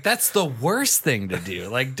it's like, that's the worst thing to do.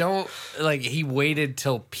 Like, don't, like, he waited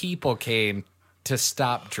till people came to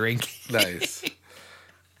stop drinking. Nice.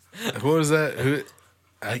 What was that?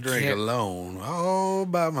 I drink can't- alone, all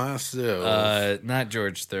by myself. Not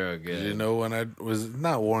George Thorogood. You know when I was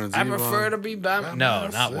not Warren Zevon. I prefer to be by by No,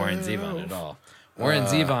 not myself. Warren Zevon at all. Warren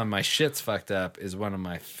Zevon, My Shit's Fucked Up, is one of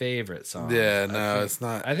my favorite songs. Yeah, no, it's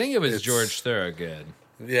not. I think it was it's- George Thorogood.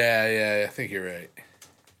 Yeah, I think you're right.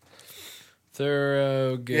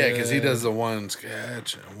 Thorogood. Yeah, because he does the one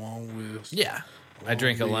sketch and one with. Yeah. I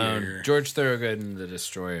Drink Alone. beer. George Thorogood and the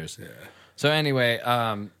Destroyers. Yeah. So anyway,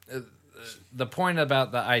 the point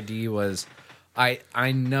about the ID was I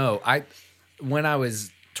know when I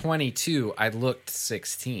was 22, I looked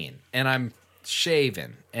 16, and I'm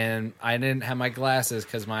shaven, and I didn't have my glasses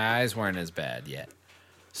because my eyes weren't as bad yet.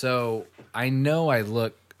 So I know I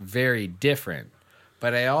look very different,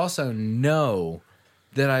 but I also know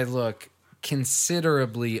that I look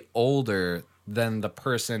considerably older than the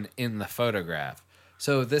person in the photograph.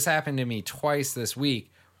 So this happened to me twice this week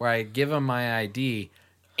where I give them my ID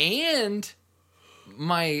and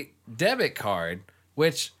my debit card,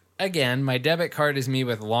 which, again, my debit card is me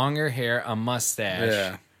with longer hair, a mustache.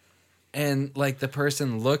 Yeah. And, like, the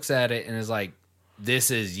person looks at it and is like, this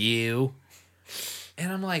is you.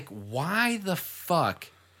 And I'm like, why the fuck?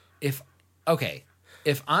 If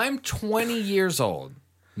I'm 20 years old,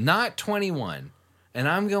 not 21, and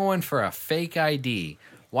I'm going for a fake ID,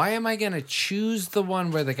 why am I going to choose the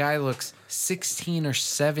one where the guy looks 16 or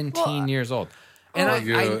 17 years old? And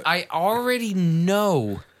I already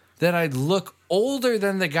know that I look older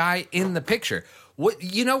than the guy in the picture.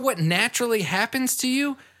 You know what naturally happens to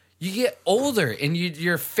you? You get older and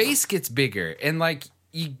your face gets bigger and like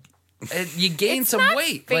you gain some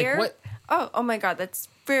weight. Fair. Like what? Oh my God, that's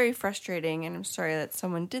very frustrating, and I'm sorry that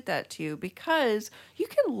someone did that to you, because you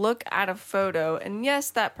can look at a photo, and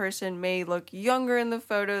yes, that person may look younger in the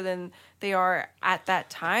photo than they are at that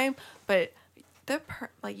time, but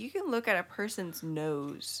you can look at a person's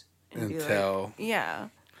nose and be tell. like, yeah,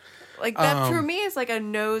 like that for me is like a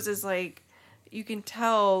nose is like you can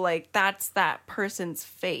tell like that's that person's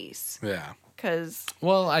face. Yeah.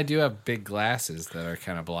 Well, I do have big glasses that are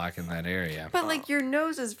kind of blocking that area. But like your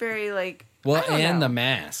nose is very like the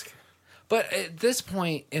mask. But at this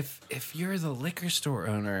point, if you're the liquor store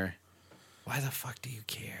owner, why the fuck do you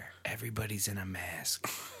care? Everybody's in a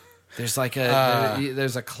mask. There's like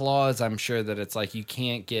there's a clause, I'm sure, that it's like you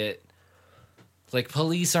can't get, like,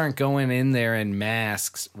 police aren't going in there in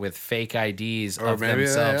masks with fake IDs or of maybe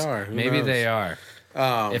themselves. They are. Maybe they are.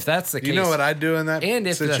 If that's the case, you know what I'd do in that and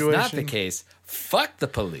if situation? that's not the case, fuck the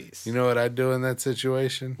police. You know what I'd do in that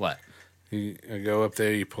situation? What? You go up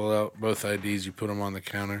there, you pull out both IDs, you put them on the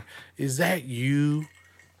counter. Is that you?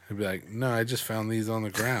 I'd be like, no, I just found these on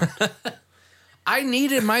the ground. I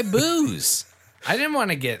needed my booze. I didn't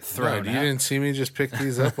want to get thrown You out. didn't see me just pick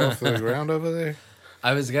these up off the ground over there?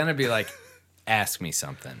 I was going to be like, ask me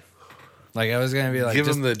something. Like, I was going to be like, give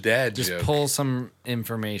them the dad just joke. pull some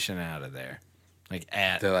information out of there. Like,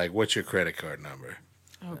 they're like, what's your credit card number?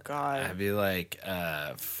 oh God. I'd be like,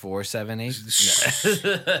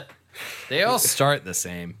 478. They all start the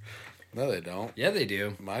same. No, they don't. Yeah, they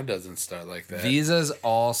do. Mine doesn't start like that. Visas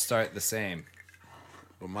all start the same.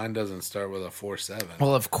 But mine doesn't start with a 47.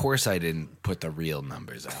 Well, of course I didn't put the real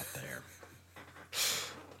numbers out there.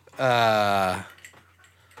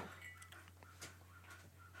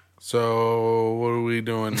 So what are we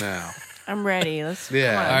doing now? I'm ready. Let's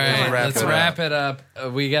Yeah. come on, All right, come on, wrap let's it come on. wrap it up.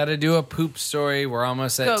 We got to do a poop story. We're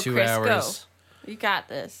almost at Go, 2 Chris, hours. go. You got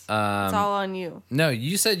this. It's all on you. No,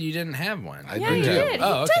 you said you didn't have one. I Yeah, do you have did. one.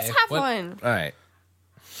 Oh, He okay. does have What- one. All right.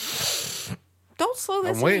 Don't slow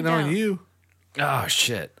this I'm waiting down. on you. Oh,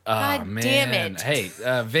 shit. Oh, God man. damn it. Hey,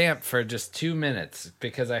 vamp for just 2 minutes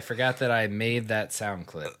because I forgot that I made that sound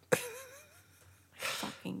clip.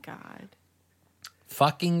 Fucking God.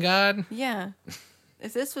 Fucking God? Yeah.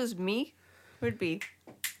 If this was me, it would be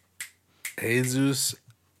Jesus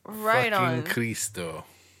right fucking on. Cristo.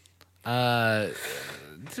 Well,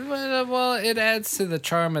 it adds to the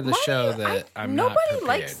charm of the show that I'm not Nobody prepared.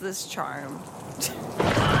 likes this charm.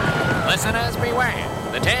 Listeners, beware.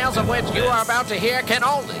 The tales of which you are about to hear can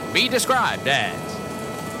only be described as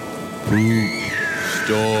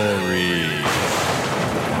Story.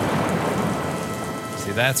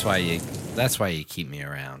 See, that's why you keep me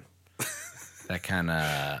around. That kind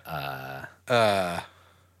of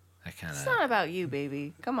It's not about you,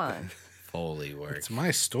 baby. Come on. Foley work. It's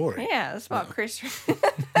my story. Yeah, it's about Chris.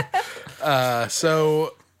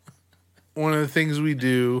 So one of the things we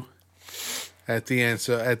do at the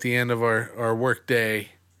end of our work day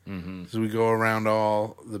is we go around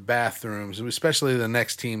all the bathrooms, especially the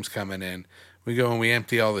next team's coming in. We go and we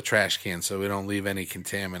empty all the trash cans so we don't leave any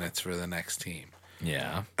contaminants for the next team.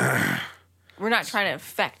 Yeah. We're not trying to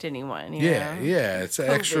infect anyone. You know? Yeah. It's an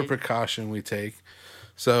extra COVID. precaution we take.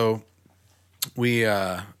 So we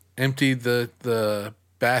emptied the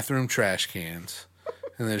bathroom trash cans,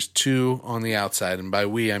 and there's 2 on the outside. And by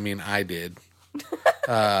we, I mean I did.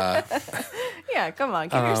 Yeah, come on.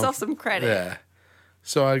 Give yourself some credit. Yeah.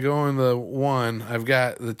 So I go in the one. I've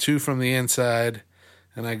got the 2 from the inside,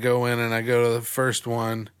 and I go in and I go to the first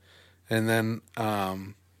one, and then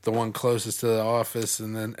the one closest to the office,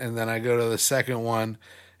 and then I go to the second one,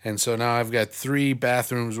 and so now I've got 3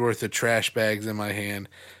 bathrooms worth of trash bags in my hand,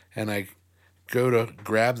 and I go to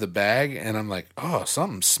grab the bag, and I'm like, oh,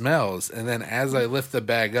 something smells, and then as I lift the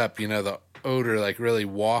bag up, you know, the odor like really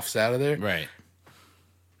wafts out of there, Right.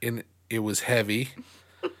 and it was heavy,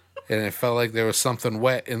 and it felt like there was something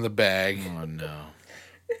wet in the bag, Oh, no.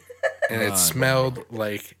 and it smelled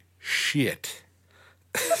like shit.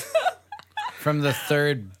 From the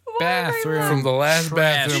third bathroom. From the last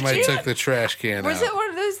trash bathroom, I took the trash can Was out. it one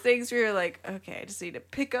of those things where you're like, okay, I just need to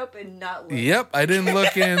pick up and not look? Yep, I didn't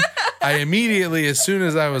look in. I immediately, as soon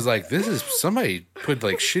as I was like, this is somebody put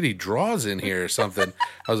like shitty drawers in here or something,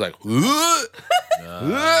 I was like,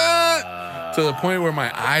 to the point where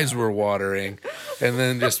my eyes were watering, and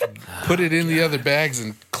then just put it in the other bags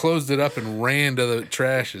and closed it up and ran to the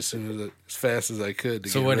trash as fast as I could to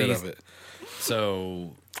get rid of it.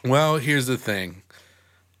 So, well, here's the thing.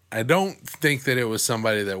 I don't think that it was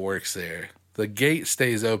somebody that works there. The gate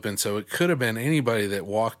stays open, so it could have been anybody that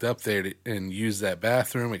walked up there and used that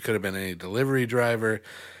bathroom. It could have been any delivery driver.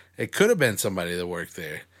 It could have been somebody that worked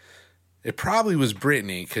there. It probably was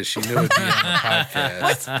Brittany because she knew it'd be on the podcast.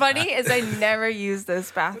 What's funny is I never use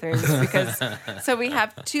those bathrooms because so we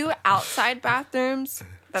have 2 outside bathrooms.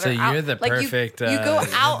 That so are you're out, the like perfect. You go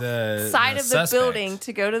outside of the suspect. building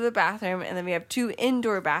to go to the bathroom, and then we have 2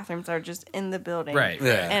 indoor bathrooms that are just in the building. Right.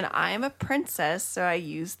 Yeah. And I'm a princess, so I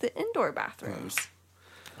use the indoor bathrooms.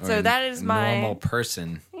 Or So a that is my normal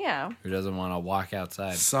person yeah. who doesn't want to walk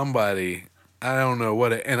outside. Somebody, I don't know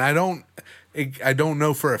what it, and I don't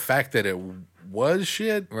know for a fact that it was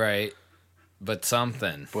shit, Right. But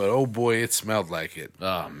something. but oh boy, it smelled like it.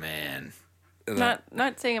 Oh man. Not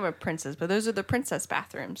saying I'm a princess, but those are the princess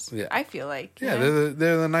bathrooms. Yeah. I feel like. Yeah,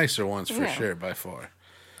 they're the nicer ones for sure, by far.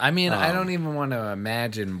 I mean, I don't even want to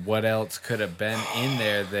imagine what else could have been in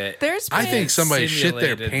there that There's I been- think somebody shit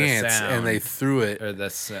their simulated the pants sound. and they threw it. or the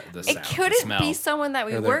sound. It couldn't be someone that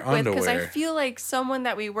we Or their work with because I underwear. feel like someone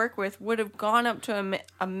that we work with would have gone up to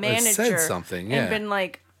a manager said something, yeah. and been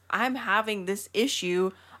like, "I'm having this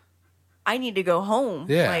issue. I need to go home."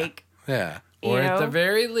 Yeah, Like, yeah. you Or at the know?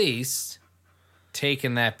 very least,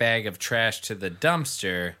 taking that bag of trash to the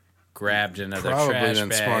dumpster, grabbed another Probably trash been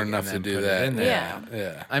bag, smart and enough then to do put it that. in there. Yeah.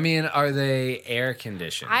 Yeah. I mean, are they air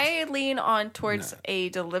conditioned? I lean on towards a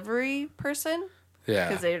delivery person Yeah.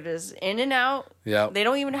 because they're just in and out. Yep. They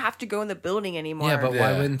don't even have to go in the building anymore. Yeah, but why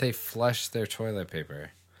Yeah. wouldn't they flush their toilet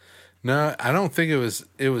paper? No, I don't think it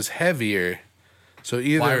was heavier. So Why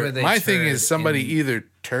either would they my thing turd is somebody in- either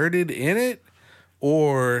turded in it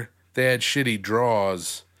or they had shitty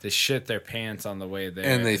draws They shit their pants on the way there,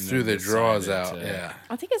 and they then threw their drawers out. decided to- Yeah.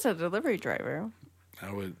 I think it's a delivery driver.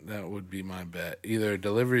 That would be my bet. Either a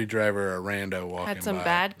delivery driver or a rando walking Had some by.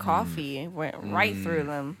 bad coffee, went right through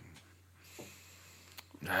them.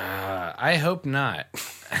 I hope not.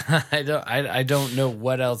 I don't know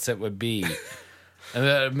what else it would be.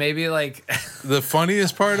 Maybe like The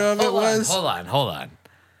funniest part of it was hold on. All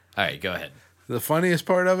right, go ahead. the funniest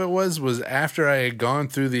part of it was after I had gone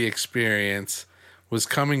through the experience, was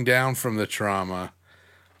coming down from the trauma.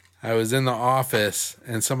 I was in the office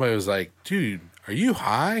and somebody was like, "Dude, are you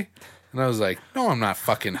high?" And I was like, "No, I'm not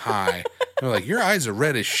fucking high." They're like, "Your eyes are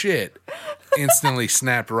red as shit." Instantly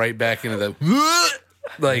snapped right back into the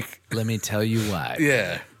like, Let me tell you why.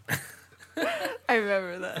 yeah. I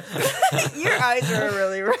remember that. Your eyes are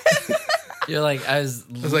really red. You're like I was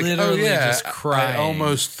I was like, literally "Oh yeah, just crying. I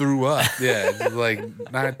almost threw up." Yeah, just like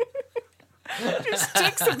not. Just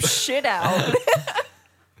took some shit out.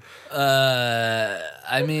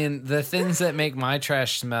 I mean, the things that make my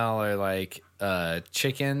trash smell are like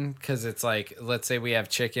chicken, because it's like, let's say we have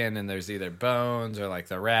chicken and there's either bones or like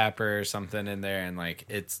the wrapper or something in there, and like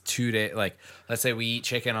it's 2 days. Like, let's say we eat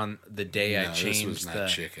chicken on the day I No, changed this was not the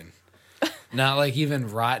chicken. not like even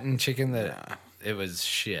rotten chicken that it was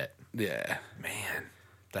shit. Yeah, Man,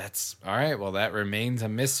 that's all right. Well, that remains a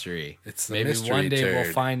mystery. It's the Maybe mystery one day we'll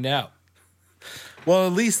turd. find out. well,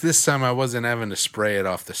 at least this time I wasn't having to spray it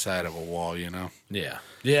off the side of a wall. You know, Yeah.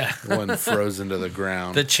 it wasn't frozen to the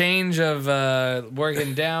ground. The change of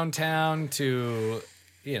working downtown to,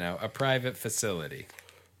 a private facility.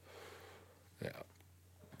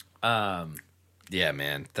 Yeah,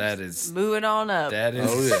 man, that is Moving on up. that is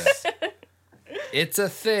Oh yeah. it's a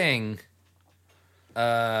thing.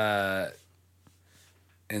 And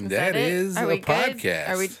Is that it? is Are a we good? podcast.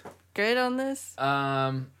 Are we good on this?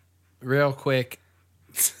 Real quick,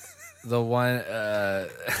 the one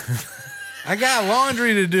I got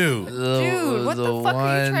laundry to do. Dude, what the fuck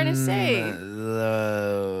are you trying to say?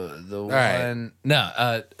 The right. one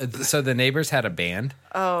no, so the neighbors had a band.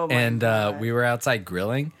 Oh my And God. we were outside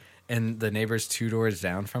grilling, and the neighbors 2 doors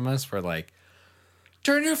down from us were like,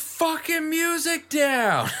 "Turn your fucking music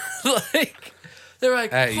down!" Like they're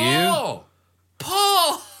like, At you?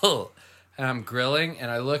 Paul. And I'm grilling, and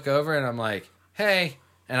I look over, and I'm like, "Hey!"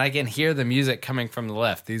 And I can hear the music coming from the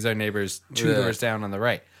left. These are neighbors 2 Yeah. doors down on the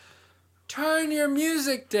right. Turn your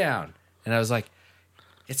music down. And I was like,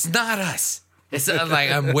 "It's not us. It's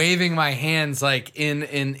like I'm waving my hands like in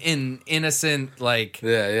innocent, like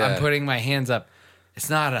I'm putting my hands up. It's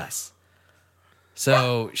not us.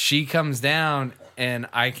 So she comes down, and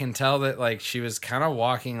I can tell that like she was kind of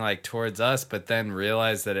walking like towards us, but then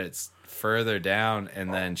realized that it's further down,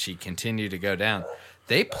 and then she continued to go down.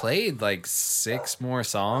 They played like 6 more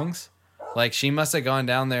songs. Like she must have gone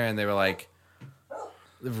down there and they were like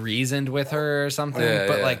reasoned with her or something.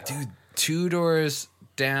 But like, dude, 3 doors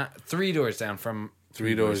down from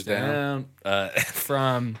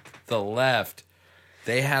from the left,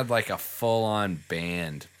 they had like a full-on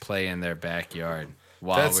band play in their backyard.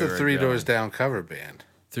 While That's we a were 3 going. Doors Down cover band.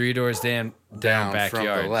 3 doors down backyard from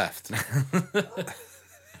the left.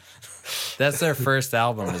 That's their first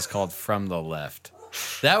album. Is called From the Left.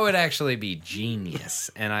 That would actually be genius,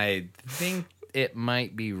 and I think it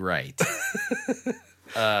might be right.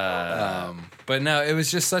 But no, it was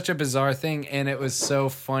just such a bizarre thing, and it was so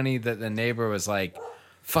funny that the neighbor was like,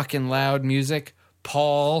 "Fucking loud music,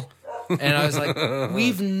 Paul." And I was like,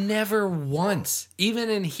 we've never once, even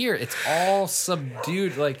in here, it's all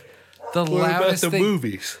subdued. Like the loudest thing.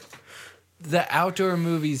 Movies? The outdoor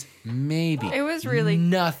movies, maybe. It was really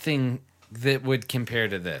nothing that would compare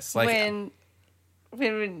to this. Like when we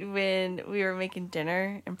were making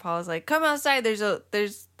dinner and Paul was like, "Come outside. There's a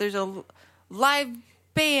live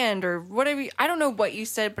band or whatever." I don't know what you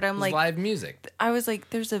said, but I'm like, live music. I was like,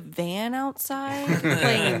 "There's a van outside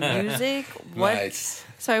playing music." What? Nice.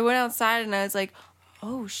 So I went outside and I was like,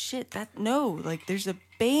 "Oh shit! Like there's a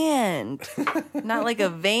band, not like a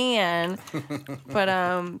van." But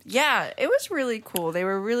yeah, it was really cool. They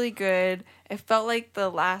were really good. It felt like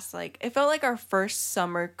it felt like our first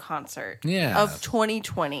summer concert. Yeah. Of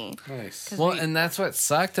 2020. Nice. Well, and that's what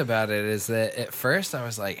sucked about it is that at first I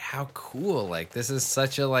was like, how cool. Like, this is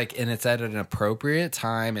such a, like, and it's at an appropriate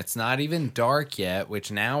time. It's not even dark yet,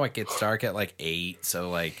 which now it gets dark at, like, 8. So,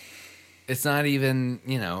 like, it's not even,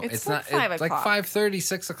 you know, It's like like 5 it's like o'clock. 5:30,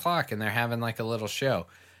 6 o'clock, and they're having, like, a little show.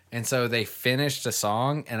 And so they finished a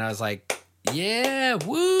song, and I was like, yeah,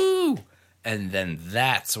 woo! And then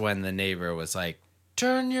that's when the neighbor was like,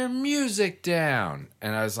 turn your music down.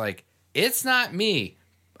 And I was like, it's not me.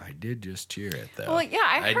 I did just cheer it, though. Well, yeah,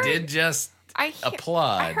 I heard- did just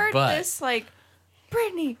applaud. I heard but this like,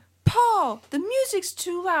 "Brittany, Paul, the music's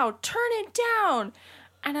too loud. Turn it down."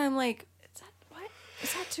 And I'm like,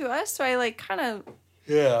 is that to us? So I like kind of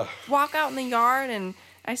walk out in the yard and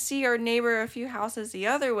I see our neighbor a few houses the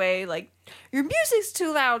other way, like, "Your music's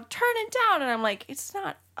too loud. Turn it down." And I'm like, it's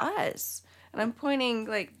not us. And I'm pointing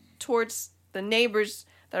like towards the neighbors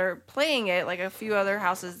that are playing it, like a few other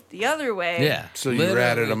houses the other way. yeah. So you literally.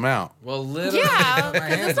 ratted them out. Well, literally. Yeah,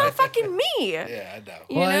 because it's not fucking me. Yeah, I know.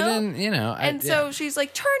 You Well, know? I didn't, you know. And so she's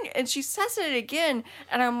like, "Turn," and she says it again,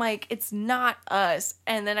 and I'm like, it's not us.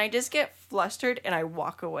 And then I just get flustered and I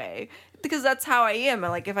walk away because that's how I am.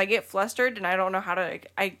 And like, if I get flustered and I don't know how to,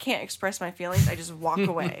 I can't express my feelings, I just walk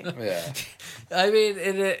away. Yeah. I mean,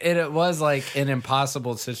 it was like an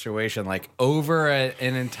impossible situation, like over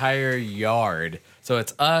an entire yard. So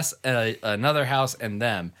it's us, another house, and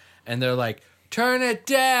them. And they're like, turn it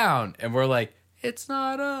down. And we're like, it's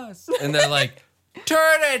not us. And they're like,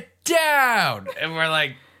 turn it down. And we're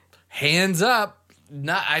like, hands up.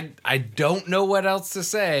 I don't know what else to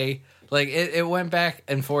say. Like, it went back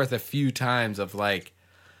and forth a few times of like,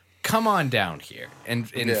 come on down here and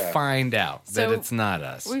find out that So it's not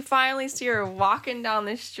us. We finally see her walking down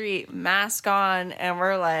the street, mask on, and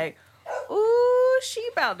we're like, "Ooh, she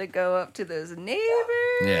about to go up to those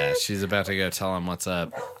neighbors." Yeah, she's about to go tell him what's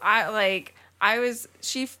up.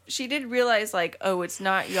 She did realize like, "Oh, it's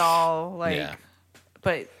not y'all." Like, Yeah.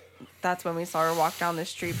 but that's when we saw her walk down the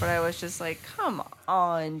street. But I was just like, "Come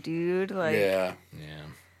on, dude!" Like, Yeah. Yeah.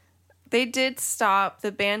 they did stop.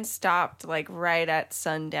 The band stopped like right at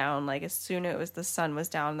sundown. Like as soon as the sun was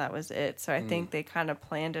down, that was it. So I think they kind of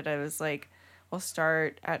planned it. I was like, we'll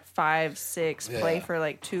start at 5, 6, play for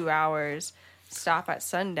like 2 hours, stop at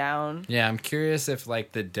sundown. Yeah, I'm curious if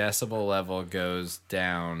like the decibel level goes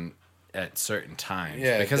down at certain times.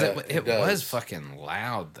 Yeah, because it it does. was fucking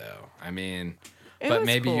loud though. I mean, It but was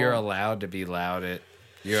maybe cool. you're allowed to be loud.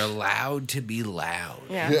 You're allowed to be loud.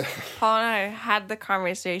 Yeah. Paul and I had the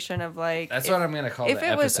conversation of like, That's what I'm gonna call if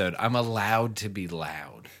the it was- episode. I'm allowed to be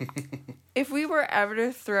loud. if we were ever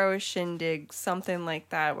to throw a shindig, something like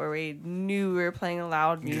that, where we knew we were playing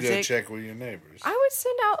loud You go music, check with your neighbors. I would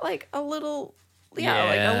send out like a little, like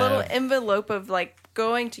a Yeah. little envelope of like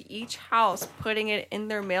going to each house, putting it in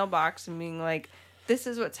their mailbox and being like, "This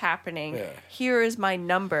is what's happening. Yeah. Here is my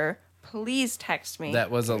number. Please text me." That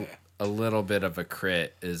was a little bit of a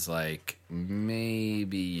crit. Is like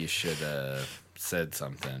maybe you should have said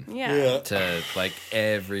something Yeah. to like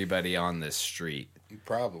everybody on this street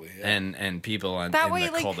Probably. Yeah. and people on That in way,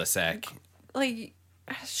 the like- cul-de-sac. Like,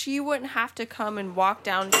 she wouldn't have to come and walk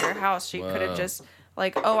down to your house. She could Whoa. have just,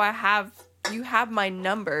 like, oh, you have my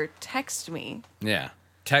number. Text me. Yeah.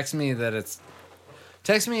 Text me if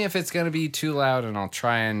it's going to be too loud and I'll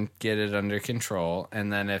try and get it under control.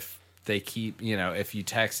 And then if they keep, if you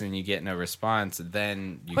text and you get no response,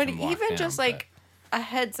 then you But can walk even down, just, like, a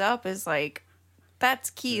heads up is, like, that's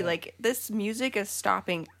key. Yeah. Like, this music is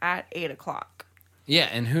stopping at 8 o'clock. Yeah,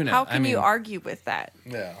 and who knows? How can you argue with that?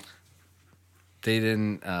 Yeah. They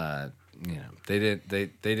didn't, they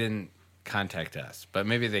didn't contact us, but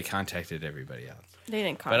maybe they contacted everybody else. They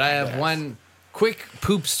didn't But I have one quick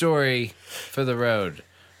poop story for the road.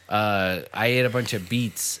 I ate a bunch of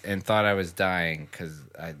beets and thought I was dying because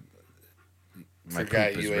my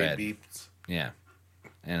poop was red. Beets. Yeah,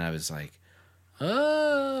 and I was like,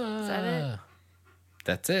 "Oh, Is that it?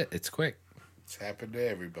 That's it. It's quick." It's happened to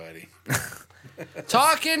everybody.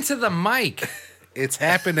 Talk into the mic. It's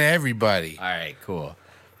happened to everybody. All right, cool.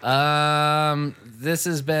 This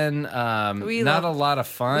has been not a lot of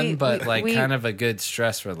fun, but kind of a good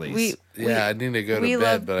stress release. I need to go to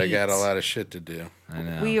bed, but I got a lot of shit to do. I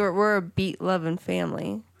know. We're a beat loving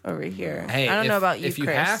family over here. Hey, I don't know about you, if you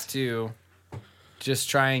Chris. have to, just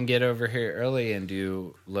try and get over here early and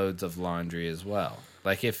do loads of laundry as well.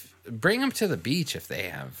 Like bring them to the beach if they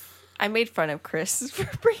have. I made fun of Chris for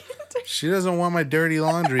bringing dirty. She doesn't want my dirty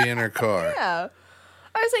laundry in her car. Yeah.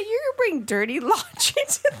 I was like, you're going to bring dirty laundry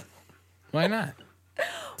to the... Why not?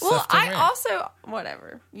 Well, Stuff to I wear. also...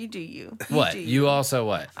 Whatever. You do you. What? do You also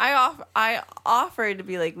what? I offered to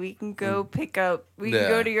be like, we can go pick up... We can Yeah.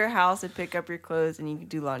 go to your house and pick up your clothes and you can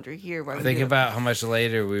do laundry here. While Think you about how much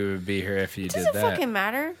later we would be here if you It did doesn't that. fucking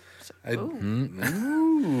matter.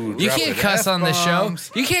 Ooh, You can't cuss on the show.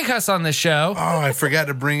 You can't cuss on the show. Oh, I forgot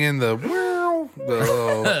to bring in the little...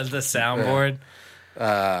 The soundboard.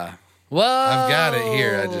 Well, I've got it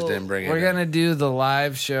here. I just didn't bring it We're in. gonna do the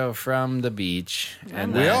live show from the beach,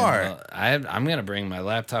 and We then are. I'm gonna bring my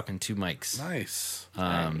laptop and 2 mics. Nice.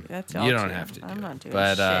 That's You y'all don't too. have to do I'm it. not doing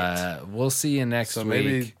But shit. we'll see you next So week.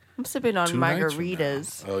 maybe... I'm sipping on 2 nights from now.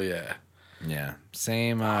 margaritas. Oh, yeah. Yeah,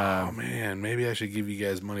 same. Oh, man. Maybe I should give you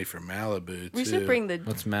guys money for Malibu, too. We should bring the...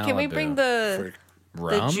 What's Can we Malibu? bring the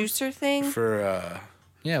rum. juicer thing?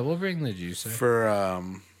 Yeah, we'll bring the juicer.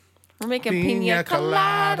 We're making Piña pina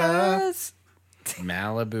coladas.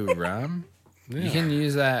 Malibu rum. You can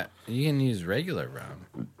use that. You can use regular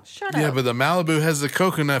rum. Shut Yeah, up. but the Malibu has the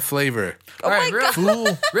coconut flavor. Oh All right, my real God.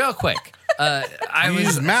 cool, real quick. I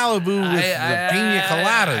Use Malibu with the pina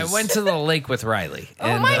coladas. I went to the lake with Riley.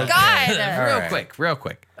 Oh my God. real right.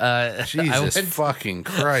 quick. Jesus I fucking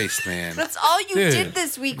Christ, man. That's all you Dude. did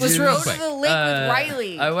this week was Just go real to quick. the lake with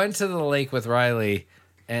Riley. I went to the lake with Riley,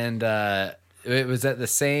 and it was at the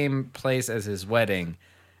same place as his wedding.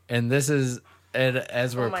 And this is, and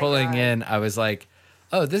as we're my pulling God. in, I was like,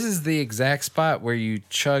 "Oh, this is the exact spot where you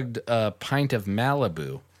chugged a pint of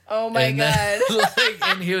Malibu." oh my And God. then,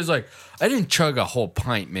 and he was like, "I didn't chug a whole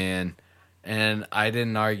pint, man." And I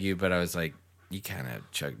didn't argue, but I was like, "You kind of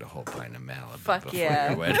chugged a whole pint of Malibu Fuck before yeah.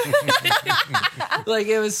 your wedding." Like,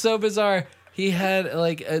 it was so bizarre. He had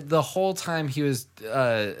the whole time he was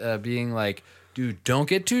being like, "Dude, don't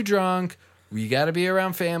get too drunk. We got to be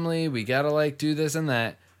around family. We got to do this and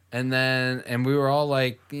that." And we were all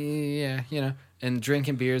like, "Yeah, and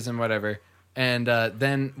drinking beers and whatever." And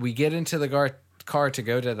then we get into the car to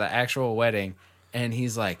go to the actual wedding, and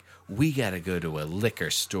he's like, "We got to go to a liquor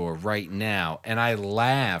store right now." And I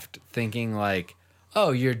laughed, thinking like,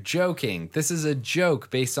 "Oh, you're joking. This is a joke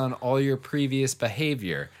based on all your previous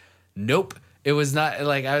behavior." Nope. It was not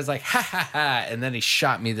I was like, "Ha ha ha." And then he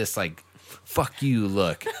shot me this "fuck you"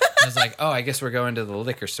 look. I was like, "Oh, I guess we're going to the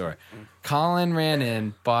liquor store." Colin ran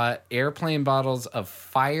in, bought airplane bottles of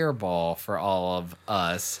Fireball for all of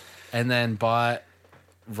us, and then bought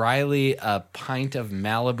Riley a pint of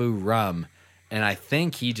Malibu rum. And I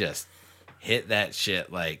think he just hit that shit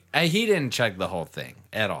he didn't chug the whole thing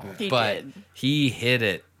at all. He but did. he hit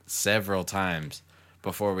it several times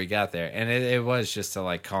before we got there. And it was just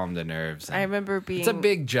to calm the nerves. I remember being It's a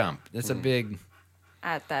big jump. It's a big...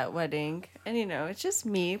 at that wedding, and it's just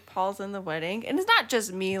me. Paul's in the wedding, and it's not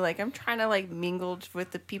just me. I'm trying to mingle with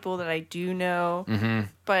the people that I do know,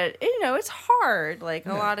 but it's hard. A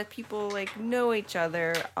lot of people know each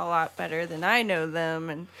other a lot better than I know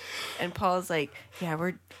them, and Paul's like, "Yeah,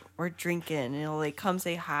 we're drinking," and he'll come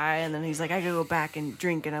say hi, and then he's like, "I gotta go back and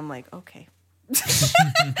drink," and I'm like, "Okay."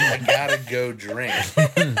 I gotta go drink.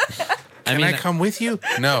 I Can mean, I come with you?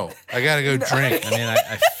 No, I gotta go drink.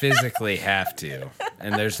 I physically have to.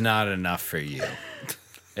 and there's not enough for you.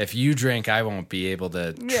 If you drink, I won't be able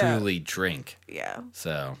to truly drink. Yeah.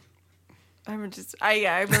 So I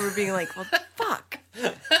remember being like, well, fuck.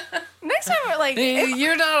 Next time, we're like,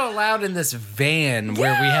 you're not allowed in this van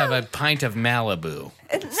where we have a pint of Malibu.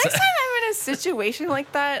 Next time I'm in a situation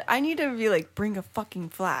like that, I need to be like, bring a fucking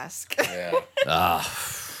flask. Yeah.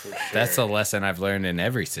 That's a lesson I've learned in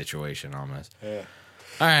every situation almost. Yeah.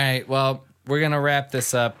 All right, well, we're going to wrap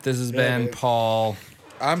this up. This has been Paul.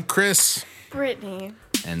 I'm Chris. Brittany.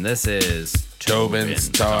 And this is Tobin's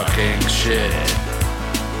Talking Shit.